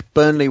this week,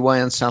 Burnley away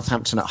and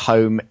Southampton at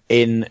home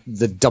in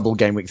the double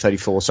game week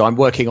 34. So I'm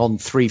working on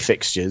 3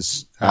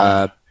 fixtures.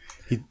 I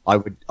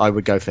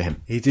would go for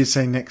him. He did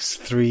say next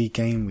 3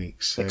 game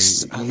weeks. So you're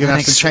going to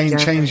have to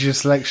change your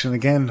selection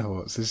again,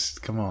 Hortz.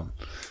 Come on.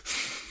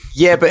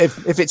 Yeah, but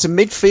if it's a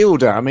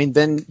midfielder, I mean,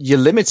 then you're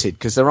limited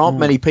because there aren't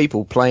many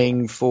people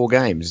playing 4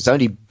 games. It's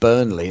only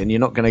Burnley, and you're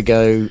not going to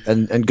go.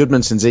 And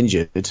Goodmanson's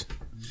injured,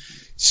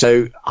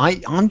 so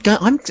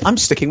I'm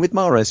sticking with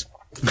Mahrez.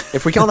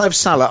 If we can't have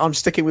Salah, I'm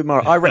sticking with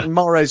Mahrez. I reckon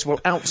Mahrez will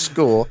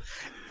outscore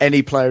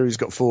any player who's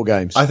got 4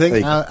 games. I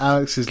think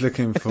Alex is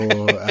looking for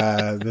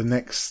the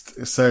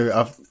next.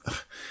 So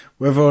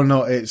whether or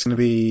not it's going to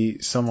be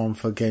someone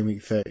for game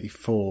week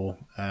 34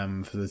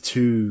 for the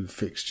 2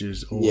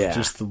 fixtures or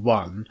just the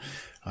 1,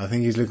 I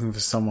think he's looking for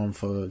someone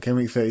for game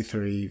week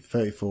 33,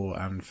 34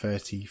 and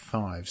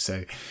 35.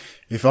 So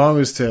if I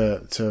was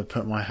to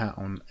put my hat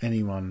on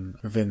anyone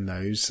within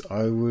those,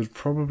 I would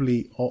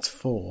probably opt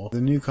for the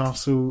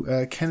Newcastle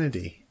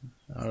Kennedy.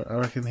 I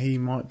reckon he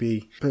might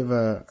be a bit of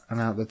an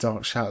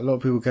out-the-dark shout. A lot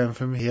of people going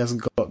for him. He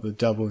hasn't got the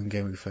double in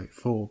game week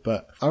 34,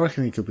 but I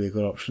reckon he could be a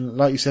good option.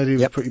 Like you said, he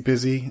was pretty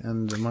busy,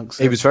 and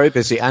amongst he was very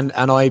busy, and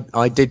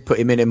I did put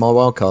him in my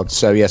wildcard.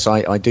 So yes,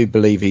 I do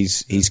believe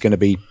he's going to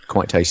be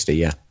quite tasty.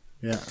 Yeah.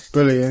 Yeah.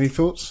 Billy, any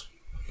thoughts?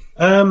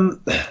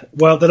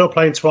 Well, they're not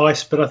playing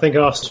twice, but I think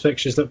Arsenal's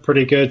fixtures look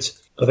pretty good.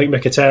 I think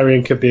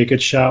Mkhitaryan could be a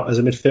good shout as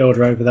a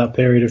midfielder over that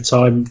period of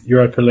time,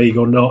 Europa League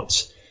or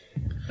not.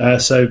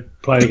 So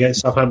playing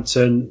against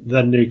Southampton,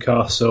 then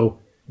Newcastle,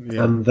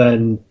 and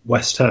then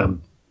West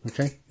Ham.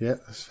 Okay, yeah,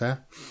 that's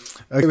fair.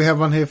 Okay, we have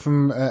one here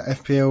from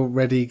FPL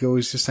Red Eagle.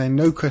 He's just saying,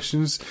 no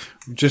questions,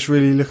 just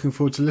really looking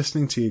forward to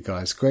listening to you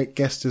guys. Great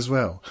guest as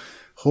well.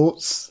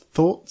 Hortz,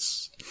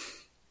 thoughts?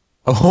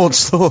 Oh,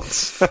 Hortz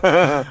thoughts.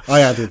 I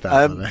added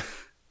that.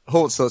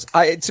 Hortz thoughts.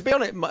 To be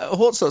honest,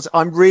 Hortz thoughts.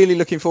 I'm really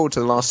looking forward to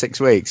the last 6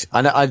 weeks,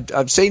 and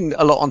I've seen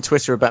a lot on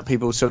Twitter about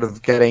people sort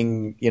of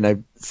getting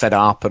fed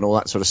up and all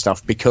that sort of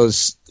stuff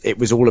because it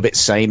was all a bit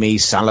samey.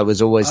 Salah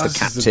was always the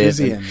captain. This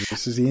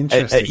is the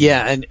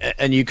interesting.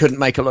 And you couldn't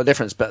make a lot of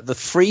difference. But the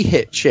free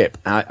hit chip,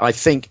 I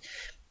think,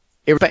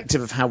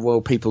 irrespective of how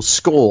well people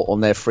score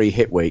on their free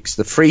hit weeks,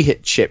 the free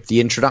hit chip,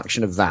 the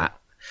introduction of that,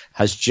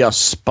 has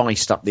just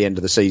spiced up the end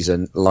of the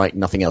season like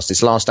nothing else.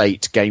 This last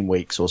 8 game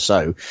weeks or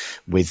so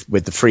with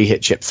the free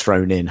hit chip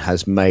thrown in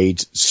has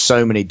made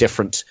so many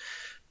different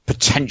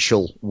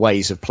potential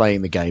ways of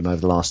playing the game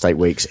over the last 8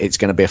 weeks. It's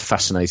going to be a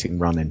fascinating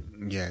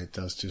run-in. Yeah, it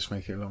does just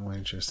make it a lot more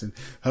interesting.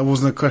 That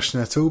wasn't a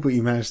question at all, but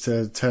you managed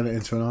to turn it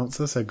into an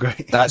answer, so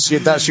great. That's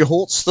your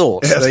Hortz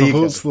thoughts. Yeah, that's my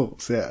Hortz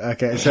thoughts, yeah.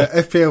 Okay, so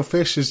FPL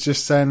Fish is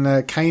just saying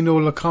Kane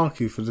or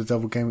Lukaku for the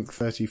double game week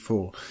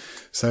 34.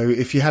 So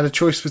if you had a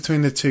choice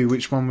between the 2,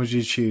 which one would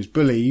you choose?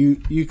 Bully,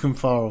 you can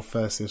fire off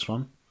first this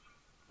one.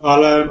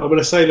 I'm going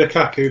to say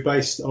Lukaku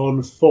based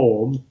on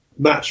form,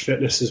 match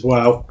fitness as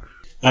well,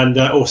 and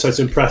also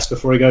to impress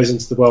before he goes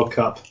into the World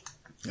Cup.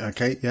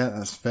 Okay, yeah,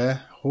 that's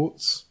fair.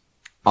 Hortz?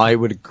 I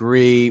would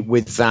agree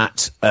with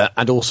that,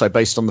 and also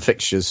based on the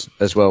fixtures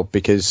as well,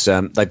 because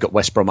they've got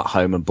West Brom at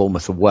home and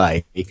Bournemouth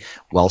away,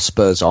 while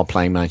Spurs are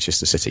playing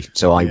Manchester City.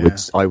 So I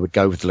would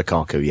go with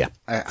Lukaku,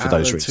 for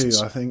those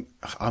reasons. 2, I think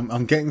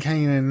I'm getting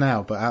Kane in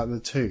now, but out of the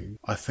 2,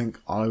 I think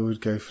I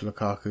would go for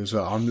Lukaku as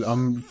well.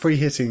 I'm free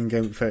hitting in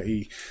game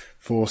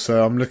 34,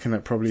 so I'm looking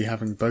at probably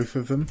having both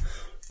of them,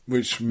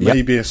 which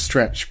may be a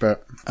stretch,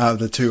 but out of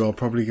the 2, I'll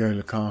probably go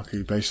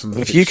Lukaku based on the.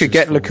 If you could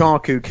get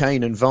Lukaku,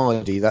 Kane, and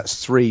Vardy,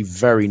 that's 3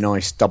 very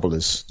nice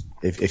doublers.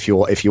 If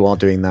you are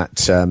doing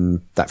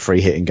that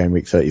free hit in game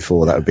week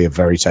 34, that would be a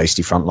very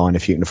tasty front line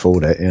if you can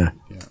afford it. Yeah.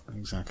 Yeah,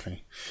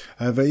 exactly.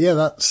 But yeah,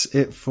 that's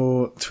it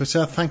for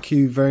Twitter. Thank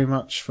you very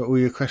much for all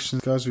your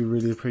questions, guys. We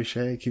really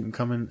appreciate it. Keep them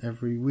coming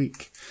every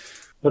week.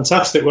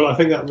 Fantastic. Well, I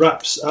think that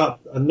wraps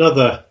up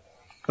another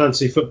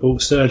Fantasy Football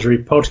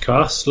Surgery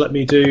podcast. Let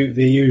me do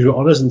the usual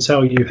honours and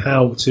tell you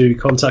how to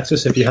contact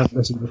us if you haven't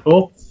listened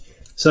before.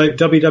 So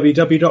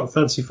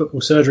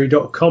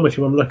www.fantasyfootballsurgery.com if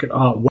you want to look at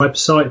our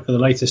website for the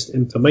latest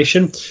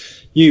information.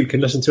 You can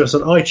listen to us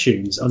on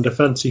iTunes under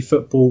Fantasy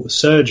Football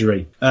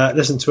Surgery.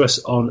 Listen to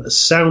us on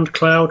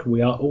SoundCloud.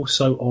 We are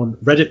also on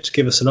Reddit.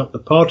 Give us an Up the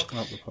Pod.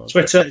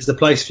 Twitter is the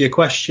place for your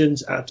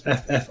questions at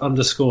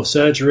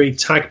FF_surgery.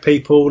 Tag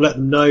people. Let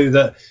them know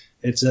that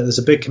there's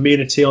a big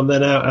community on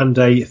there now and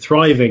a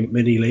thriving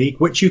mini league,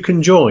 which you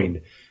can join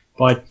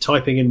by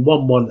typing in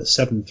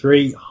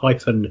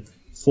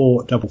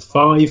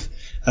 1173-455.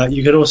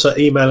 You can also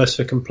email us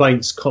for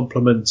complaints,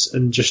 compliments,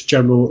 and just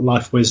general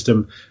life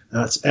wisdom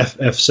at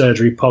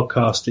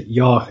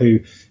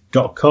ffsurgerypodcast@yahoo.com.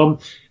 patreon.com.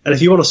 And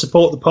if you want to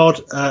support the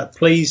pod,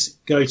 please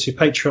go to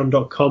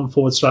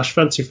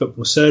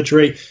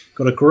patreon.com/fantasyfootballsurgery.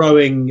 Got a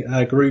growing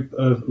group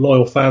of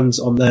loyal fans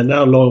on there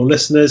now, loyal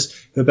listeners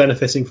who are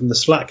benefiting from the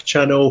Slack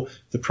channel,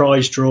 the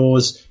prize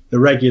draws, the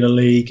regular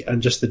league,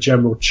 and just the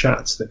general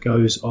chat that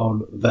goes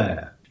on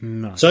there.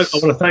 Nice. So I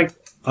want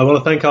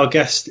to thank our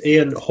guest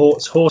Ian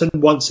Horton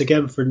once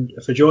again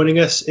for joining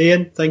us.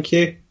 Ian, thank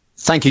you.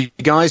 Thank you,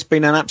 guys.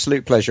 Been an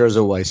absolute pleasure as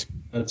always.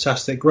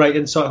 Fantastic, great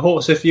insight,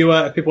 Hortz. If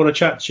people want to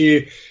chat to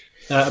you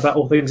about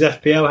all things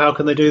FPL, how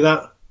can they do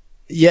that?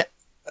 Yeah,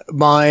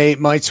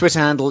 my Twitter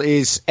handle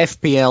is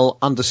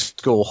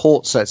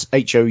FPL_Hortz. That's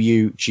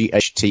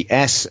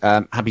HOUGHTS.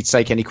 Happy to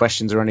take any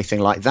questions or anything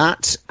like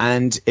that.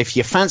 And if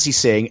you fancy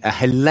seeing a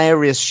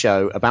hilarious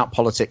show about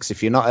politics,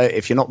 if you're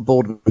not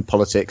bored with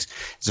politics,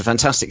 it's a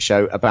fantastic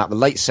show about the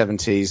late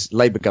 70s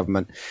Labour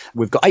government.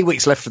 We've got 8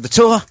 weeks left for the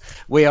tour.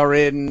 We are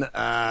in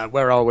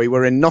where are we?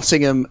 We're in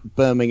Nottingham,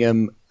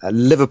 Birmingham,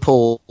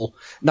 Nottingham,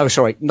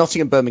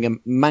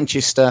 Birmingham,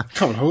 Manchester,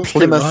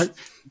 Plymouth, right?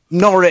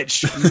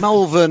 Norwich,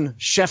 Malvern,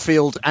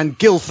 Sheffield, and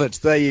Guildford.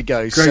 There you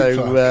go.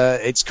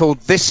 It's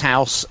called This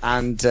House,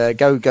 and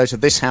go to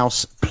This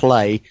House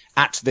Play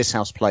at This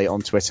House Play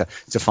on Twitter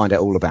to find out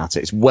all about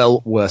it. It's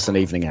well worth an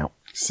evening out.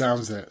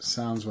 Sounds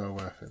well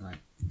worth it, mate.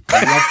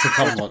 I'd love to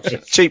come watch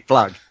it. Cheap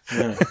plug.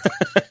 Yeah.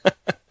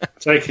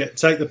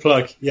 Take the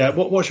plug. Yeah.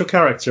 What's your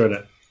character in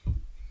it?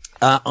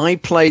 I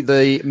play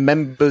the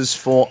members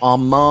for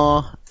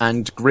Armagh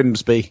and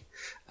Grimsby,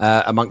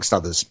 amongst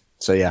others.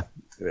 So yeah,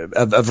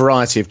 a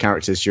variety of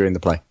characters during the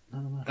play.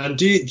 And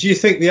do you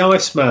think the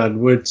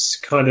Iceman would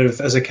kind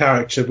of, as a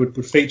character,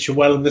 would feature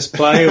well in this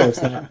play, or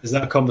is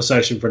that a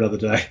conversation for another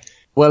day?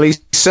 Well, he's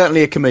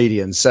certainly a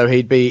comedian, so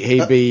he'd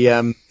be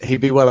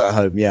well at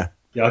home. Yeah.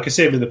 Yeah, I can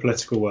see him in the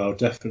political world,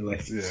 definitely.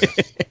 Yeah.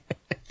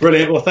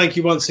 Brilliant. Well, thank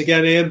you once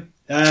again, Ian.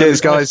 Cheers,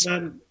 guys.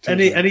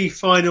 Any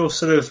final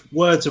sort of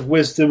words of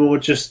wisdom or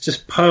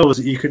just pearls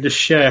that you can just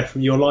share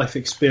from your life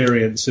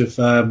experience of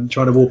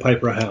trying to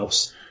wallpaper a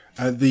house?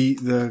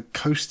 The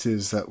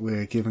coasters that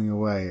we're giving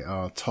away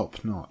are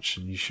top notch,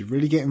 and you should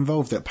really get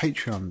involved at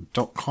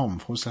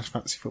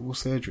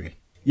patreon.com/fantasyfootballsurgery.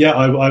 Yeah,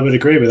 I would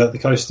agree with that. The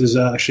coasters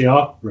actually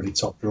are really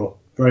top draw.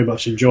 Very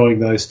much enjoying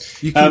those.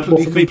 You can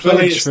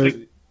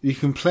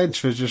pledge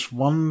for just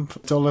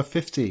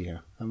 $1.50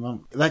 a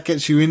month. That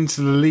gets you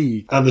into the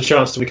league. And the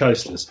chance to win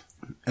coasters.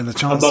 And the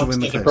chance to win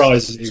the coasters.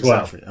 Prizes as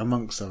well. Exactly,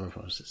 amongst other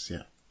prizes,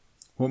 yeah.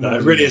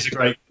 It really is a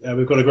great...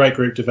 we've got a great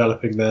group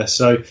developing there.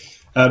 So,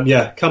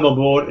 come on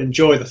board,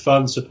 enjoy the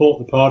fun, support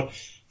the pod.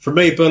 From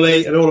me,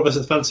 Bully, and all of us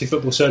at the Fantasy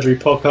Football Surgery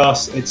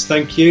podcast, it's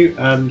thank you,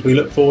 and we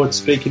look forward to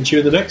speaking to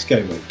you in the next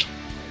game week.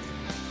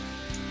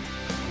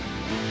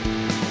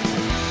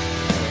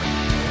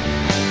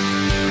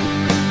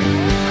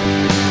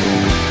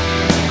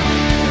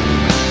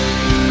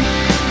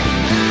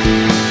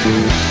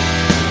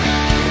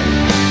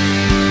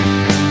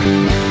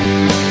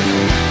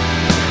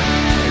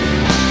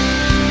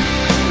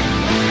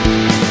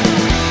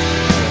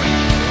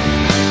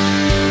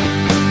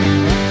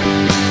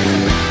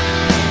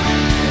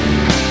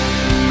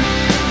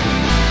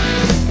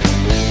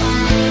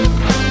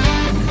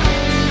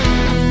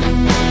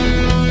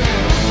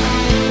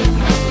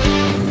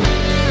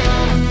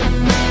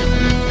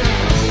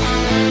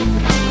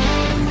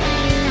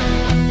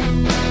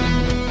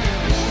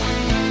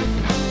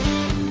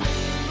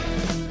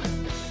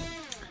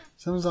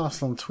 Someone's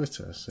asked on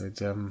Twitter, said,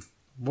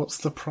 what's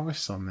the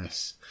price on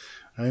this?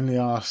 I only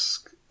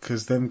ask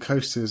because them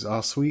coasters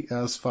are sweet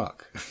as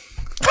fuck.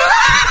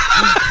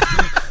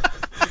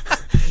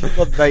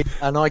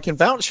 And I can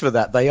vouch for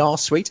that. They are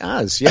sweet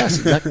as. Yes,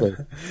 exactly.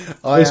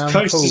 Those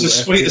coasters are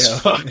sweet as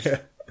fuck.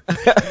 Yeah.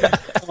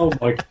 Oh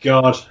my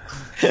God.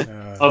 I'm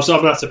going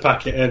to have to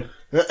pack it in.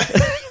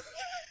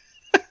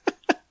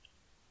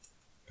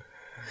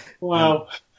 Wow.